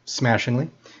smashingly.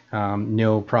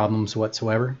 No problems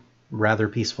whatsoever. Rather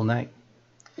peaceful night.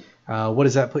 What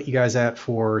does that put you guys at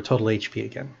for total HP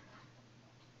again?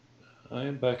 I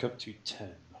am back up to 10.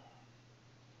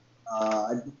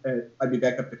 I'd be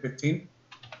back up to 15.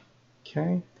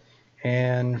 Okay.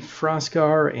 And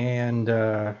Froscar and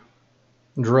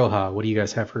Droha, what do you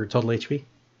guys have for total HP?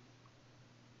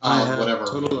 I have whatever. a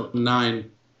total of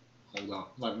 9. Hold on.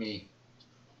 Let me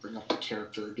bring up the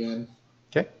character again.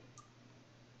 Okay.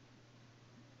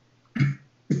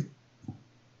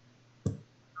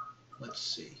 Let's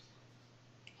see.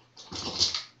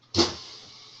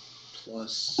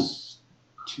 Plus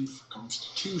 2 for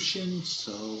Constitution,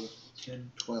 so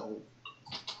 10, 12.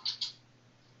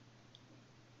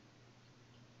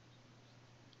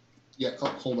 Yeah, oh,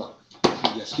 hold on.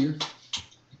 Yes, here.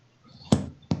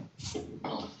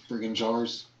 Oh, bringing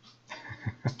jars.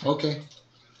 Okay.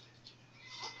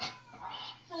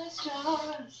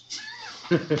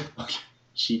 Okay.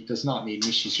 She does not need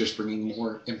me. She's just bringing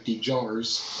more empty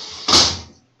jars.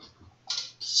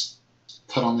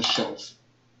 Put on the shelf.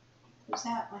 Who's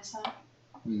that? My son?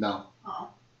 No. Oh.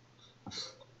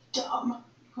 Dumb.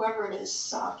 Whoever it is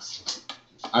sucks.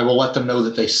 I will let them know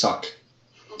that they suck.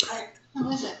 Okay. Who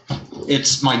is it?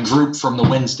 It's my group from the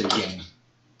Wednesday game.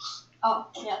 Oh,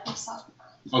 yeah, they suck.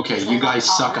 Okay, you guys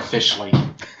suck officially.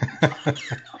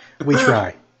 We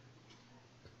try.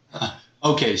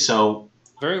 Okay, so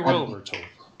Very well, we're told.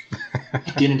 I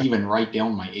didn't even write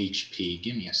down my HP.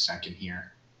 Give me a second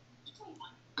here.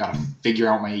 Gotta figure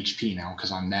out my HP now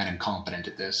because I'm that incompetent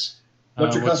at this.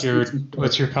 What's your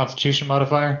What's your Constitution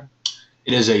modifier?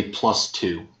 It is a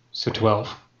 +2. So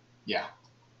 12. Yeah.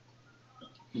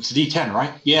 It's a D10,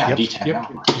 right? Yeah, Yep. D10. Yep.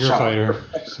 Never mind. You're a Shut up. fighter.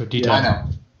 So D10. I know.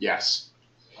 Yes.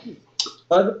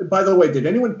 By the way, did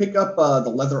anyone pick up the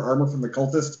leather armor from the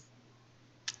cultist?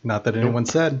 Not that anyone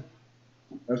said.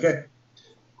 Okay.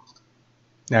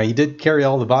 Now, you did carry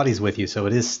all the bodies with you, so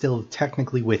it is still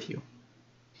technically with you.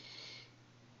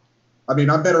 I mean,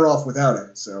 I'm better off without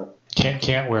it, so.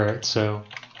 Can't wear it, so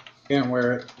Can't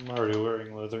wear it. I'm already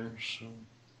wearing leather, so.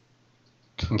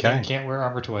 Okay. can't wear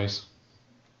armor twice.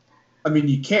 I mean,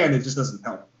 you can, it just doesn't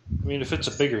help. I mean, if it's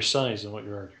a bigger size than what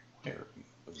you're already wearing.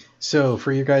 So,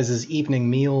 for your guys' evening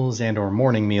meals and or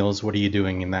morning meals, what are you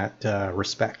doing in that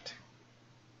respect?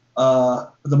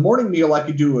 For the morning meal, I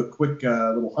could do a quick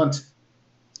little hunt.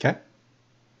 Okay.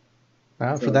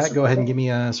 For So that, go ahead and survival. give me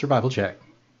a survival check.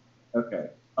 Okay.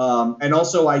 And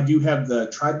also, I do have the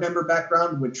tribe member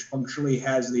background, which functionally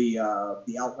has the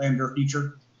Outlander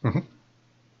feature. Mhm.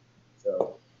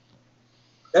 So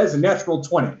that is a natural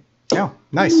 20. Oh,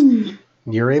 nice.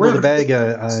 You're able to bag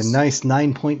a nice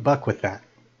 9-point buck with that.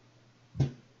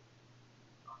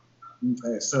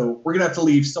 Okay, so we're gonna have to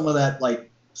leave some of that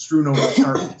like strewn over the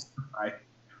targets.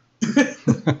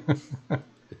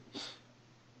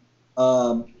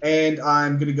 And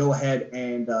I'm gonna go ahead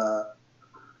and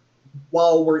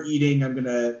while we're eating, I'm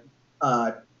gonna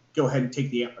go ahead and take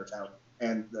the antlers out.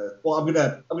 And I'm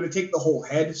gonna take the whole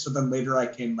head, so then later I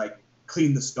can like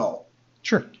clean the skull.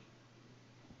 Sure.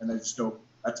 And then just go.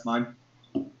 That's mine.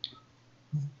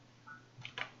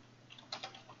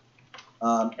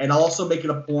 And I'll also make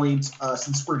it a point,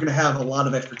 since we're gonna have a lot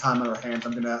of extra time on our hands,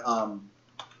 I'm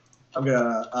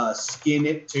gonna skin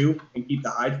it too and keep the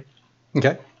hide.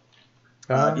 Okay.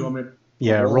 Do you want me to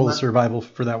Yeah, roll a that? survival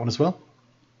for that one as well.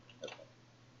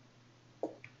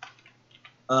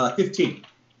 15.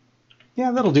 Yeah,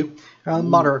 that'll do.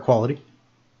 Moderate quality.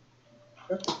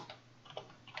 Okay.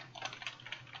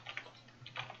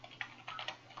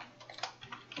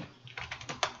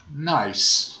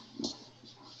 Nice.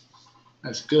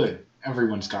 That's good.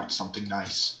 Everyone's got something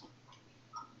nice.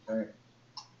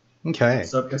 Okay.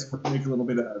 So I guess we'll make a little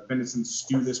bit of venison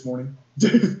stew this morning.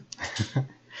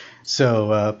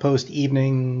 So post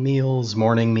evening meals,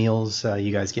 morning meals,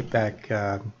 you guys get back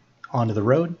onto the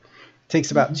road. It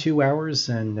takes about 2 hours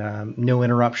and no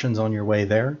interruptions on your way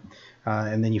there.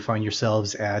 And then you find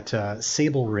yourselves at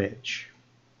Sable Ridge.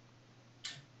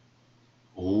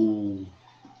 Oh.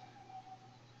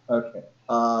 Okay.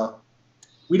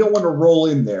 We don't want to roll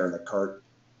in there in the cart,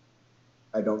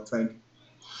 I don't think.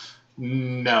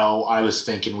 No, I was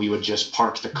thinking we would just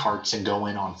park the carts and go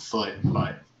in on foot,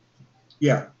 but...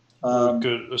 Yeah. We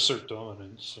could assert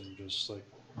dominance and just, like,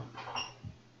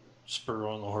 spur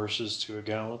on the horses to a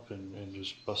gallop and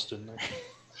just bust in there.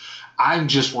 I'm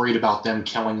just worried about them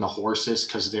killing the horses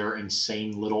because they're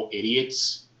insane little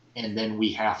idiots, and then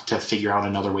we have to figure out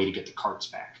another way to get the carts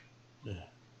back. Yeah,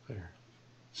 fair.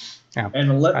 Yeah.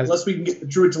 And unless we can get the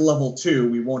druid to level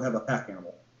 2, we won't have a pack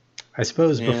animal. I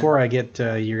suppose before I get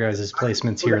your guys'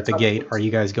 placements here at the gate, are you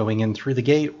guys going in through the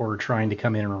gate or trying to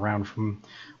come in and around from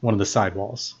one of the side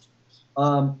walls?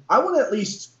 I want to at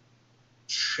least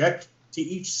check to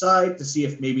each side to see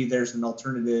if maybe there's an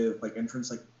alternative like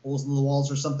entrance, like holes in the walls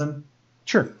or something.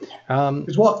 Sure.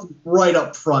 Because walking right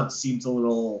up front seems a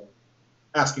little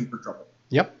asking for trouble.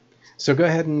 Yep. So go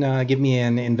ahead and give me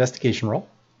an investigation roll.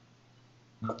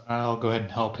 I'll go ahead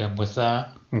and help him with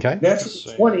that. Okay. That's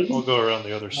 20. I'll go around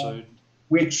the other side.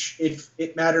 Which, if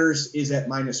it matters, is at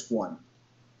 -1.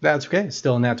 That's okay.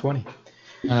 Still in that 20.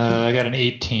 I got an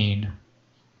 18.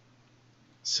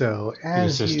 So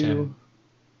as you him.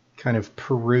 kind of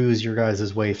peruse your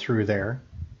guys' way through there,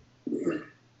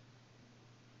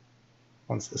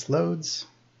 once this loads,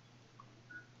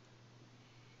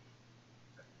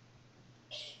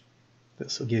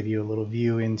 this will give you a little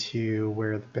view into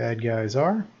where the bad guys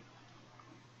are.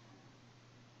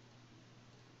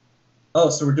 Oh,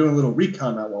 so we're doing a little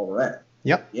recon now while we're at it.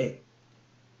 Yep. Yay.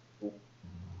 Cool.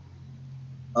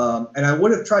 And I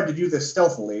would have tried to do this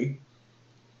stealthily.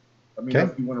 Let me know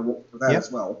if you want to roll for that as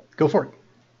well. Go for it.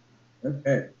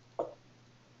 Okay.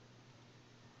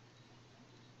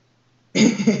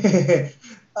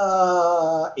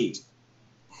 8.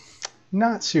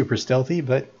 Not super stealthy,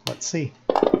 but let's see.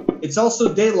 It's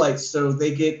also daylight, so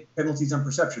they get penalties on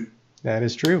perception. That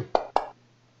is true.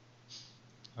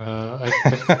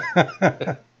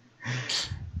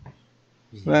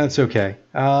 That's okay.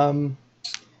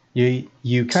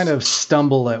 You kind of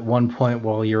stumble at one point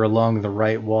while you're along the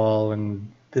right wall,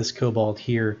 and this kobold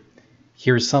here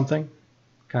hears something,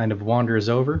 kind of wanders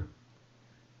over,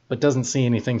 but doesn't see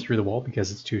anything through the wall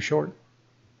because it's too short,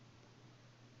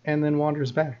 and then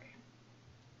wanders back.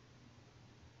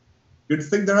 Good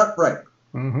thing they're not bright.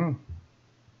 Mm-hmm.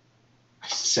 I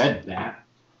said that.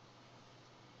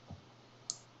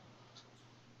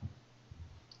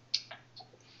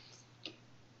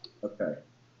 Okay.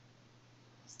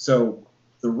 So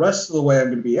the rest of the way, I'm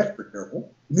going to be extra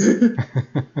careful.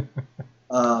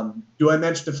 Do I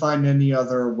manage to find any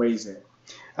other ways in?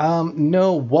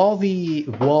 No, while the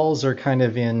walls are kind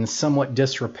of in somewhat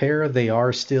disrepair, they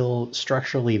are still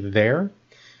structurally there.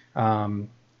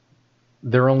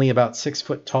 They're only about 6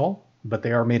 foot tall, but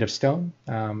they are made of stone.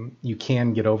 You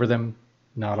can get over them,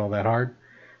 not all that hard.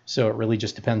 So it really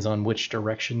just depends on which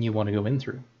direction you want to go in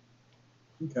through.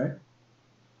 Okay.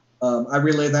 I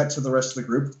relay that to the rest of the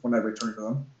group when I return to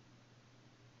them.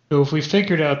 So if we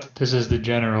figured out that this is the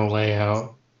general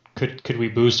layout, could we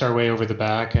boost our way over the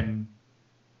back and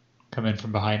come in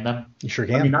from behind them? You sure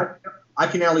can. I mean, I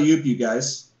can alley-oop you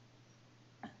guys.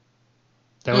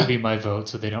 That would be my vote,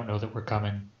 so they don't know that we're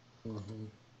coming. Mm-hmm.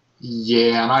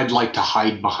 Yeah, and I'd like to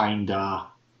hide behind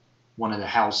one of the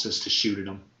houses to shoot at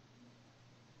them.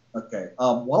 Okay.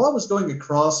 While I was going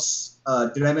across,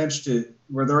 did I manage to?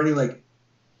 Were there any like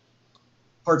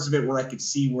parts of it where I could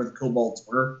see where the kobolds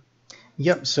were?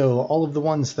 Yep. So all of the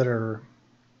ones that are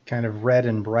kind of red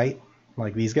and bright,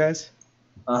 like these guys,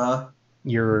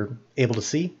 you're able to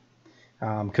see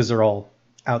because they're all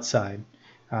outside.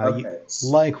 Okay. You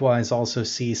likewise also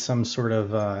see some sort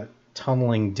of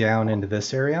tunneling down into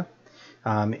this area,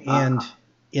 and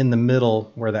in the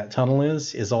middle where that tunnel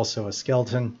is also a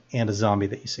skeleton and a zombie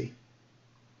that you see.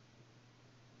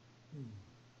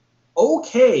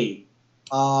 Okay.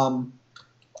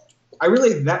 I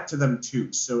relayed that to them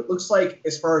too. So it looks like,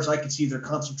 as far as I can see, they're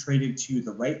concentrated to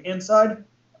the right-hand side.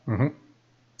 Mm-hmm.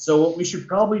 So what we should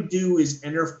probably do is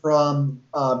enter from,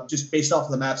 just based off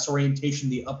of the map's orientation,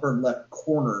 the upper left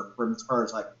corner from as far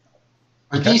as I can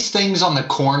tell. Are these things on the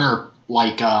corner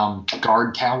like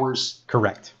guard towers?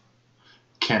 Correct.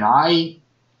 Can I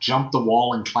jump the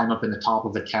wall and climb up in the top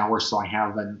of the tower so I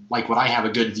have would I have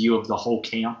a good view of the whole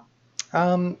camp?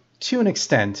 To an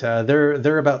extent,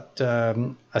 they're about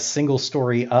a single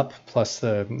story up, plus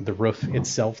the roof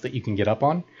itself that you can get up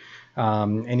on.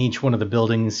 And each one of the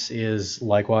buildings is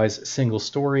likewise single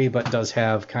story, but does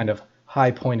have kind of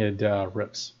high pointed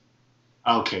roofs.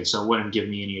 Okay, so it wouldn't give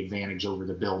me any advantage over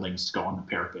the buildings to go on the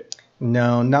parapet.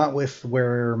 No, not with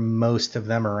where most of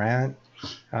them are at.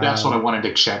 That's what I wanted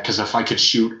to check, because if I could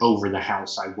shoot over the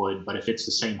house, I would. But if it's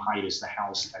the same height as the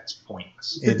house, that's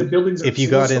pointless. If you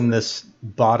got in this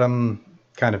bottom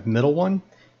kind of middle one,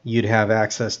 you'd have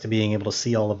access to being able to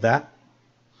see all of that.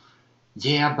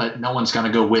 Yeah, but no one's going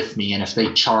to go with me, and if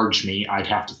they charge me, I'd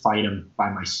have to fight them by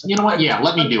myself. You know what? Yeah,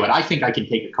 let me do it. I think I can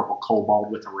take a couple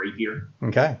kobold with a rapier.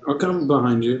 Okay. I'll come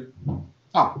behind you.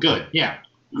 Oh, good. Yeah.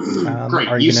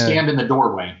 Great. You stand in the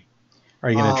doorway. Are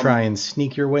you going to try and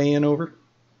sneak your way in over?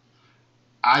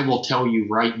 I will tell you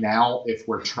right now, if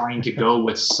we're trying to go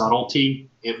with subtlety,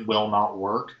 it will not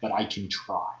work, but I can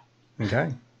try.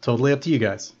 Okay. Totally up to you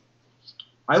guys.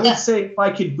 I would say if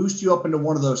I could boost you up into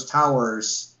one of those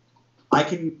towers, I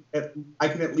can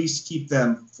at least keep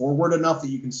them forward enough that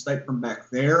you can snipe from back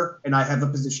there, and I have a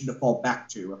position to fall back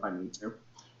to if I need to.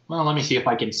 Well, let me see if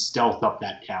I can stealth up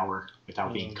that tower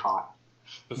without being caught.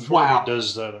 Before he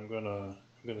does that, I'm gonna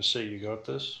say you got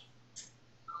this.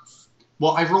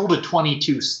 Well, I rolled a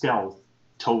 22 stealth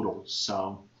total,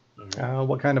 so.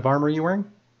 What kind of armor are you wearing?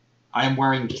 I am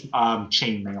wearing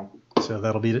chainmail. So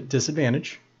that'll be at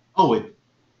disadvantage. Oh,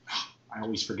 I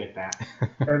always forget that.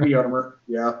 Heavy armor,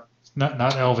 yeah.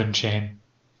 Not elven chain.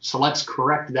 So let's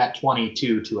correct that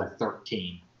 22 to a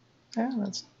 13. Yeah,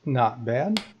 that's not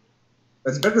bad.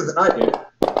 That's better than I did.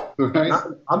 Right.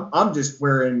 I'm just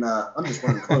wearing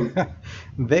clothes.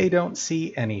 They don't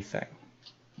see anything.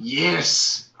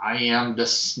 Yes, I am the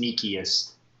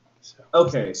sneakiest.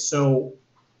 Okay, so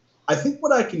I think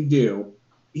what I can do,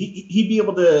 he'd be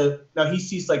able to. Now he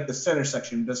sees like the center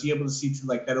section. Does he able to see to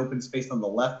like that open space on the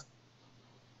left?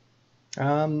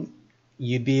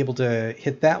 You'd be able to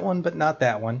hit that one, but not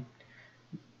that one.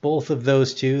 Both of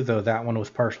those two, though, that one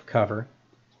with partial cover,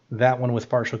 that one with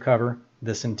partial cover,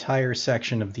 this entire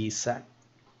section of these set.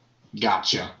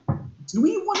 Gotcha. Do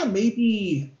we want to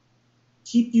maybe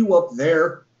keep you up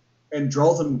there and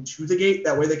draw them to the gate?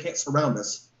 That way they can't surround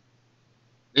us.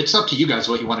 It's up to you guys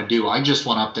what you want to do. I just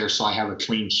want up there so I have a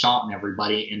clean shot on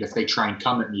everybody, and if they try and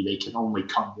come at me, they can only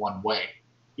come one way.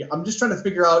 Yeah, I'm just trying to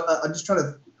figure out. I'm just trying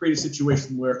to create a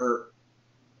situation where,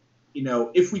 you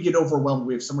know, if we get overwhelmed,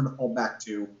 we have someone to fall back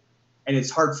to, and it's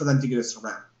hard for them to get us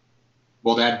around.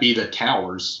 Well, that'd be the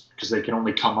towers, because they can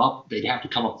only come up. They'd have to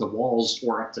come up the walls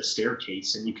or up the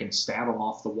staircase, and you can stab them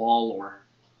off the wall or,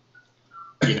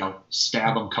 you know,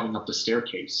 stab them coming up the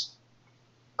staircase.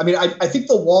 I mean, I think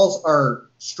the walls are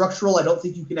structural. I don't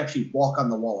think you can actually walk on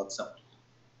the wall itself.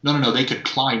 No. They could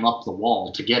climb up the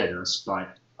wall to get at us,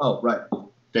 but oh, right.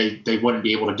 They wouldn't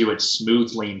be able to do it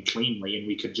smoothly and cleanly, and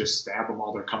we could just stab them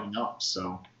while they're coming up.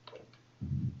 So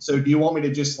do you want me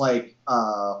to just like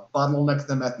bottleneck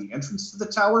them at the entrance to the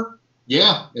tower?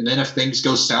 Yeah, and then if things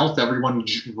go south, everyone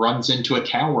runs into a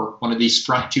tower, one of these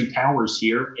front two towers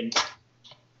here, and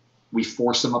we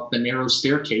force them up the narrow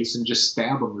staircase and just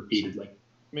stab them repeatedly.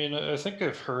 I mean, I think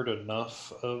I've heard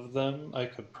enough of them. I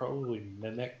could probably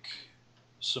mimic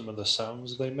some of the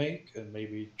sounds they make and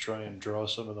maybe try and draw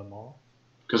some of them off.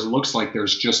 Because it looks like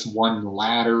there's just one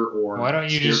ladder or. Why don't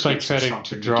you just like try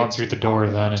to draw them through the door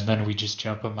then, and then we just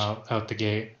jump them out the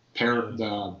gate? Or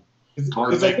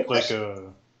make like a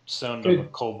sound of a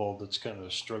kobold that's kind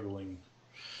of struggling.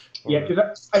 Yeah,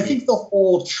 because I think the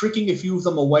whole tricking a few of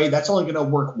them away, that's only going to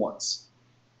work once.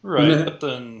 Right, but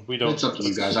then we don't. It's up to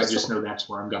you guys. I just know that's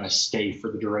where I'm going to stay for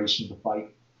the duration of the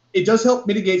fight. It does help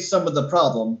mitigate some of the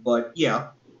problem, but yeah.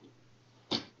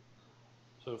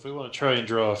 So if we want to try and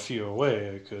draw a few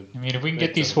away, I could. I mean, if we can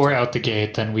get these four out the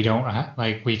gate, then we don't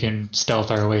we can stealth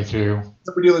our way through.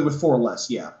 So we're dealing with four less,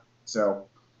 yeah. So,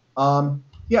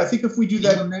 yeah, I think if we do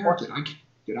that.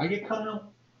 Did I get cut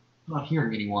out? I'm not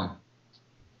hearing anyone.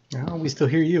 No, we still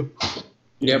hear you.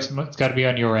 Yep, it's got to be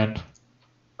on your end.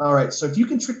 All right, so if you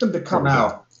can trick them to come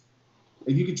out,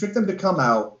 we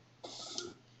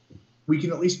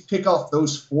can at least pick off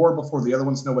those four before the other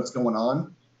ones know what's going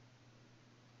on.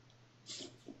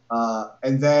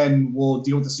 And then we'll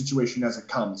deal with the situation as it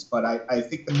comes. But I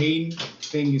think the main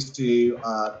thing is to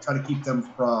try to keep them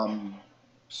from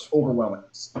overwhelming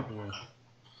us. Yeah.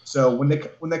 So when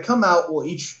they come out, we'll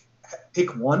each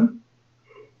pick one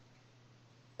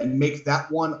and make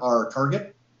that one our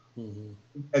target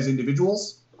as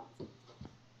individuals.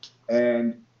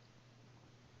 And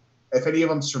if any of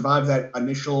them survive that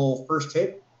initial first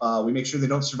hit, we make sure they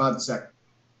don't survive the second.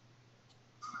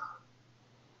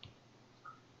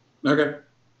 Okay.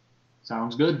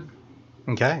 Sounds good.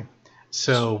 Okay.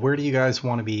 So where do you guys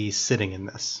want to be sitting in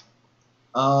this?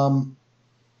 I'll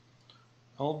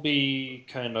be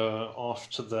kind of off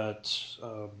to that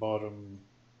bottom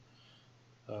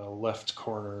left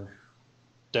corner,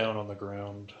 down on the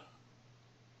ground.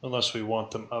 Unless we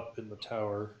want them up in the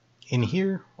tower. In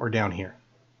here or down here?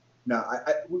 No,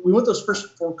 we want those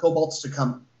first 4 kobolds to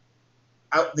come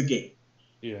out the gate.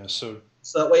 Yeah, so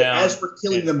that way, as we're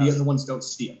killing them, the other ones don't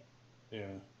see them.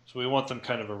 Yeah, so we want them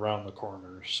kind of around the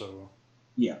corner, so...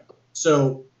 Yeah,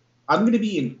 so I'm going to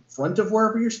be in front of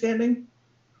wherever you're standing.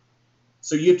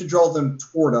 So you have to draw them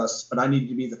toward us, but I need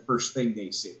to be the first thing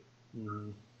they see.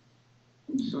 Mm.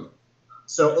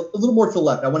 So a little more to the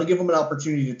left. I want to give them an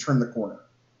opportunity to turn the corner.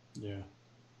 Yeah.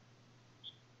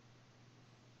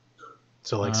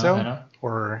 So like so?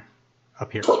 Or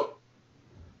up here?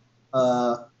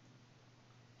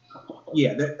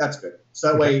 Yeah, that's good.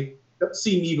 So that way, they'll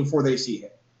see me before they see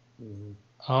him. Mm-hmm.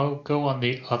 I'll go on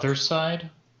the other side.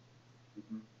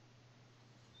 Mm-hmm.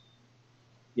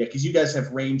 Yeah, because you guys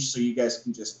have range, so you guys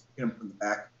can just hit them from the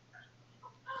back.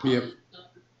 Yep.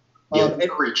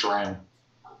 And reach around.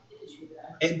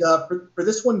 And for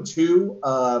this one too,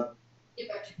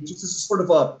 this is sort of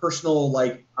a personal,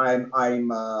 like I'm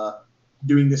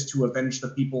doing this to avenge the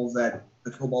people that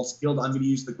the kobolds killed. I'm going to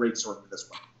use the greatsword for this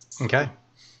one. Okay.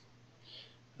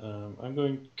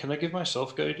 Can I give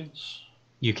myself guidance?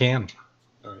 You can.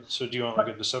 All right. So do you want like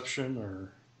a deception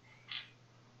or?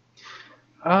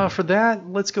 For that,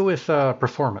 let's go with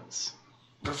performance.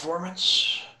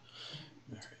 Performance.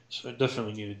 All right. So I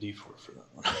definitely need a D4 for that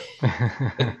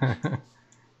one.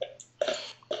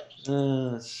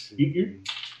 Let's see.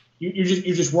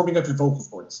 You're just warming up your vocal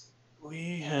cords.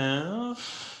 We have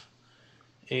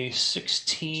a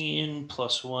 16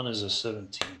 plus 1 is a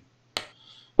 17.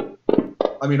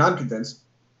 I mean, I'm convinced.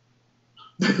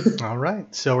 All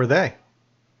right, so are they.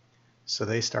 So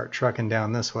they start trucking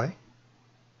down this way.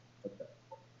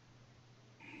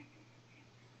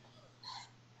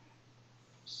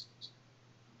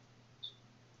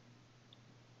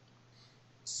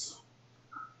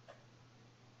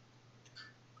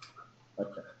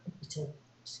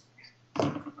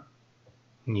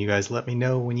 And you guys let me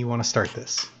know when you want to start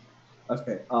this.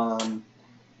 Okay.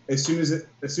 As soon as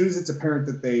it's apparent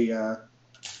that they,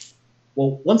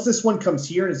 once this one comes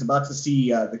here and is about to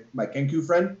see my Kenku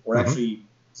friend, or actually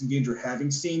is in danger of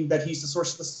having seen that he's the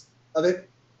source of it,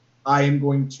 I am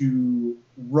going to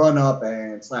run up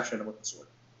and slash at him with the sword.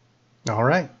 All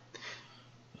right.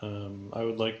 I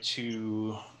would like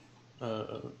to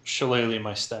shillelagh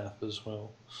my staff as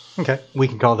well. Okay, we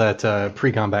can call that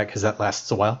pre-combat because that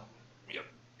lasts a while. Yep.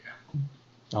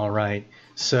 All right.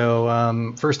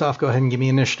 So first off, go ahead and give me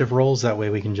initiative rolls. That way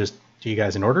we can just do you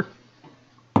guys in order.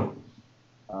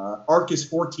 Arc is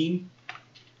 14.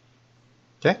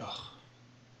 Okay. Oh.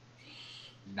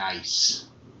 Nice.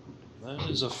 That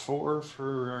is a 4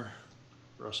 for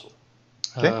Russell.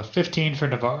 15 for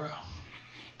Navarro.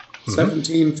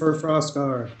 17 for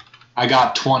Frostgar. I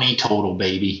got 20 total,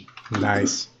 baby.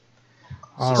 Nice.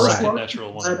 All so right.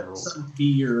 Natural one roll. Be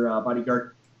your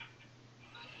bodyguard.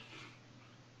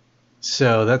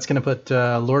 So that's going to put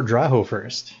Lord Draho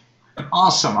first.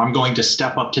 Awesome. I'm going to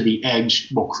step up to the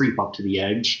edge, creep up to the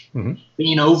edge,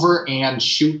 lean over and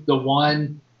shoot the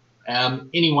one,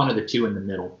 any one of the two in the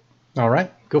middle. All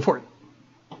right, go for it.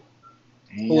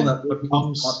 Pulling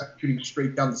that shooting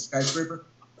straight down the skyscraper?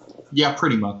 Yeah,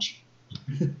 pretty much.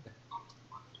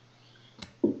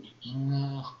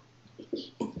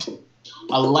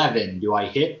 11. Do I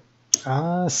hit?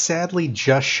 Sadly,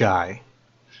 just shy.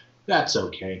 That's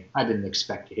okay. I didn't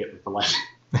expect to hit with 11.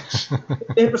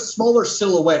 They have a smaller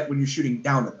silhouette when you're shooting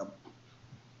down at them.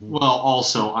 Well,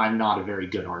 also, I'm not a very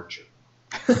good archer.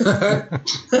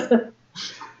 The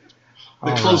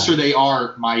closer they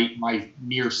are, my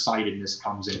nearsightedness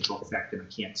comes into effect, and I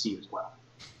can't see as well.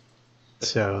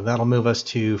 So that'll move us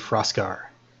to Frostgar.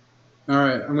 All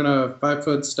right, I'm going to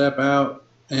 5-foot step out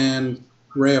and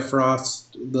Ray of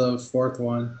Frost the fourth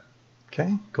one.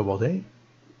 Okay, Kobold 8.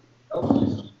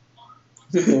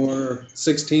 For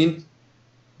 16.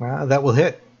 That will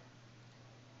hit.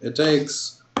 It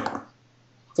takes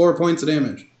 4 points of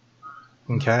damage.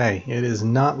 Okay, it is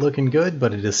not looking good,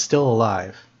 but it is still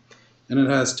alive. And it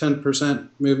has 10%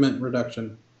 movement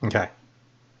reduction. Okay.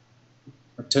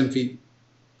 Or 10 feet.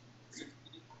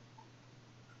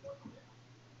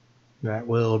 That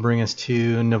will bring us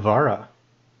to Navarra.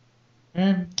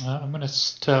 Okay, I'm going to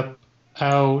step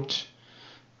out.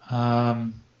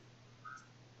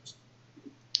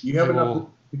 You have enough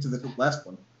to the last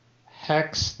one.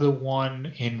 Hex the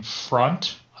one in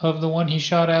front of the one he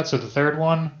shot at, so the third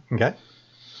one. Okay.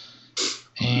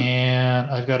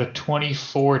 And I've got a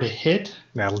 24 to hit.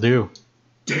 That'll do.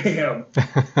 Damn.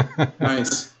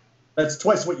 Nice. That's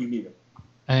twice what you needed.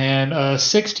 And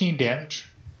 16 damage.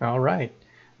 All right.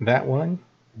 That one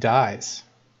dies.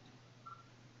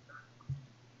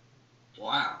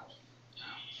 Wow.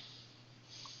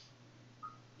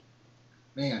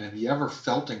 Man, have you ever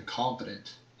felt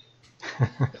incompetent?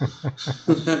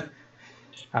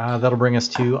 That'll bring us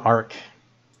to Ark.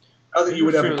 Not that you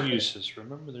would ever. uses.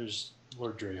 Remember, there's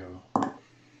Lord Dreho.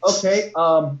 Okay.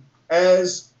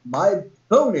 As my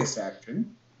bonus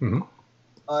action, Mhm.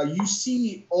 You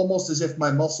see almost as if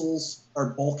my muscles are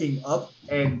bulking up,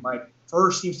 and my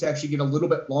fur seems to actually get a little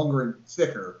bit longer and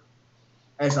thicker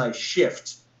as I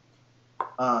shift,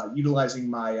 utilizing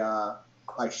my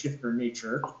my shifter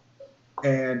nature.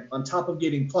 And on top of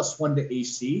getting +1 to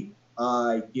AC,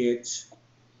 I get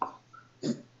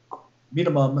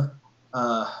minimum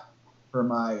for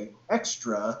my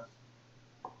extra.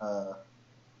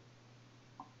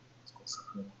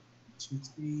 2,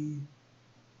 3.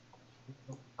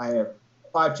 I have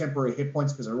 5 temporary hit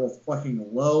points because I rolled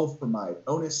fucking low for my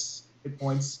bonus hit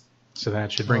points. So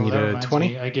that should bring you that to reminds 20.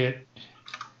 me, I get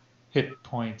hit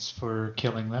points for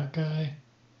killing that guy.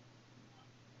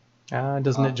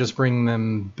 Doesn't it just bring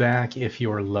them back if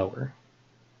you're lower?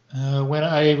 When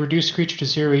I reduce a creature to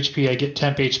 0 HP, I get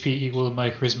temp HP equal to my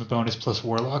charisma bonus plus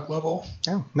warlock level.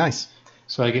 Oh, nice.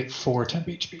 So I get 4 temp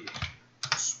HP.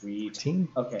 Sweet. 18.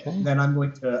 Okay. Then I'm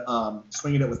going to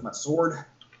swing it with my sword.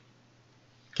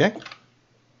 Okay.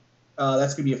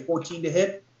 That's going to be a 14 to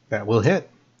hit. That will hit.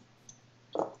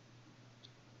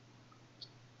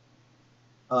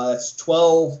 That's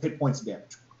 12 hit points of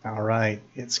damage. All right.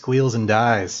 It squeals and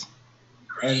dies.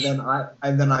 And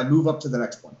then I move up to the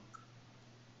next one.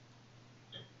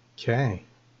 Okay.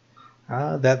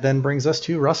 That then brings us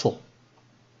to Russell.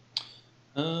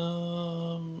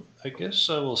 I guess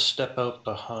I will step out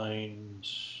behind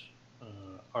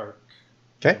Ark.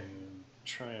 Okay. And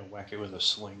try and whack it with a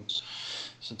sling,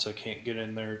 since I can't get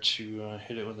in there to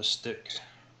hit it with a stick.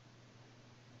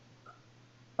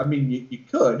 I mean, you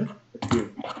could. If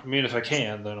you, I mean, if I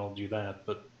can, then I'll do that.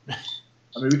 But I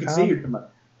mean, we can see you come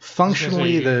up.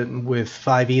 Functionally, with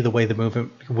 5e, the way the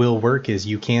movement will work is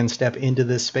you can step into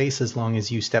this space as long as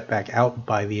you step back out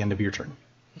by the end of your turn.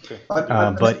 okay.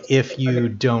 But if you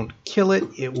don't kill it,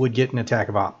 it would get an attack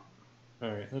of op.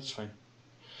 All right, that's fine.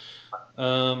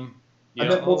 I Yeah,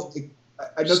 meant I'll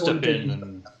I just step want to in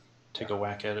and take a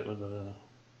whack at it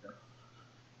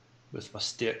with my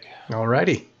stick.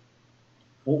 Alrighty.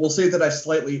 We'll say that I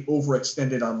slightly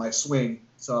overextended on my swing,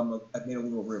 so I've made a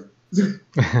little room.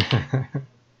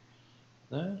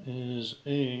 That is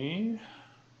a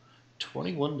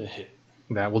 21 to hit.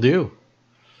 That will do.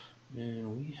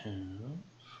 And we have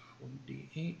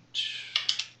 1d8.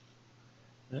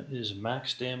 That is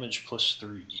max damage plus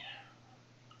 3.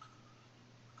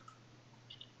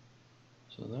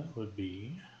 So that would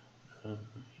be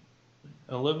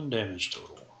 11 damage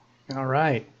total. All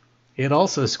right. It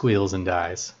also squeals and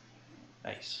dies.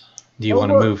 Nice. Do you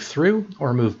want to move through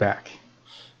or move back?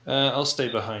 I'll stay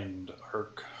behind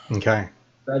Ark. Okay.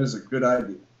 That is a good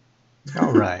idea.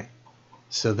 All right.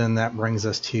 So then that brings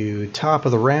us to top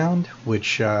of the round,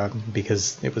 which,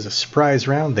 because it was a surprise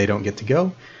round, they don't get to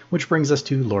go, which brings us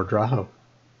to Lord Draho.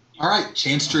 All right,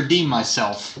 chance to redeem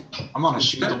myself. I'm going to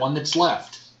shoot the one that's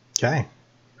left. Okay.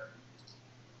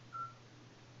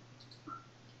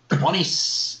 20.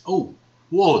 Oh,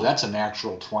 whoa, that's a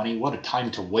natural 20. What a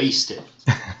time to waste it.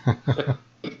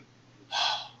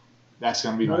 That's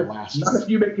going to be my last one. Not if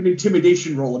you make an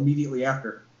intimidation roll immediately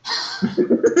after.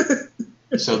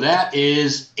 So that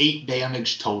is 8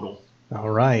 damage total.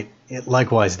 All right. It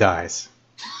likewise dies.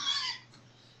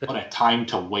 What a time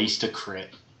to waste a crit.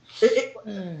 It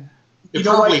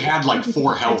probably had like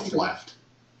 4 health left.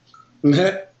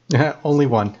 Only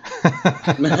one.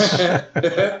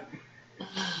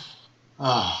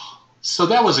 So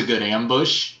that was a good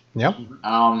ambush. Yep.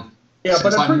 Yeah,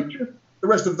 but I'm pretty sure the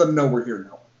rest of them know we're here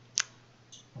now.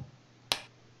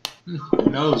 Who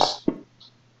knows?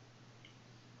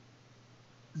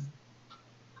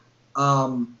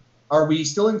 Are we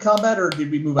still in combat, or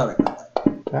did we move out of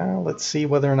combat? Let's see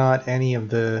whether or not any of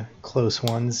the close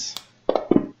ones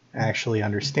actually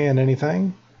understand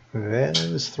anything.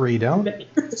 Those 3 don't.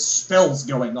 The spell's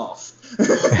going off.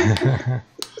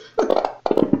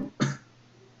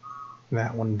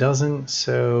 That one doesn't,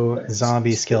 so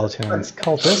zombie, skeletons,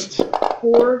 cultist.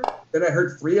 4. Then I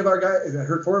heard 3 of our guys. I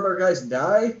heard 4 of our guys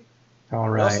die. All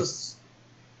right.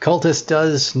 Cultist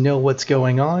does know what's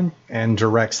going on and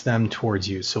directs them towards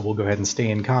you, so we'll go ahead and stay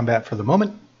in combat for the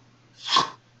moment. Okay.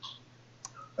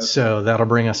 So that'll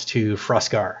bring us to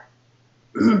Froscar.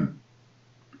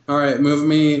 All right, move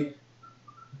me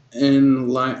in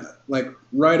line, like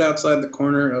right outside the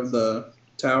corner of the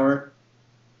tower.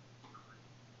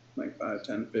 Like 5,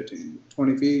 10, 15,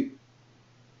 20 feet.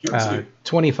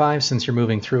 25 since you're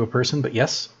moving through a person, but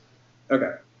yes.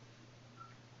 Okay.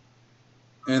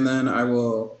 And then I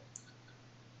will,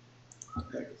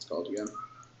 what the heck it's called again?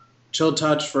 Chill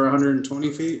touch for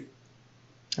 120 feet.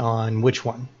 On which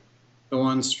one? The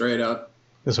one straight up.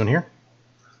 This one here?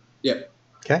 Yep.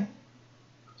 Okay.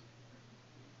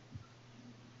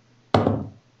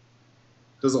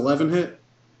 Does 11 hit?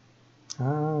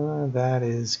 That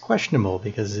is questionable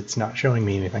because it's not showing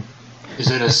me anything. Is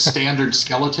it a standard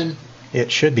skeleton? It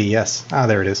should be, yes. Ah,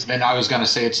 there it is. Then I was going to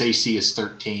say its AC is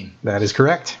 13. That is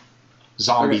correct.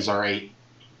 Zombies are 8.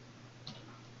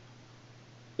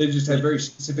 They just have very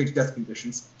specific death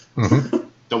conditions. Mm-hmm.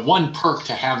 The one perk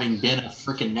to having been a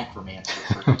freaking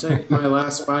necromancer. I'll take my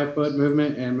last 5 foot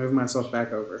movement and move myself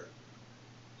back over.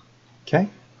 Okay.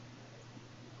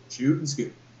 Shoot and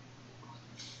scoot.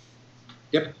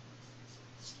 Yep.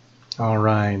 All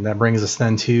right. That brings us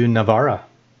then to Navara.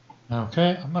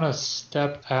 Okay, I'm going to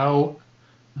step out,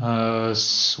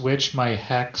 switch my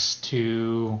hex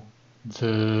to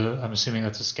I'm assuming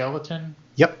that's a skeleton?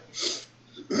 Yep.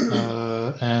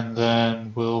 And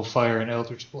then we'll fire an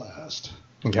Eldritch Blast.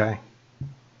 Okay.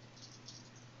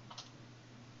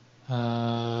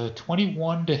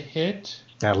 21 to hit.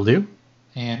 That'll do.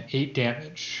 And 8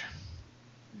 damage.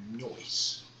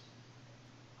 Nice.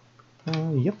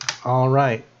 Yep. All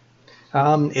right.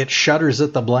 It shudders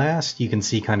at the blast. You can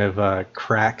see kind of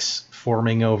cracks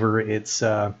forming over its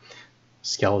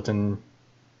skeleton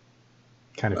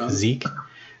kind of physique,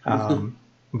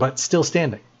 but still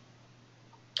standing.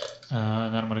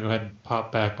 And then I'm going to go ahead and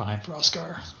pop back behind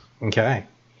Froscar. Okay.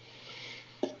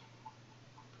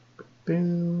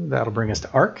 Boom. That'll bring us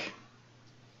to Ark.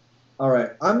 All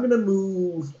right. I'm going to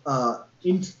move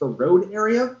into the road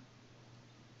area.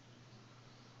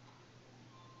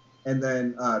 And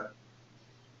then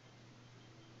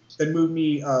move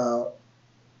me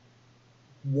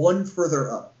one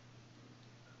further up.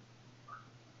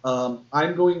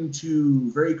 I'm going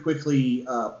to very quickly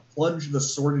plunge the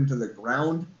sword into the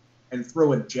ground and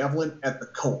throw a javelin at the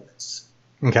cultists.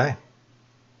 Okay.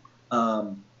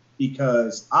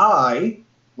 Because I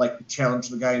like to challenge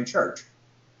the guy in charge.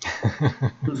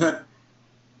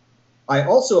 I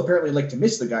also apparently like to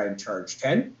miss the guy in charge.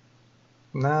 10?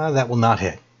 No, that will not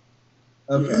hit.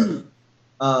 Okay.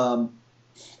 I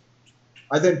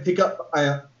then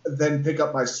pick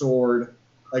up my sword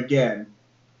again,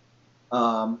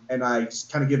 and I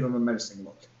just kind of give him a menacing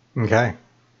look. Okay.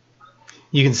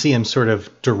 You can see him sort of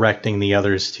directing the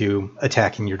others to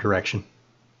attack in your direction.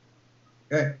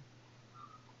 Okay.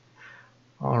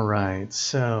 All right,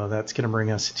 so that's going to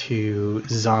bring us to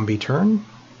zombie turn.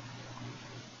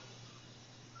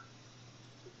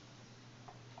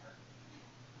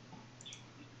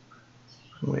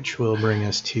 Which will bring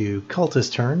us to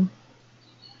cultist turn.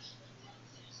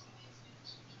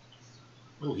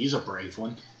 Oh, he's a brave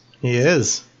one. He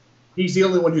is. He's the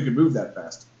only one who can move that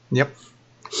fast. Yep.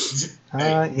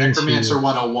 Hey, Necromancer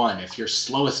 101. If your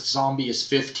slowest zombie is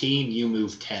 15, you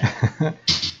move 10.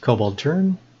 Kobold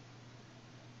turn.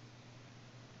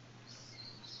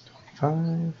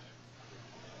 25.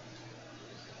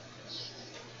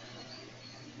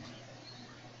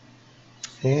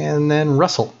 And then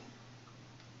Russell.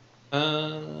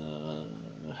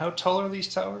 How tall are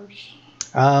these towers?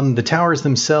 The towers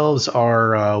themselves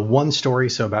are 1 story,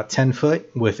 so about 10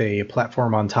 foot, with a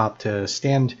platform on top to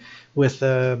stand with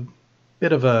a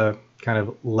bit of a kind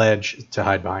of ledge to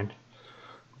hide behind.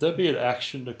 Would that be an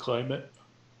action to climb it?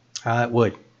 It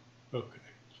would. Okay.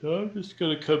 So I'm just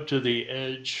going to come to the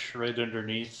edge right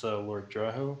underneath Lord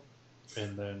Draho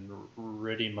and then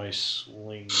ready my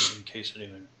sling in case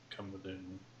anything come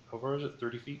within. How far is it?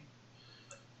 30 feet?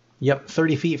 Yep,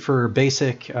 30 feet for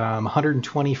basic,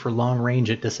 120 for long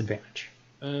range at disadvantage.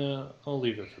 I'll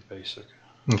leave it for basic.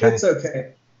 Okay. It's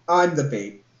okay. I'm the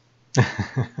bait.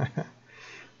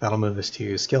 That'll move us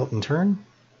to skeleton turn.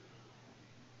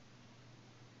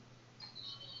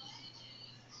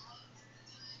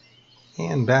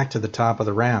 And back to the top of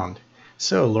the round.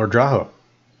 So, Lord Draho.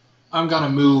 I'm going to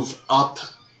move up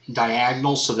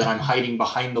diagonal so that I'm hiding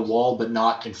behind the wall but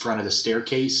not in front of the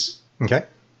staircase. Okay.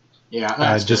 Yeah,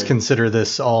 that's just good. consider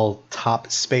this all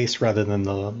top space rather than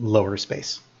the lower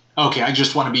space. Okay, I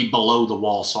just want to be below the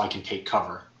wall so I can take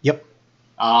cover. Yep.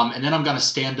 And then I'm going to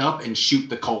stand up and shoot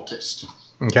the cultist.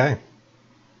 Okay.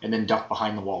 And then duck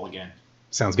behind the wall again.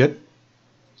 Sounds good.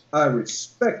 I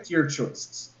respect your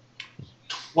choices.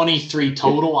 23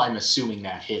 total. I'm assuming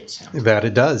that hits him. That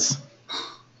it does.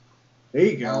 There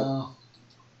you go.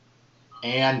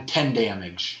 And 10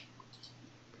 damage.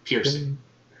 Piercing.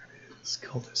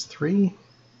 Cultist 3.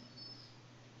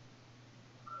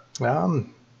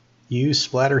 You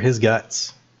splatter his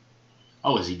guts.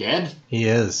 Oh, is he dead? He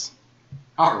is.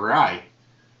 All right.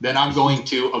 Then I'm going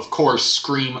to, of course,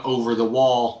 scream over the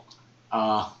wall,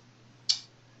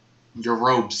 your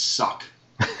robes suck.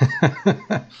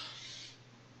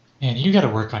 Man, you got to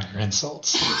work on your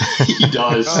insults. He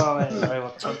does. Oh, I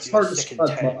will talk to you thick and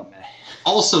tang.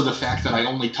 Also, the fact that I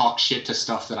only talk shit to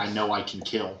stuff that I know I can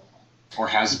kill, or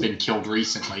has been killed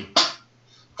recently.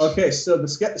 Okay, so the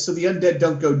undead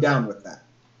don't go down with that.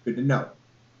 Good to know.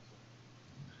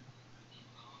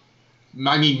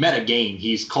 I mean, meta game,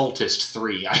 he's cultist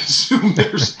 3. I assume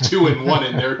there's 2 and 1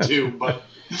 in there too, but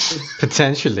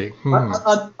potentially.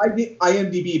 On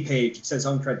IMDb page, it says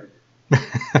uncredited.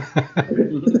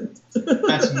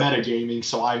 That's metagaming,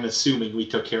 so I'm assuming we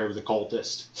took care of the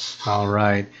cultist. All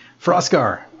right.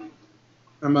 Frostgar.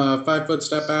 I'm a 5-foot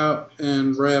step out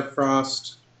and ray of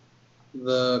frost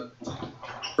the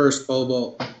first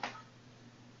kobold.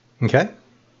 Okay.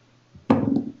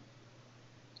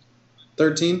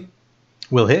 13.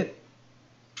 Will hit.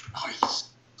 Nice.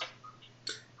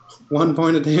 1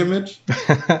 point of damage.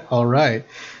 All right.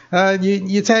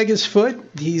 You tag his foot.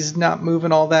 He's not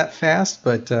moving all that fast,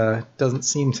 but doesn't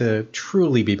seem to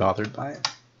truly be bothered by it.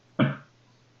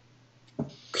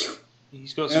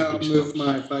 He's got I'll some move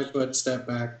my 5-foot step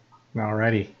back.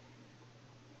 Alrighty.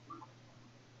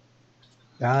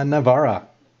 Navarra.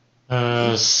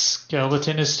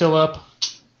 Skeleton is still up.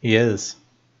 He is.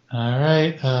 All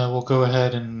right. We'll go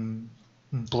ahead and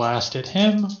blast at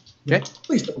him. Okay.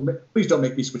 Please don't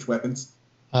make me switch weapons.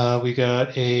 We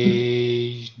got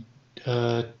a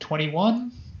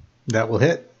 21 That will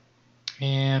hit.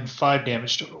 and 5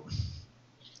 damage total.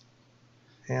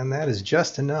 And that is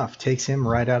just enough. Takes him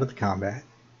right out of the combat.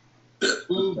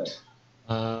 Okay.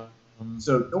 Um,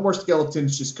 So no more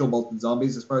skeletons, just kobolds and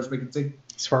zombies, as far as we can see.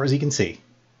 As far as he can see.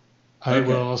 I Okay.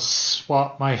 will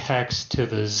swap my hex to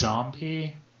the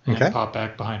zombie and Okay. pop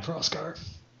back behind Frostguard.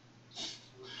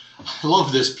 I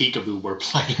love this peekaboo we're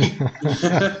playing.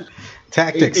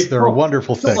 Tactics, they're a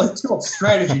wonderful thing. It's called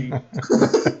strategy.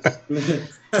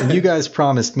 And you guys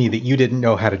promised me that you didn't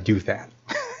know how to do that.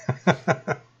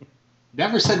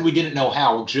 Never said we didn't know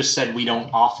how, just said we don't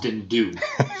often do.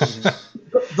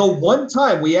 The one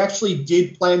time we actually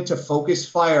did plan to focus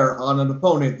fire on an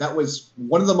opponent, that was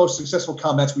one of the most successful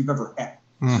combats we've ever had.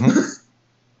 Mm-hmm.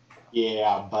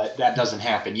 Yeah, but that doesn't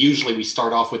happen. Usually we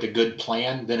start off with a good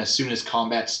plan, then as soon as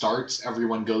combat starts,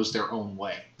 everyone goes their own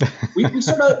way. We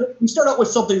start out with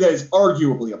something that is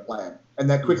arguably a plan, and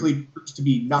that quickly proves to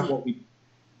be not what we.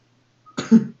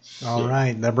 All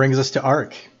right, that brings us to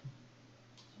Ark.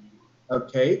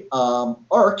 Okay,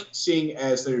 Ark, seeing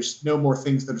as there's no more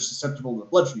things that are susceptible to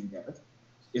bludgeoning damage,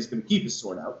 is going to keep his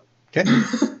sword out. Okay.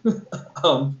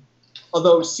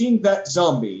 Although seeing that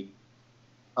zombie,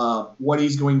 what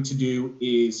he's going to do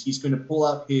is he's going to pull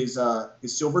out his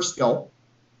silver skull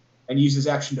and use his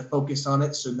action to focus on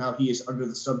it. So now he is under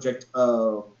the subject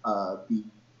of the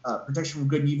protection from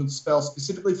good and evil spell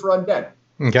specifically for undead.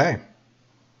 Okay.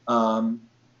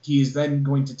 He is then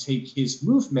going to take his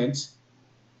movement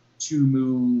to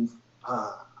move.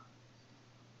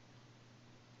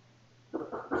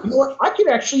 You know what? I can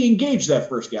actually engage that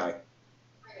first guy.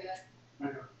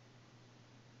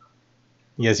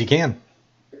 Yes, you can.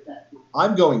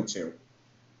 I'm going to.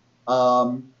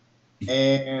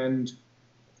 And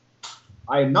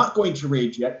I am not going to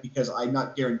rage yet because I'm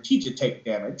not guaranteed to take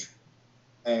damage.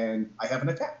 And I have an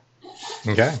attack.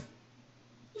 Okay.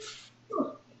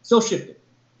 Still shifted.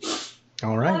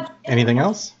 All right. Anything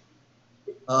else?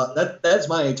 That's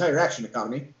my entire action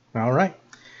economy. All right.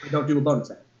 I don't do a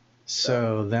bonus action.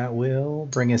 So that will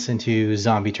bring us into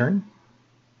zombie turn.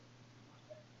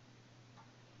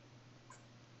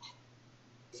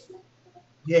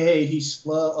 Yay, he's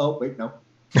slow. Oh, wait, no.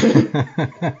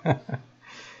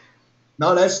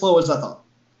 Not as slow as I thought.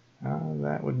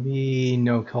 That would be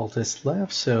no cultists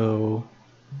left, so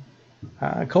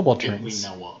kobold That we turns.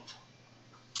 know of.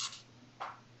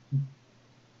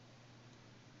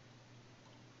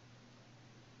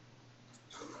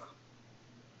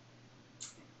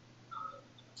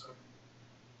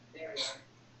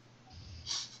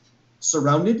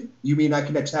 Surrounded? You mean I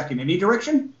can attack in any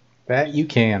direction? That you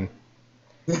can.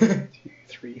 2,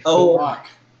 3, 4. Oh, Fuck.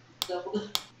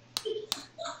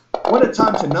 what a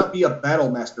time to not be a battle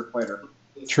master fighter.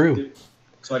 True.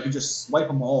 So I can just swipe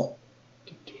them all.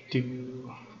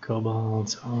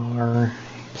 Kobolds are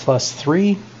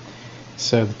 +3.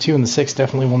 So the 2 and the 6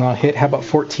 definitely will not hit. How about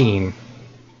 14?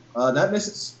 That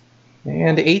misses.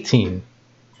 And 18.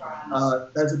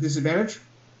 That's a disadvantage?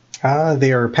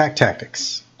 They are pack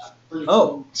tactics.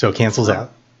 Oh. So it cancels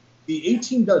out. The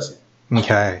 18 does it.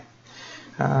 Okay.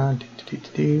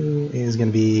 Is going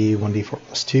to be 1d4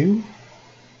 plus 2.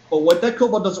 But what that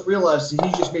kobold doesn't realize is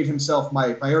he just made himself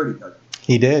my priority target.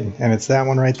 He did, and it's that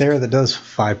one right there that does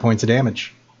 5 points of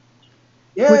damage.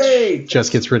 Yay! Which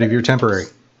just gets rid of your temporary.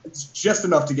 It's just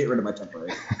enough to get rid of my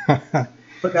temporary.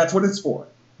 But that's what it's for.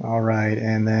 All right,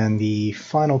 and then the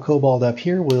final kobold up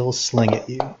here will sling at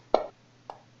you.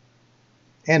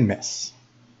 And miss.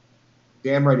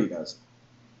 Damn right he does.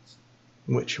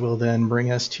 Which will then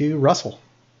bring us to Russell.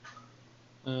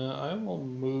 I will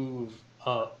move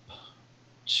up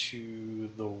to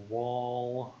the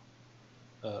wall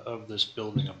of this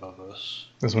building above us.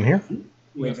 This one here?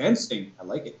 With instinct. I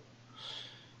like it.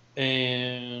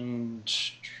 And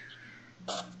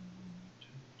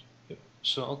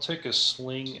so I'll take a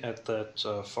swing at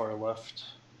that far left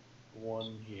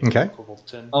one. Yeah, okay. Kobold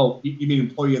 10. Oh, you mean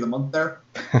employee of the month there?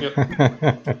 Yep.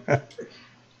 That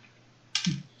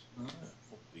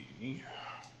will be.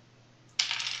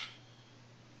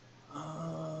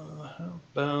 How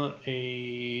about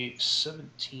a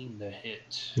 17 to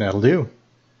hit? That'll do.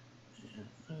 And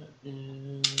that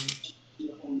is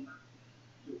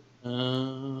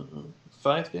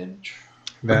 5 damage.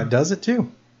 That does it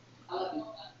too.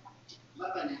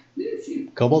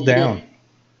 Kobold down.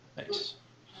 Nice.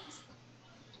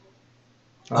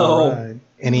 All right.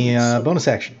 Any bonus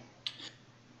action?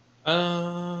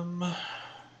 No.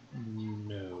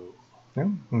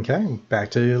 No? Okay.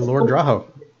 Back to Lord Draho.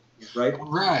 Right?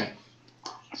 Right.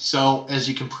 So, as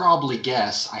you can probably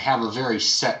guess, I have a very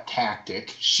set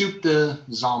tactic. Shoot the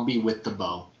zombie with the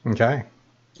bow. Okay.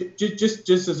 Just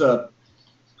as a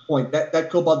point, that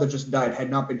kobold that just died had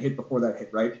not been hit before that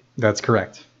hit, right? That's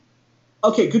correct.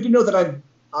 Okay, good to know that I'm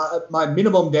my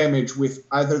minimum damage with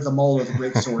either the maul or the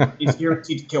greatsword is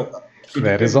guaranteed to kill them.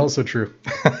 That is also true.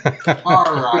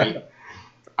 All right.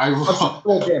 I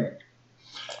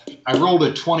rolled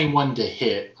a 21 to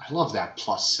hit. I love that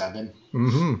 +7.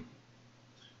 Mm-hmm.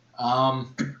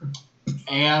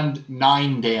 And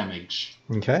 9 damage.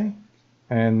 Okay.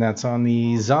 And that's on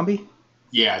the zombie?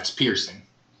 Yeah, it's piercing.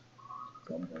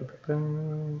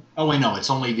 Oh, wait, no. It's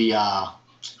only the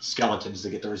skeletons that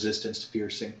get the resistance to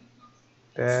piercing.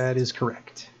 That is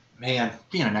correct. Man,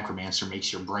 being a necromancer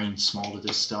makes your brain small to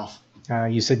this stuff.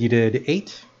 You said you did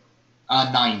 8?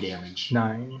 9 damage.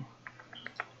 9.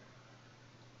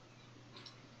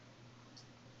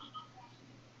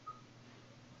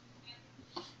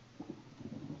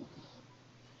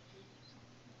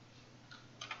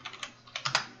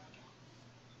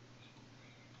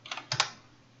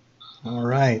 All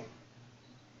right.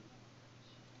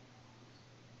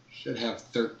 Should have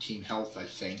 13 health, I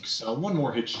think. So one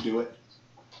more hit should do it.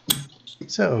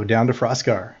 So down to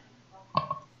Frostgar.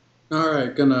 All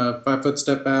right, gonna 5-foot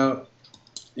step out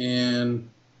and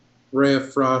ray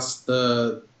of frost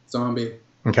the zombie.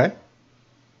 Okay.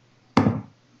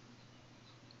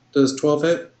 Does 12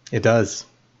 hit? It does.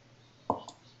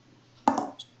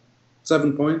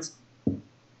 7 points.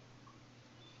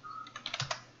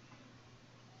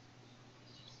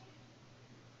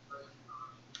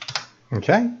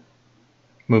 Okay.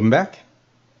 Moving back.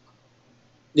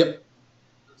 Yep.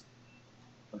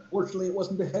 Unfortunately, it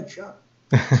wasn't a headshot.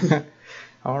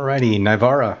 Alrighty,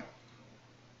 Nivara.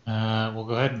 We'll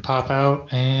go ahead and pop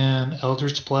out and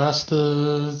Eldritch Blast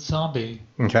the zombie.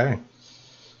 Okay.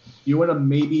 You want to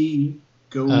maybe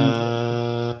go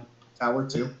tower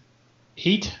 2?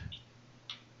 8?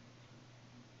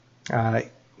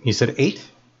 You said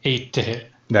 8? 8 to hit.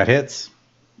 That hits.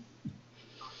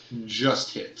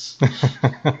 Just hits.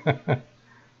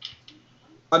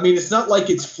 I mean, it's not like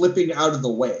it's flipping out of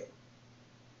the way.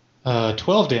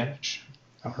 12 damage.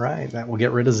 All right, that will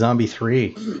get rid of zombie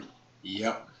 3.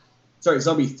 Yep. Sorry,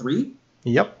 zombie 3?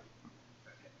 Yep.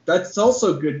 That's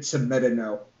also good to meta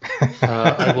know.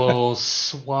 I will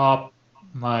swap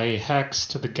my hex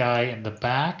to the guy in the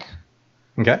back.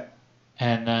 Okay.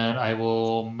 And then I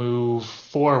will move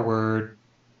forward.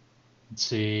 Let's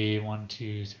see, 1,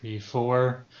 2, 3,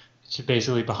 4. It's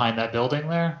basically behind that building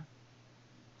there.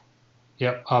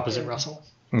 Yep, opposite Russell.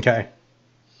 Okay.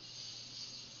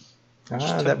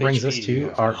 That brings us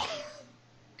to Ark.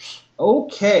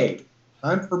 Okay,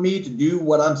 time for me to do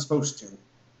what I'm supposed to.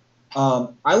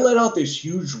 I let out this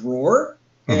huge roar,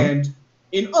 and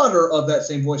in honor of that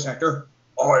same voice actor,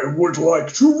 I would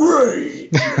like to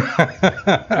raid.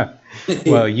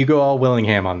 Well, you go all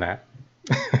Willingham on that.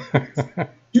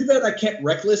 Too bad I can't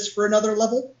reckless for another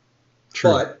level.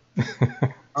 True. But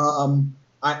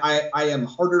I am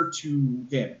harder to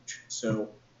damage. So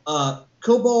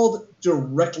Kobold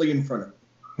directly in front of me.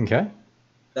 Okay.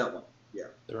 That one. Yeah.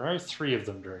 There are 3 of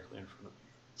them directly in front of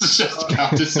I was just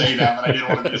about to say that, but I didn't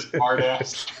want to be a smart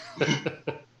ass.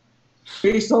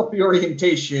 Based off the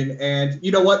orientation, and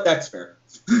you know what? That's fair.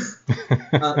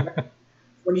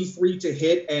 23 to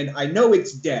hit, and I know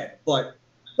it's dead, but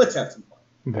let's have some fun.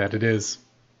 That it is.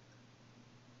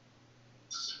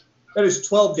 That is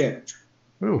 12 damage.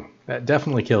 Ooh, that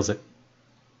definitely kills it.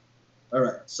 All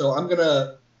right, so I'm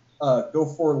gonna go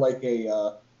for like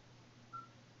a.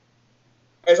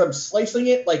 As I'm slicing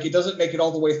it, like it doesn't make it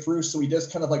all the way through, so he does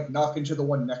kind of like knock into the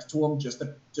one next to him just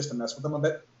to mess with him a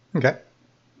bit. Okay.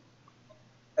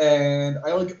 And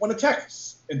I only get 1 attack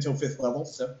until 5th level,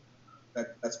 so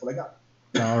that's what I got.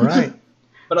 All right.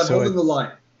 But I'm So holding the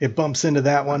line. It bumps into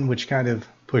that one, which kind of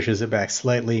pushes it back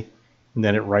slightly, and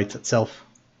then it rights itself.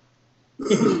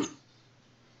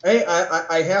 Hey,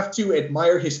 I have to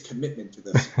admire his commitment to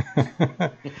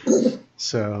this.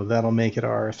 So that'll make it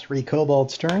our 3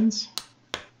 kobolds' turns.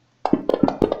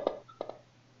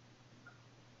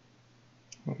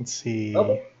 Let's see.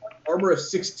 Oh, armor of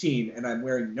 16, and I'm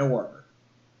wearing no armor.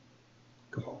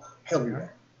 Oh, hell yeah.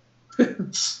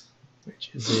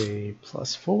 Which is a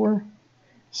 +4.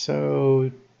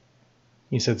 So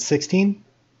you said 16?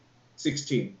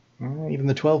 16. Even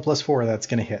the 12 + 4, that's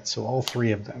going to hit. So all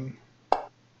 3 of them.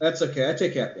 That's okay. I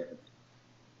take half damage.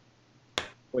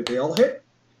 Wait, they all hit?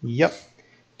 Yep.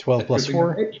 12 +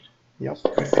 4. Yep.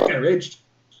 Enraged.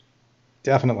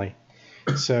 Definitely.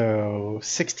 So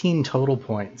 16 total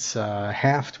points.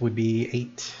 Halved would be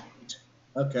 8.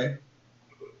 Okay.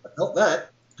 I felt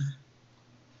that.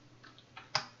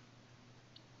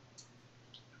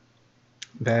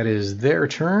 That is their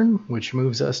turn, which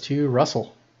moves us to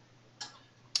Russell.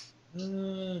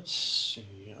 Let's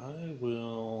see. I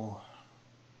will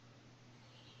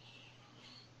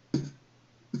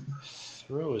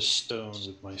throw a stone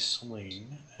with my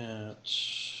sling at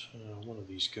one of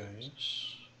these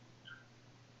guys.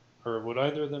 Or would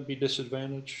either of them be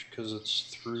disadvantaged because it's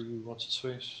through what's its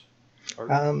face?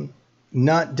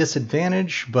 Not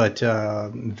disadvantage, but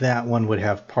that one would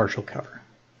have partial cover.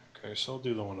 Okay, so I'll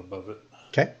do the one above it.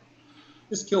 Okay.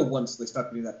 Just kill one so they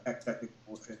stop doing that tactical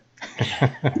bullshit.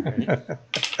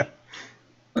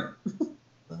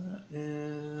 That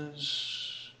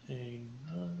is a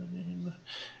 9.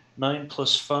 9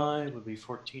 + 5 would be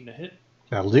 14 to hit.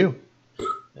 That'll do.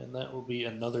 And that will be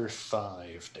another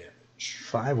 5 damage.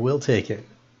 5 will take it.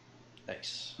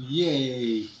 Nice.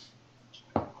 Yay.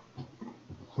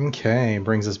 Okay,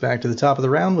 brings us back to the top of the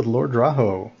round with Lord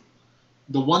Draho.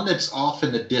 The one that's off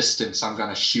in the distance I'm going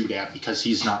to shoot at because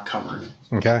he's not covered.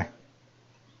 Okay.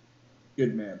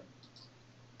 Good man.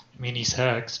 I mean, he's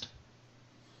hexed.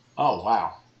 Oh,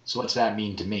 wow. So what's that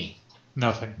mean to me?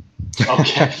 Nothing.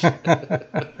 Okay.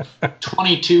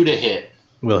 22 to hit.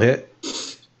 Will hit.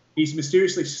 He's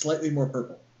mysteriously slightly more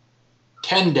purple.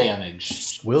 10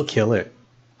 damage. Will kill it.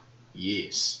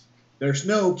 Yes. There's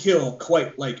no kill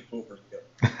quite like overkill.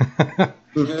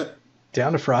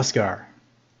 Down to Frostgar.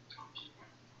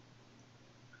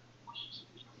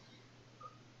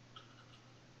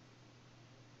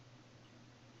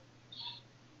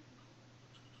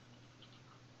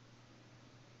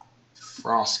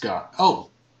 Frostgar. Oh.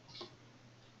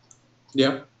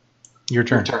 Yep. Your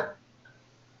turn. Your turn.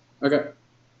 Okay.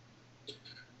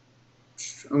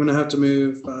 I'm going to have to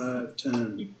move 5,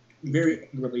 10, Very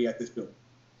angrily at this building.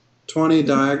 20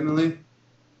 diagonally.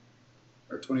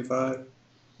 Or 25.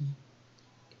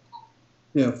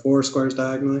 Yeah, 4 squares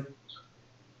diagonally.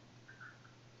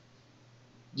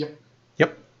 Yep.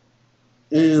 Yep.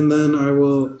 And then I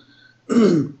will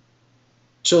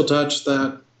chill touch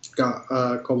that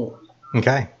kobold.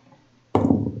 Okay.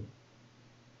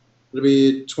 It'll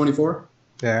be 24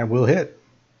 That will hit.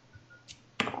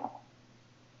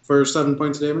 for 7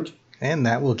 points of damage. And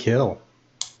that will kill.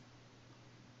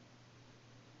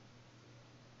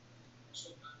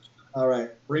 All right,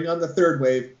 bring on the third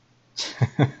wave.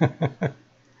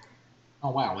 Oh,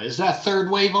 wow. Is that third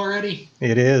wave already?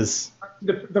 It is.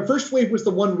 The first wave was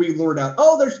the one we lured out.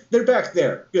 Oh, they're back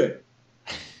there. Good.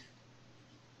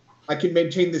 I can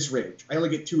maintain this range. I only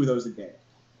get 2 of those a day.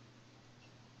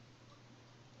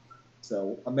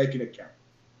 So I'm making it count.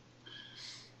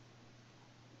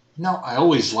 No, I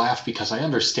always laugh because I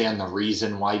understand the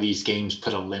reason why these games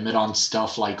put a limit on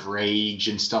stuff like rage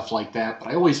and stuff like that, but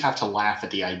I always have to laugh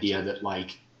at the idea that,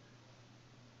 like,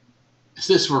 if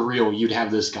this were real, you'd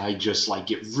have this guy just, like,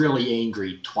 get really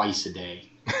angry twice a day.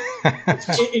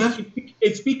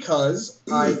 It's because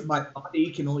my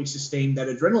body can only sustain that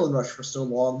adrenaline rush for so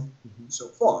long so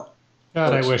far.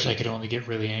 God, I wish I could only get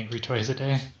really angry twice a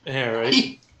day. Yeah,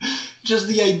 right. Just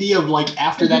the idea of like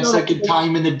after that second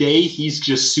time in the day, he's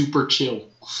just super chill.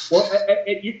 Well,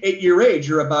 at your age,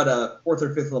 you're about a 4th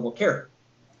or 5th level character.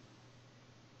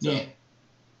 So. Yeah.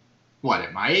 What,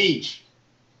 at my age?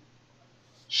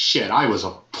 Shit, I was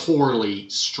a poorly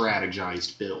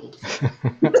strategized build.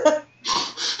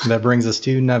 That brings us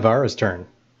to Navarro's turn.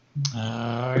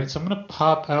 Alright, so I'm going to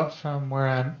pop out from where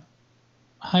I'm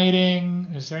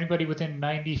hiding. Is there anybody within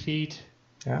 90 feet?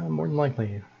 More than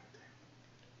likely.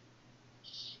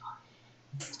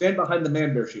 Stand behind the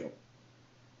man-bear shield.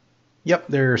 Yep,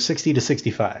 they're 60 to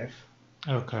 65.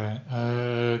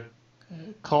 Okay.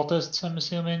 Cultists, I'm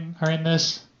assuming, are in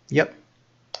this? Yep.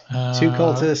 2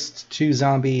 cultists, 2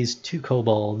 zombies, 2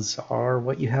 kobolds are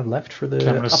what you have left for the I'm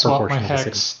going to upper swap my portion of the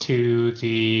hex city. to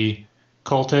the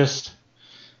cultist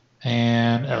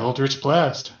and Eldritch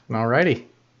Blast. Alrighty.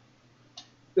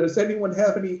 Does anyone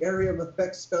have any area of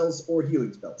effect spells or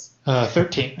healing spells?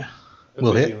 13.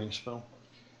 Will hit. Healing spell.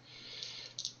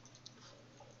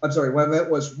 I'm sorry, what I meant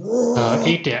was...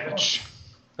 8 damage.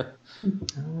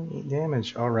 8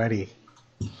 damage, alrighty.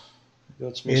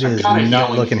 That's me. It is got a not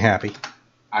healing. looking happy.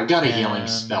 I've got a healing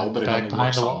spell, but it back only behind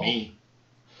works the on wall. me.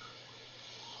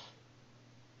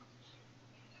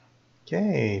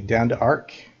 Okay, down to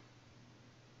Ark.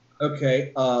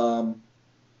 Okay, I'm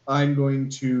going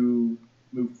to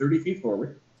move 30 feet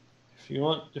forward. If you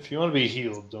want to be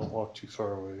healed, don't walk too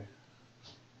far away.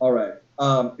 All right.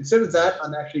 Instead of that,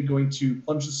 I'm actually going to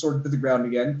plunge the sword to the ground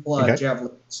again. Pull out a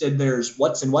javelin. Said there's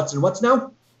what's and what's and what's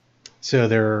now? So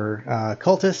there are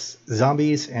cultists,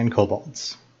 zombies, and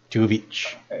kobolds. 2 of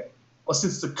each. Okay. Well,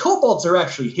 since the kobolds are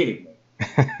actually hitting me,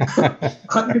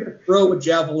 I'm going to throw a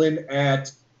javelin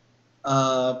at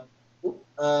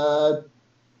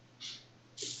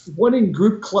one in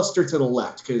group cluster to the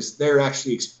left, because they're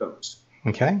actually exposed.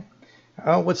 Okay.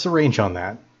 What's the range on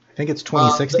that? I think it's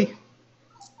 2060.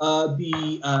 For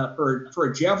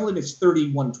a javelin, it's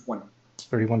 3120.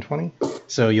 3120.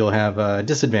 So you'll have a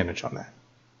disadvantage on that.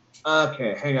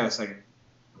 Okay, hang on a second.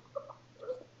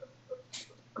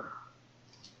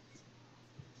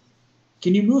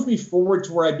 Can you move me forward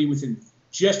to where I'd be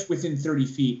just within 30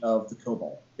 feet of the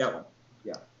kobold? That one,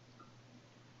 yeah.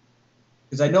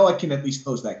 Because I know I can at least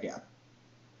close that gap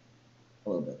a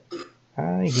little bit.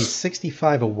 He's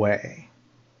 65 away.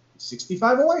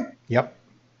 65 away? Yep.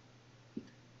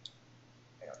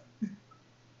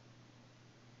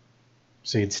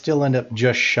 So you'd still end up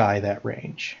just shy that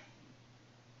range.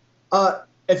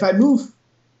 If I move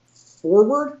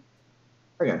forward,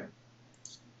 again.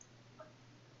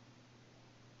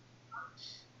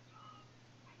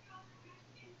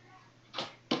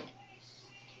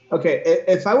 Okay,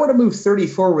 if I were to move 30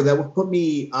 forward, that would put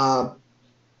me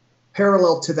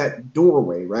parallel to that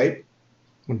doorway, right?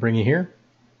 Would bring you here?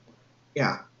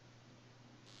 Yeah.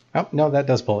 Oh, no, that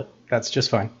does pull it. That's just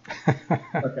fine.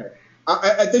 Okay.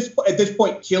 At this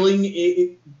point,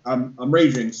 killing, I'm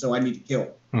raging, so I need to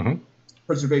kill. Mm-hmm.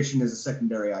 Preservation is a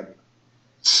secondary idea.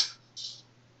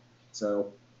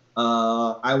 So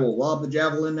I will lob the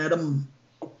javelin at him.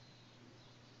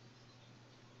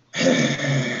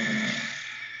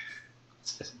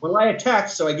 Well, I attack,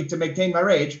 so I get to maintain my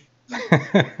rage.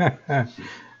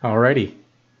 Alrighty.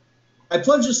 I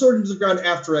plunge the sword into the ground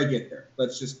after I get there.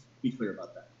 Let's just be clear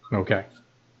about that. Okay.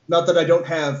 Not that I don't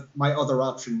have my other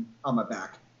option on my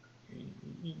back.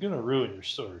 You're going to ruin your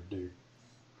sword, dude.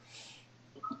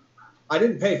 I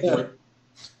didn't pay for it.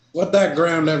 What'd that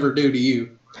ground ever do to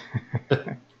you?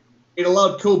 It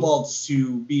allowed kobolds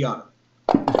to be on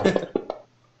it.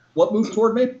 What moved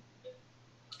toward me?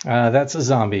 That's a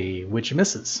zombie, which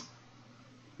misses.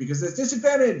 Because there's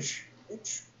disadvantage.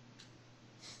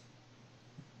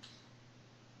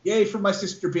 Yay for my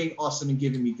sister being awesome and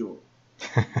giving me jewelry.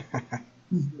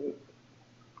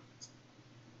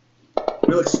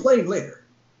 We'll explain later.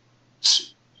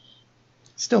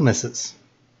 Still misses.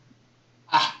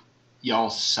 Y'all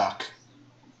suck.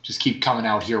 Just keep coming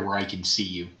out here where I can see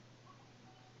you.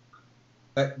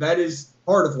 That is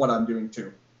part of what I'm doing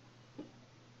too.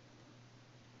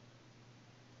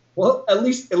 Well, at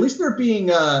least they're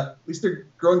being at least they're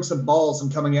growing some balls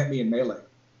and coming at me in melee.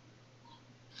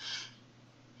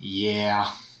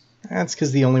 Yeah. That's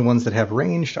because the only ones that have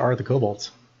ranged are the kobolds.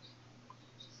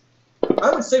 I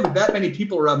would say with that many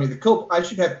people around me, I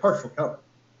should have partial cover.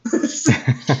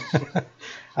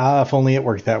 If only it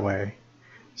worked that way.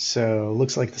 So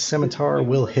looks like the scimitar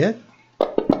will hit.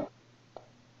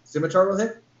 Scimitar will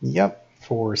hit? Yep,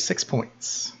 for 6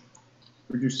 points.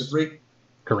 Reduce to 3?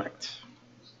 Correct.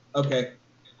 Okay.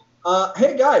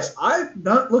 Hey guys, I'm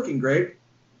not looking great.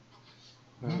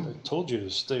 I told you to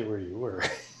stay where you were.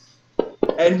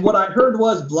 And what I heard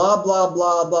was blah, blah,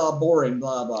 blah, blah, boring,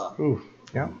 blah, blah. Ooh,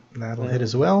 yeah, that'll hit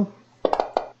as well.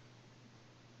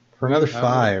 For another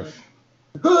 5.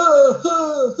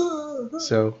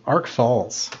 So, Arc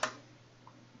falls.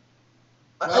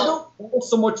 I don't roll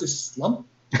so much as slump.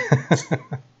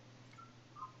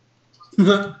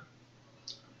 Well,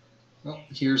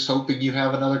 here's hoping you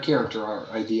have another character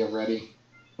idea ready.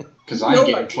 Because I'm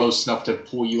getting close enough to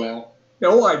pull you out.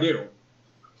 No, I do.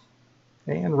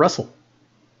 And Russell.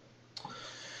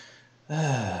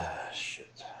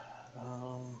 Shit.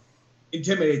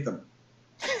 Intimidate them.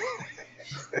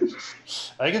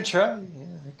 I can try. Yeah,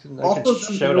 I can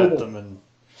shout at them and.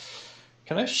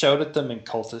 Can I shout at them in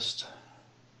cultist?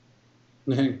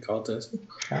 Cultist.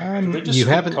 You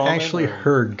haven't actually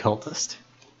heard cultist.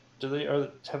 Do they?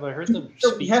 Have I heard them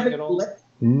speaking at all?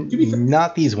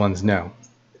 Not these ones, no.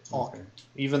 Okay.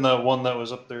 Even the one that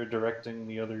was up there directing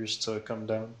the others to come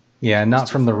down. Yeah, not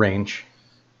from the range.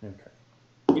 Okay.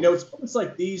 You know, it's moments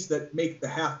like these that make the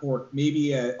half-orc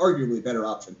maybe an arguably better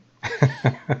option.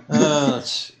 Let's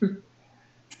see.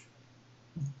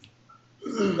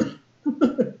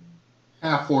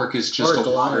 Half-orc is just a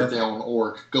watered-down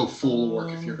orc. Go full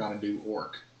orc if you're going to do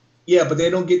orc. Yeah, but they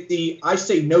don't get the I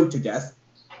say no to death.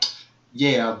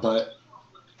 Yeah, but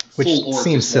which full orc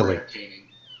seems is silly.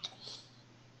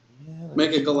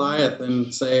 Make a Goliath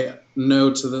and say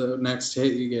no to the next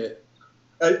hit you get.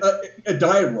 A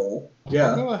die roll.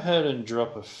 Yeah. I'll go ahead and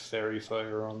drop a fairy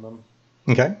fire on them.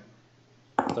 Okay.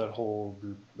 That whole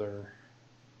group there.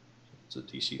 It's a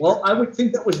DC. Well, 13. I would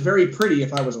think that was very pretty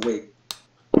if I was awake.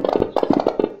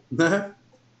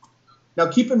 Now,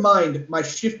 keep in mind, my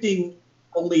shifting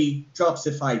only drops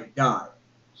if I die,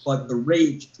 but the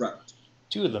rage dropped.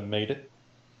 2 of them made it.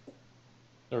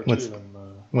 Or What's 2 of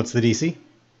them what's the DC?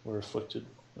 were afflicted.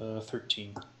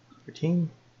 13. 13.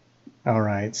 All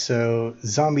right, so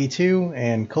Zombie 2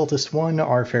 and Cultist 1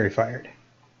 are fairy fired.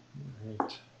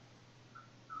 Right.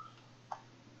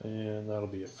 And that'll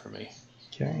be it for me.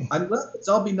 Okay. Unless the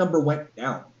zombie number went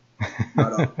down.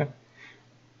 Not up.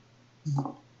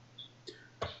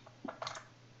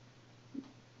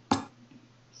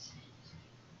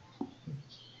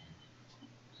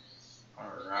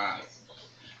 All right.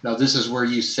 Now, this is where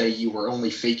you say you were only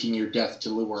faking your death to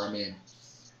lure him in.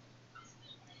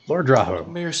 Lord Draho.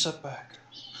 Mere setback.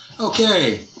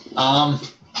 Okay.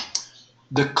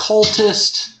 The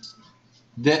cultist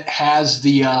that has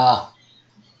the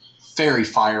fairy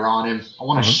fire on him, I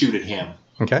want to shoot at him.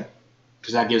 Okay.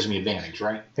 Because that gives me advantage,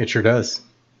 right? It sure does.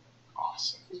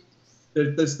 Awesome.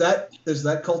 Does that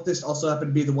cultist also happen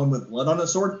to be the one with blood on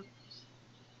his sword?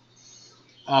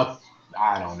 I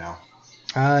don't know.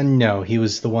 No, he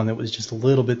was the one that was just a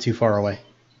little bit too far away.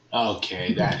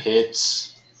 Okay, that hits.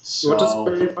 So, what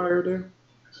does fairy fire do?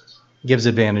 Gives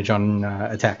advantage on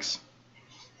attacks.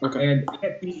 Okay. And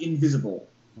can't be invisible.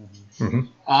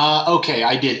 okay,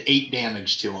 I did 8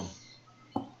 damage to him.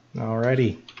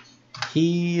 Alrighty.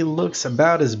 He looks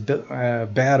about as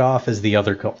bad off as the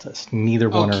other cultist. Neither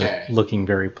one are looking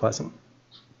very pleasant.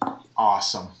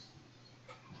 Awesome.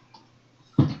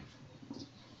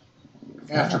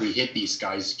 After we hit these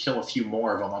guys, kill a few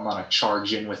more of them, I'm going to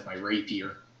charge in with my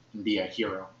rapier and be a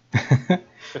hero.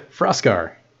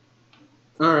 Froscar.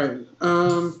 All right.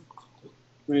 Let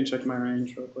me check my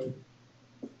range real quick.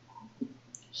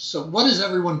 So what is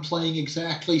everyone playing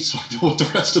exactly so I know what the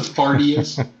rest of the party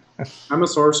is? I'm a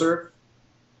sorcerer.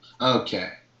 Okay.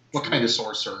 What kind of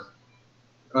sorcerer?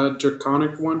 A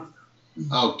draconic one.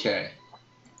 Okay.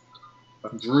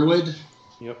 Druid?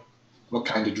 Yep. What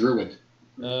kind of druid?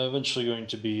 Eventually going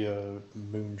to be a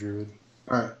moon druid.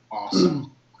 All right.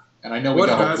 Awesome. And I know we What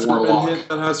got has a been warlock. hit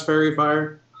that has fairy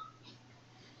fire?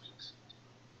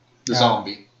 The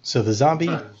zombie. So the zombie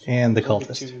and the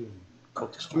cultist.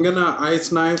 I'm gonna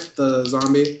ice knife the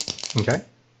zombie. Okay.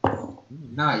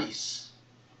 Nice.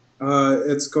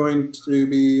 It's going to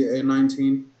be a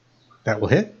 19 That will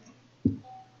hit.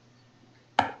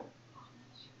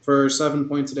 for 7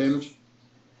 points of damage.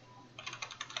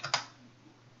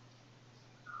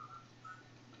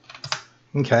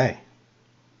 Okay.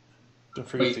 Don't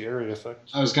forget Wait. the area effect.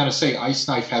 I was going to say Ice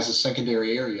Knife has a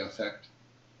secondary area effect.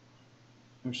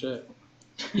 Oh shit.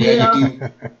 Yeah,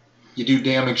 you do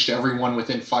damage to everyone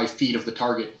within 5 feet of the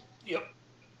target. Yep.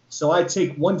 So I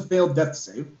take 1 failed death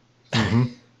save.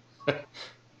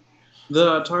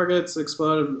 The targets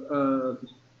exploded.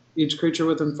 Each creature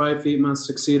within 5 feet must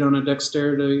succeed on a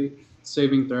dexterity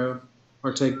saving throw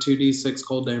or take 2d6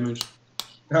 cold damage.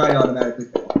 I automatically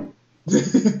fail.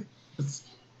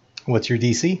 What's your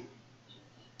DC?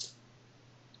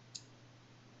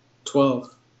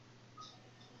 12.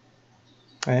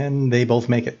 And they both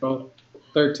make it. Oh.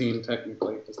 13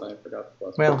 technically, because I forgot the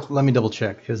plus. Well, let me double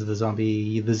check because the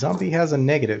zombie has a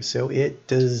negative, so it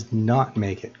does not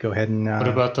make it. Go ahead and What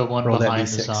about the one roll that behind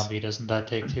the D6. zombie? Doesn't that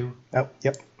take 2? Oh,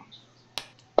 yep.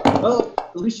 Well,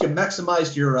 at least you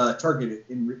maximized your target.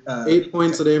 8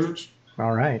 points of damage.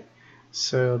 All right.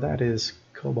 So that is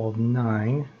Kobold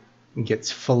 9.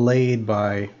 Gets filleted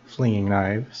by flinging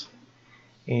knives.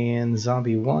 And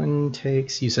Zombie 1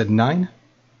 takes, you said 9?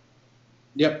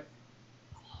 Yep.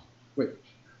 Wait.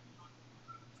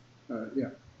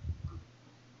 Yeah.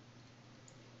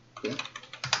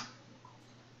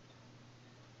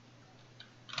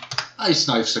 Ice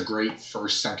Knife's a great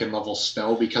first, second level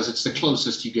spell because it's the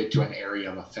closest you get to an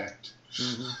area of effect.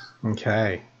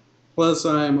 Okay. Plus,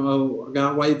 I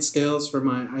got white scales for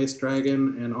my ice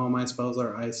dragon, and all my spells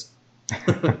are ice.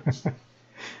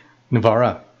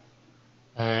 Navara.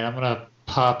 Alright, I'm going to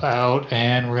pop out,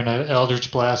 and we're going to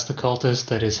Eldritch Blast the cultist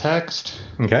that is hexed.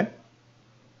 Okay.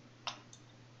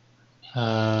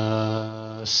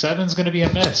 7's going to be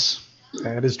a miss.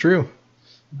 That is true.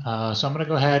 So I'm going to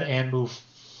go ahead and move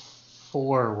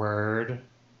forward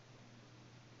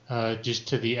just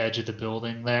to the edge of the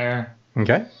building there.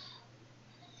 Okay.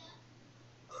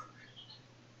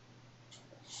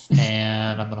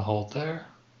 And I'm going to hold there.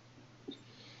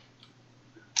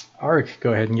 Ark,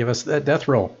 go ahead and give us that death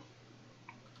roll.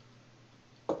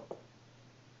 You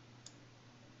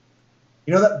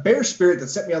know, that bear spirit that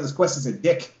sent me on this quest is a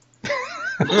dick.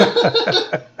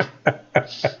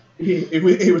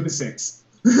 it was a 6.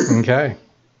 Okay.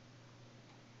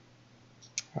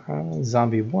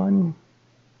 Zombie 1.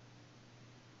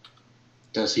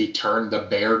 Does he turn the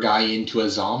bear guy into a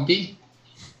zombie?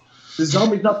 The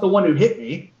zombie's not the one who hit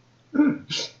me.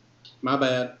 My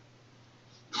bad.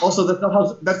 Also, that's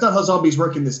not how zombies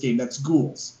work in this game. That's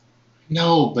ghouls.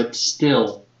 No, but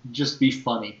still, just be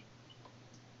funny.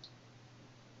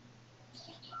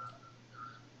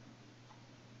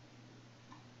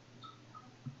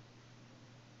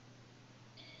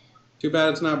 Too bad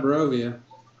it's not Barovia.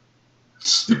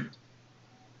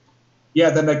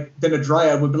 Yeah, then a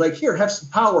dryad would be like, here, have some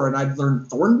power, and I'd learn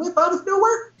Thorn Whip out of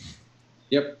nowhere?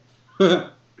 Yep.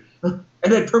 And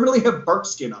I'd permanently have bark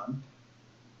skin on.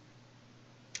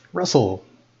 Russell.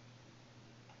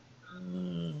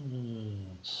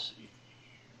 Let's see.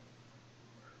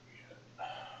 Where are we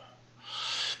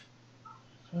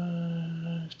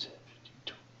at? 5, 10,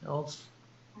 15,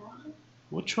 20.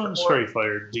 Which one's Fairy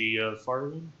Fire? The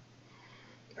Faerun?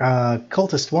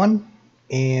 Cultist 1.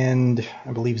 And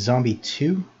I believe Zombie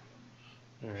 2.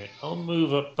 Alright, I'll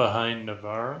move up behind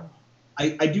Navarro.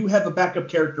 I do have a backup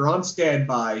character on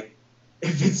standby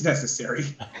if it's necessary.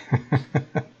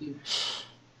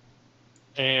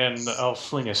 And I'll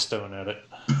fling a stone at it.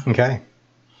 Okay.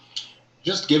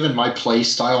 Just given my play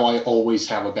style, I always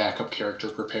have a backup character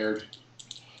prepared.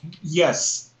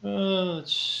 Yes.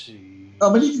 Let's see. How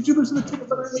many YouTubers in the team have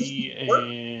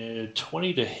The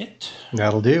 20 to hit.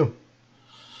 That'll do.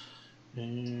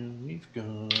 And we've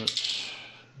got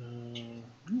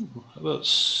about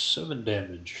 7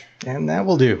 damage. And that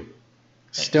will do.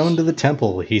 Nice. Stone to the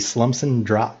temple. He slumps and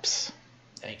drops.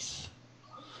 Nice.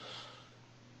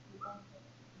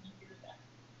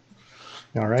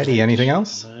 Alrighty, anything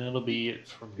else? That'll be it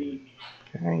for me.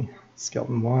 Okay.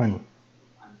 Skeleton 1.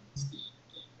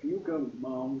 You go,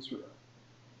 Mom's.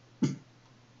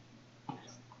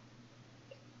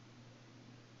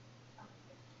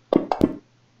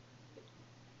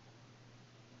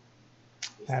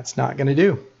 That's not going to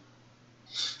do.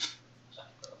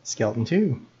 Skeleton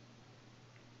 2.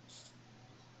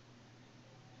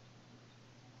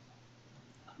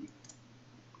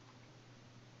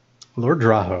 Lord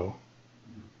Draho.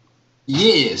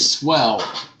 Yes, well,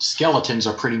 skeletons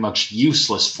are pretty much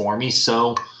useless for me,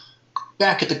 so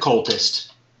back at the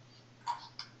cultist.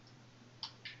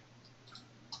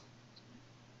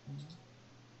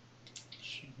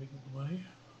 She wiggled away.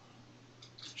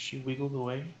 She wiggled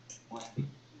away.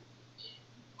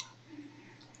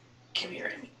 Come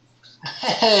here, Amy.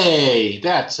 Hey,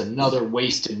 that's another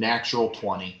wasted natural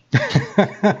 20.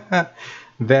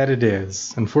 That it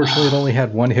is. Unfortunately, it only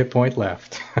had 1 hit point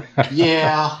left.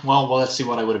 Yeah, well, let's see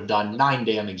what I would have done. 9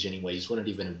 damage anyways. Wouldn't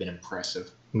even have been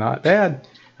impressive. Not bad.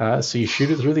 So you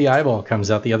shoot it through the eyeball. Comes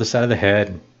out the other side of the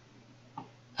head.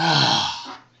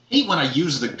 Hate when I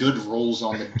use the good rolls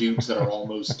on the dudes that are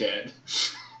almost dead.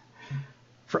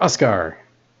 Froscar.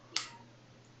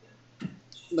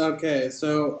 Okay,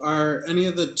 so are any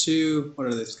of the 2, what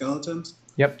are they, skeletons?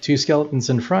 Yep, 2 skeletons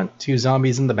in front, 2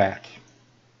 zombies in the back.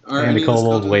 Are And any a of the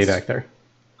kobold way skeletons back there.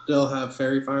 still have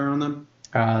fairy fire on them?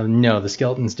 No, the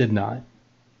skeletons did not.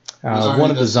 Was One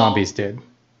of the the zombies did.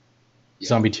 Yeah.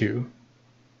 Zombie 2.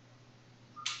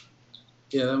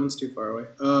 Yeah, that one's too far away.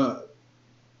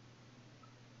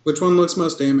 Which one looks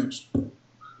most damaged?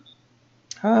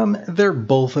 They're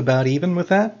both about even with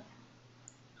that.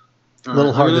 All A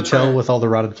little right, hard to tell with all the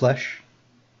rotted flesh.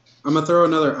 I'm going to throw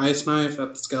another ice knife at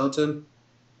the skeleton.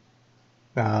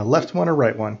 Left one or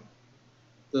right one?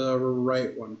 The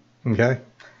right one. Okay.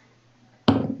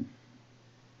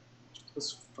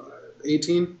 That's 5.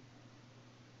 18.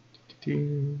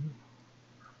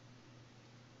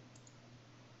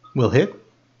 Will hit.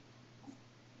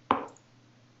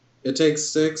 It takes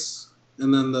 6,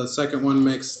 and then the second one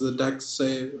makes the dex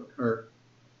save, or,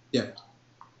 yeah.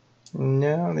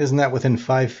 No, isn't that within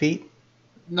 5 feet?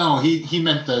 No, he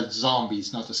meant the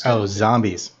zombies, not the Oh, skeletons.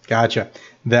 zombies. Gotcha.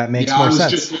 That makes more sense. Yeah,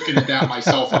 I was just looking at that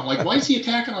myself. I'm like, why is he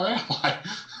attacking our ally?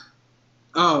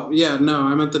 Oh, yeah, no,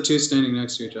 I meant the two standing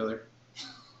next to each other.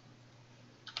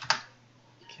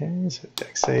 Okay, so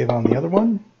dex save on the other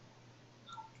one.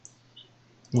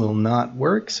 Will not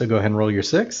work, so go ahead and roll your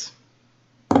 6.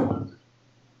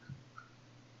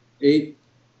 8.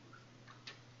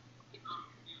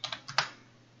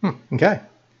 Okay.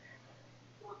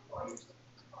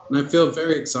 And I feel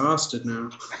very exhausted now.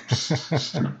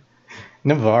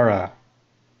 Navara.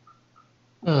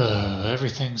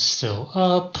 Everything's still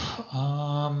up.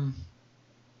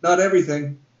 Not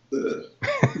everything.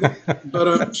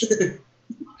 But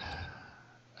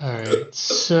Alright,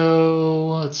 so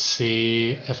let's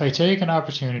see. If I take an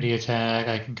opportunity attack,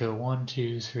 I can go 1,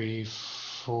 2, 3,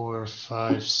 4,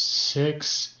 5,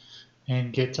 6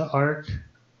 and get to arc.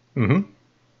 Mm-hmm.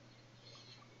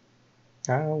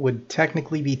 Would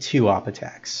technically be 2 op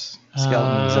attacks.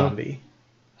 Skeleton and zombie.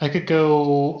 I could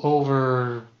go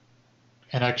over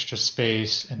an extra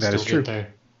space and That is still true. get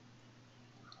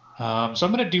there. So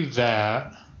I'm going to do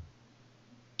that.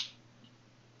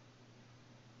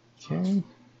 Okay.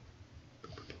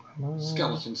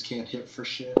 Skeletons can't hit for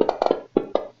shit.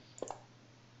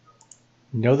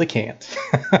 No, they can't.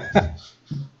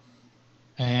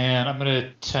 And I'm going to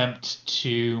attempt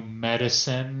to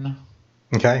medicine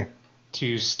Okay.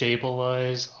 to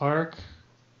stabilize arc.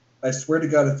 I swear to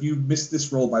God, if you miss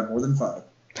this roll by more than 5.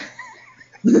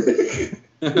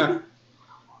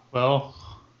 Well,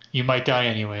 you might die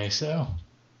anyway, so.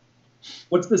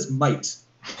 What's this might?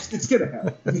 It's gonna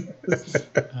happen.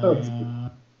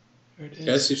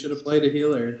 Guess you should have played a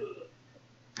healer.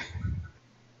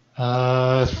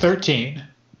 13.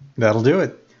 That'll do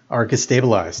it. Arc is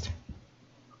stabilized.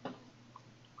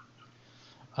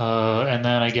 And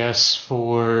then I guess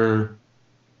for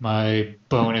my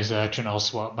bonus action, I'll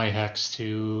swap my hex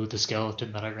to the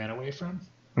skeleton that I ran away from.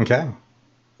 Okay.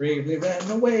 Bravely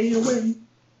ran away.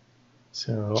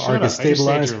 So Shut Arc up, is I just saved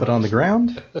stabilized, your but on the life.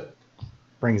 ground.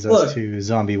 Brings us Look. to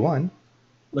Zombie 1.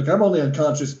 Look, I'm only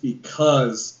unconscious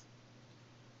because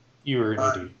You were an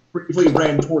idiot. briefly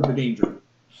ran toward the danger.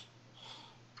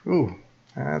 Ooh,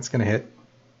 that's going to hit.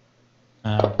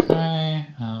 Okay,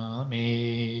 let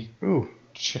me Ooh,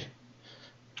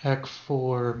 check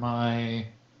for my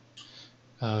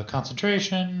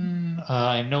concentration.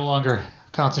 I'm no longer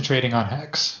concentrating on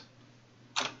hex.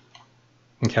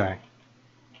 okay.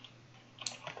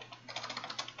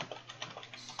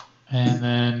 And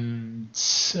then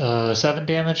 7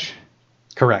 damage.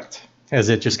 Correct. As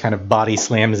it just kind of body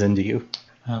slams into you.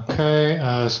 Okay,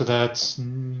 so that's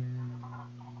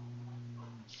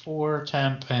 4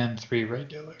 temp and 3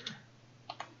 regular.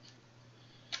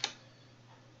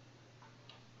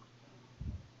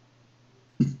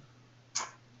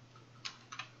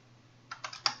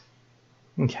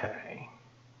 Okay.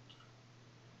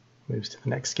 Moves to the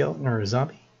next skeleton or a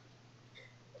zombie.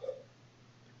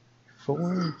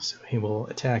 4, so he will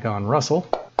attack on Russell.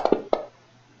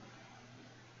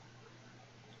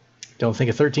 Don't think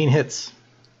a 13 hits.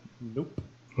 Nope.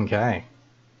 Okay.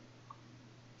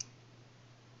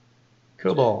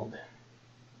 Kobold.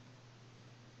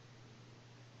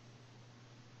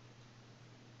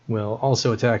 Will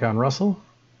also attack on Russell.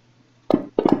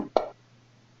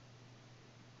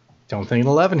 Don't think an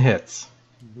 11 hits.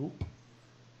 Nope.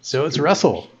 So it's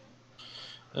Russell.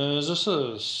 Is this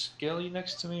a skelly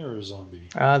next to me or a zombie?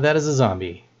 That is a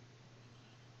zombie.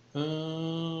 The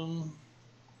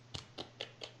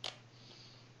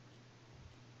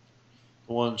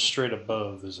one straight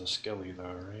above is a skelly though,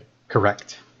 right?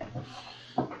 Correct. So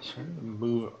I'm going to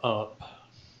move up.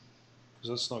 Because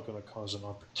that's not going to cause an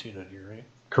opportunity, right?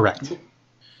 Correct. Alright.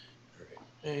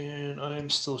 And I am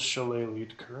still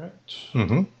shillelied, correct?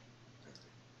 Mm-hmm.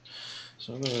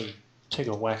 So I'm going to take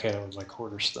a whack at it with my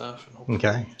quarterstaff and hopefully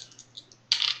Okay.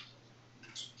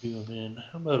 do him in.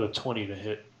 How about a 20 to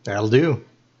hit? That'll do.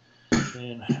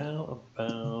 And how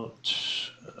about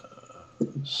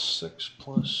 6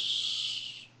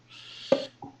 plus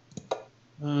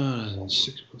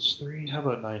 6 plus 3. How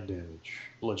about 9 damage?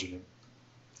 Bludgeoning.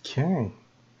 Okay.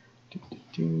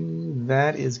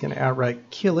 That is going to outright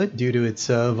kill it due to its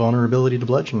vulnerability to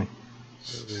bludgeoning.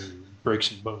 Break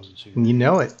some bones here. You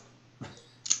know it.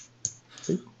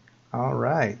 All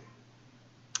right.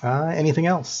 Anything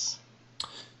else?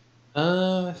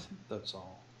 I think that's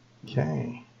all.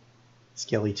 Okay.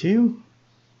 Skelly 2.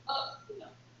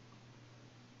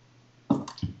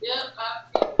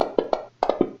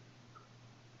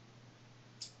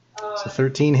 So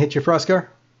 13 hit you, Froscar?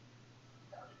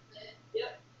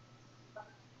 Yep.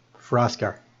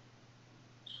 Froscar.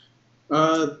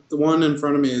 The one in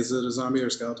front of me, is it a zombie or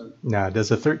a skeleton? No,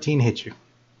 does a 13 hit you?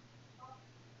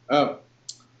 Oh.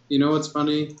 You know what's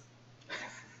funny?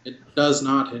 It does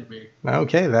not hit me.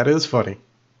 Okay, that is funny.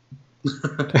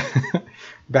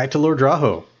 Back to Lord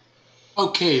Draho.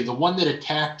 Okay, the one that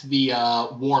attacked the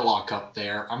warlock up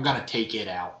there, I'm going to take it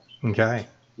out. Okay.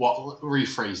 Well,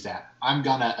 rephrase that. I'm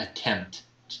going to attempt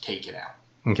to take it out.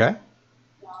 Okay.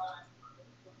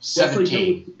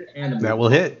 17. That will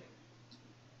hit.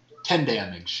 10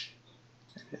 damage.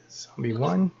 Zombie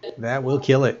 1. That will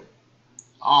kill it.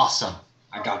 Awesome.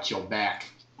 I got your back.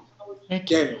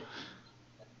 Thank you.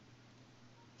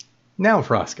 Now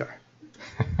Froscar.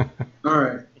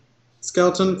 Alright.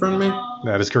 Skeleton in front of me?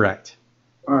 That is correct.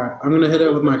 Alright, I'm going to hit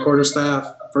it with my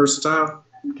quarterstaff versatile.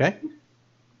 Okay.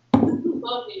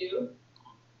 Love you.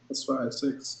 That's 5,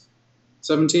 6,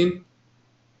 17.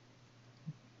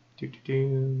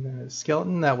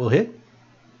 Skeleton, that will hit.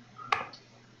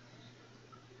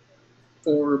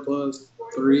 4 plus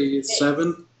 3,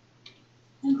 7.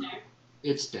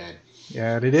 It's dead.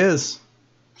 Yeah, it is.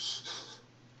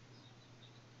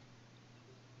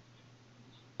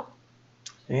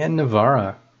 And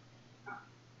Navara.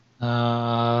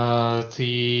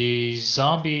 The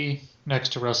zombie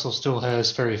next to Russell still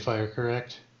has fairy fire,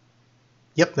 correct?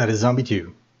 Yep, that is zombie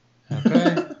 2.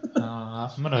 Okay.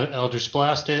 I'm going to Eldritch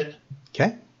Blast it.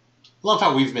 Okay. Love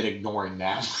how we've been ignoring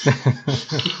that.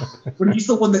 When he's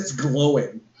the one that's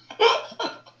glowing.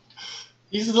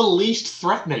 He's the least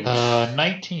threatening.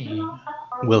 19.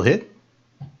 Will hit.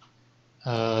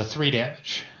 3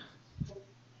 damage.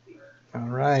 All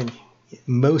right.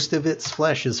 Most of its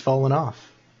flesh has fallen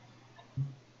off.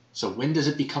 So when does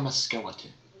it become a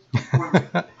skeleton?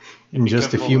 In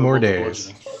just a few more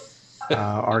days.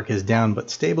 Arc is down but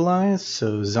stabilized,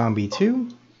 so zombie 2.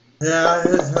 Yeah,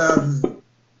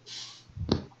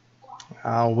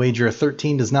 I'll wager a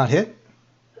 13 does not hit.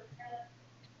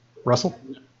 Russell?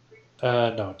 No,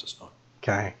 it does not.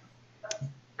 Okay.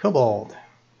 Kobold.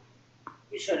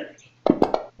 You should have. I'm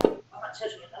not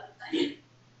touching it.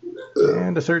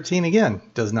 And a 13 again.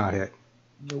 Does not hit.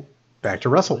 Nope. Back to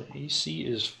Russell. AC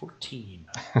is 14.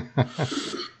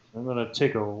 I'm going to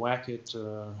take a whack at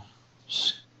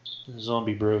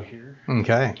Zombie Bro here.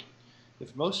 Okay.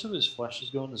 If most of his flesh is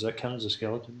gone, does that count as a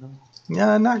skeleton,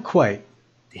 though? Not quite.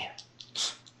 Damn.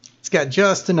 It's got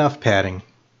just enough padding.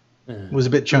 It was a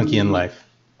bit chunky in life.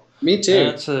 Me too.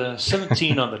 That's a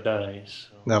 17 on the dice.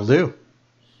 So. That'll do.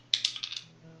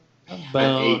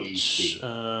 About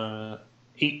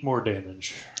 8 more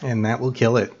damage. And that will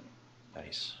kill it.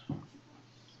 Nice.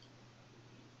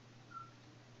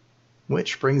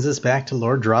 Which brings us back to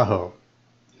Lord Draho.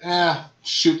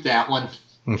 Shoot that one.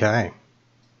 Okay.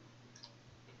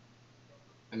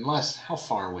 Unless, how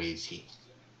far away is he?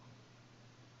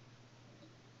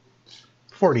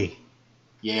 40.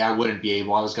 Yeah, I wouldn't be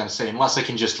able. I was going to say, unless I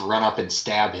can just run up and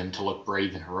stab him to look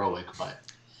brave and heroic, but...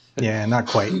 Yeah, not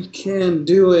quite. You can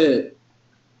do it.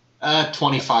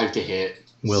 25 to hit.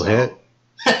 Will hit.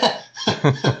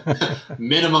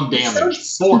 Minimum damage.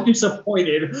 So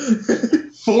disappointed.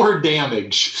 4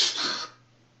 damage.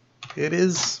 It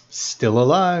is still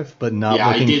alive, but not yeah,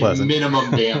 looking I did pleasant.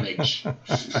 Minimum damage.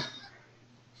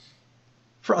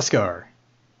 Froscar.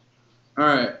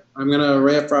 Alright, I'm going to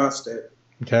Ray of Frost it.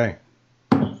 Okay.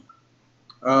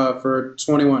 For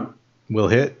 21. Will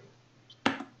hit.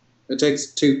 It takes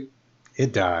 2.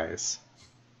 It dies.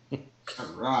 All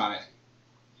right.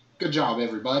 Good job,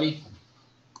 everybody.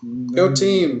 Go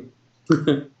team.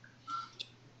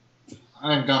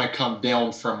 I'm going to come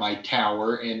down from my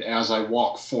tower, and as I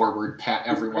walk forward, pat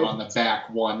everyone on the back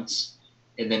once,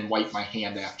 and then wipe my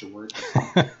hand afterward.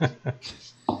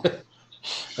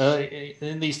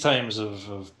 In these times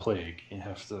of plague, you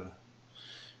have to...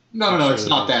 No, it's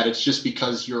not that. It's just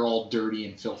because you're all dirty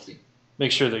and filthy.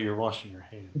 Make sure that you're washing your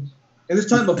hands. In this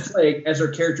time of plague, as our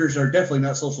characters are definitely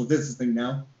not social distancing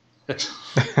now.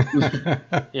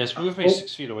 Yes, move me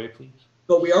 6 feet away, please.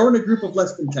 But we are in a group of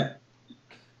less than 10.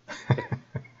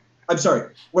 I'm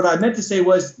sorry. What I meant to say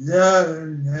was.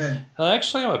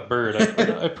 Actually, I'm a bird.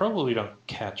 I probably don't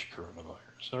catch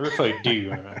coronavirus, or if I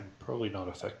do, I'm probably not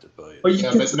affected by it.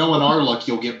 But knowing our luck,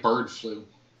 you'll get bird flu.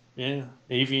 Yeah,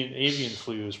 avian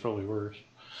flu is probably worse.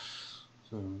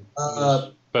 So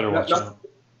better watch out.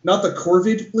 Not the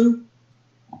corvid flu.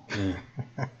 Yeah.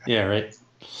 Yeah, right.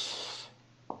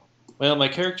 Well, my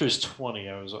character is 20.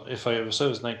 If I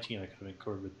was 19, I could have been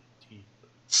Corbin 19.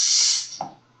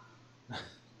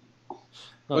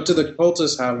 What do the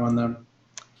cultists have on them?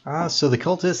 So the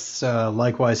cultists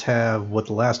likewise have what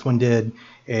the last one did: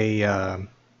 a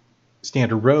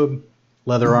standard robe,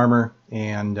 leather armor,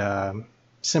 and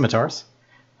scimitars.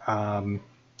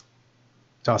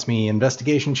 Toss me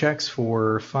investigation checks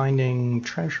for finding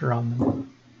treasure on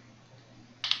them.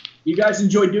 You guys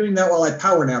enjoy doing that while I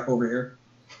power nap over here.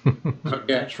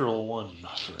 Okay. Natural 1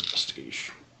 for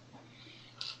investigation.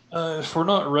 If we're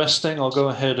not resting, I'll go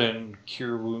ahead and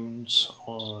cure wounds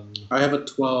on. I have a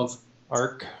 12.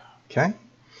 Arc. Okay.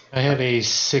 I have a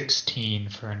 16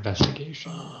 for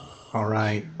investigation. All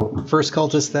right. First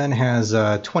cultist then has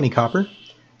 20 copper.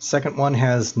 Second one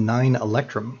has 9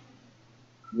 electrum.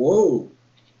 Whoa.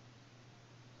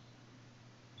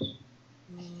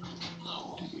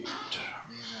 Now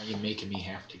you're making me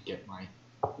have to get my.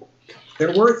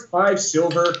 They're worth 5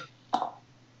 silver.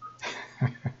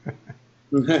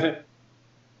 You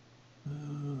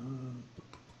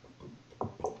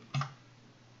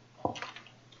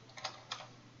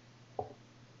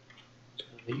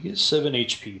get 7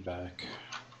 HP back.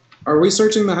 Are we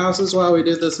searching the houses while we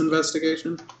did this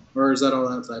investigation? Or is that all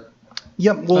outside?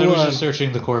 Yep. I was just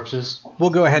searching the corpses. We'll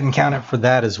go ahead and count it for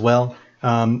that as well.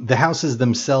 The houses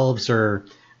themselves are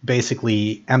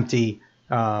basically empty,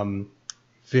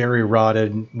 very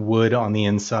rotted wood on the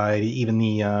inside, even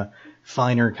the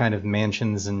finer kind of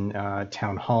mansions and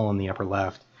town hall in the upper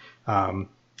left.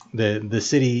 The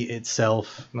city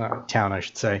itself, town I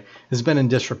should say, has been in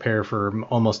disrepair for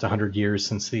almost 100 years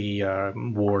since the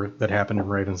war that happened in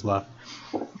Ravens Bluff.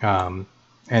 And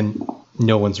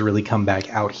no one's really come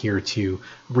back out here to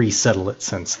resettle it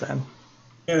since then.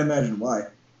 Can't imagine why.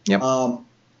 Yep.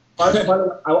 By the way,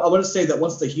 I want to say that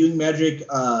once the healing magic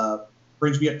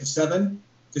brings me up to 7,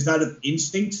 just out of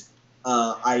instinct,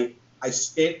 I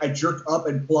jerk up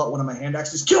and pull out one of my hand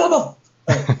axes. Kill them all!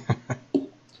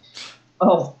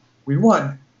 Oh, we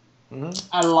won. Mm-hmm.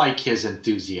 I like his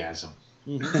enthusiasm.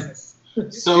 Mm-hmm.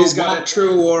 So he's got a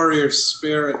true warrior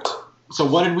spirit. So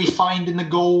what did we find in the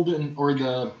gold or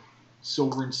the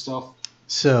silver and stuff?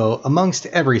 So amongst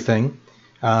everything,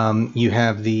 you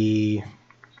have the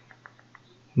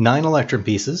 9 electrum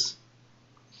pieces,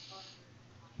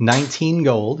 19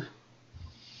 gold,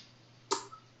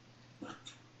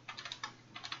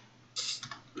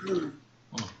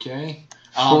 okay.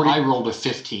 I rolled a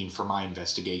 15 for my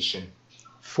investigation.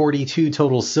 42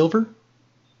 total silver.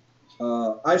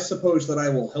 I suppose that I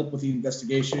will help with the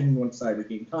investigation once I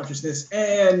regain consciousness,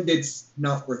 and it's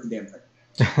not worth a damn thing.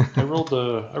 I rolled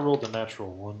the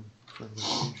natural 1 for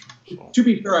investigation. So. To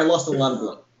be fair, I lost a lot of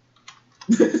blood.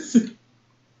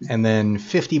 And then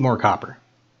 50 more copper.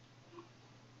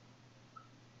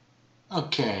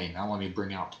 Okay, now let me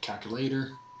bring out the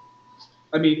calculator.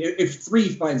 I mean, if 3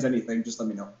 finds anything, just let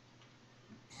me know.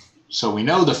 So we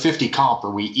know the 50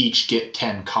 copper, we each get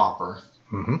 10 copper.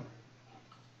 Mm-hmm.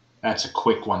 That's a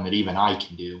quick one that even I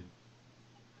can do.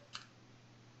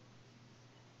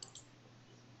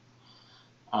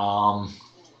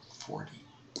 42.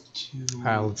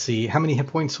 Let's see. How many hit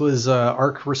points was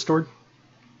Arc restored?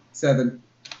 7.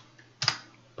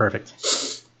 Perfect.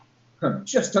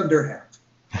 Just under half.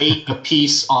 8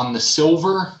 apiece on the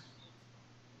silver.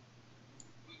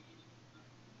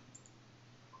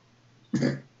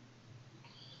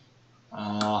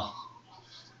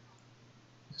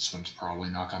 This one's probably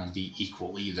not going to be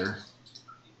equal either.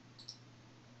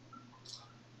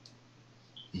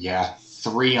 Yeah,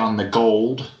 3 on the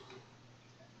gold.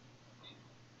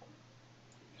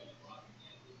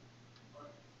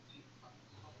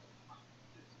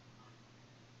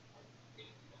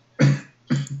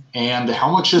 And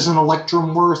how much is an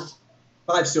electrum worth?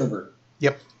 5 silver.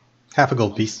 Yep. Half a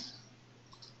gold piece.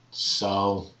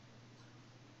 So...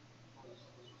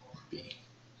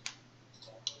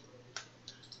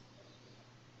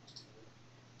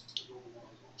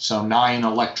 So 9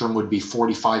 electrum would be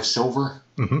 45 silver.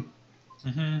 Mm-hmm.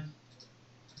 Mm-hmm.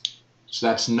 So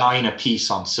that's 9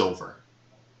 apiece on silver.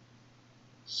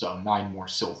 So 9 more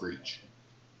silver each.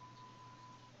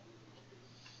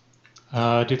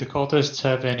 Do the cultists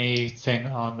have anything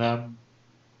on them?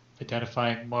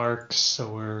 Identifying marks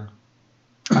or?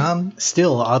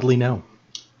 Still, oddly, no.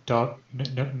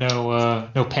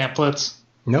 No pamphlets?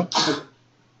 Nope.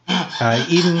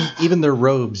 Even their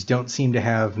robes don't seem to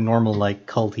have normal, like,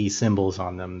 culty symbols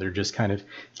on them. They're just kind of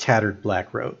tattered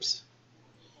black robes.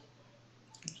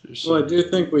 Well, I do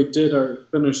think we did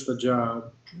finish the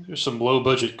job. There's some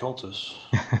low-budget cultists.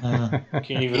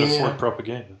 Can't even afford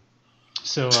propaganda.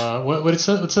 So what's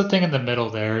the thing in the middle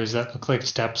there? Does that look like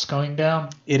steps going down?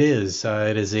 It is.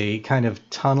 It is a kind of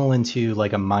tunnel into,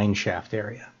 like, a mine shaft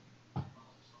area.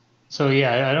 So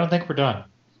yeah, I don't think we're done.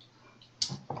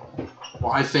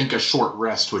 Well, I think a short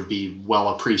rest would be well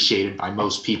appreciated by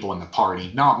most people in the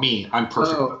party. Not me. I'm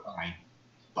perfectly fine.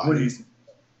 But What do you think?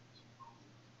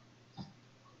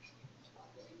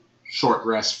 short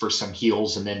rest for some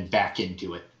heals and then back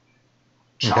into it.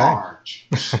 Charge.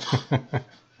 Okay.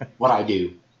 What I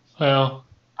do. Well,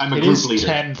 I'm a it group is leader.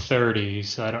 10:30,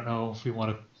 so I don't know if we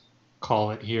want to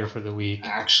call it here for the week.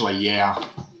 Actually, yeah.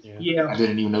 Yeah, I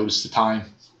didn't even notice the time.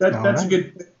 that's a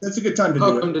good time to do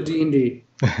Welcome it. to D&D.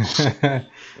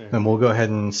 Then we'll go ahead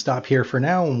and stop here for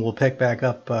now, and we'll pick back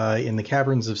up in the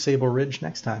caverns of Sable Ridge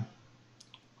next time.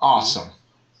 Awesome.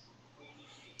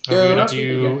 Are we Yeah, going that's to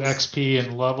do good. XP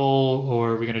and level,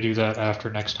 or are we going to do that after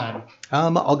next time?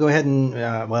 I'll go ahead and,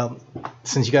 well,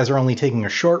 since you guys are only taking a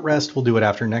short rest, we'll do it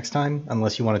after next time,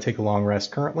 unless you want to take a long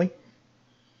rest currently.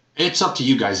 It's up to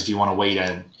you guys if you want to wait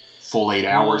a full 8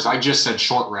 hours. I just said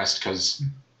short rest because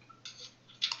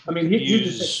I mean,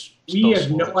 here's the thing. We have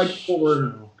no idea what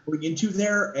we're going into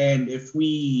there, and if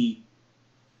we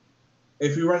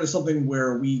run into something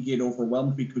where we get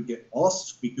overwhelmed, we could get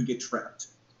lost, we could get trapped.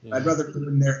 Yeah. I'd rather come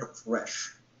in there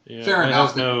fresh. Yeah, Fair I enough.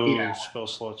 have no Yeah. spell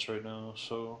slots right now,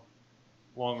 so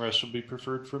long rest would be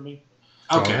preferred for me.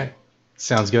 okay. All right.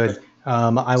 Sounds good.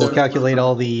 I will calculate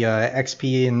all the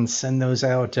XP and send those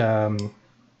out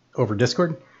over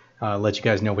Discord. Let you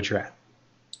guys know what you're at.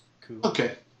 Cool.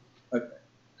 Okay.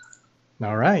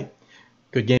 All right.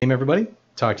 Good game, everybody.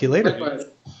 Talk to you later. Bye-bye.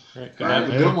 All right, good Have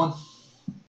night. a good one.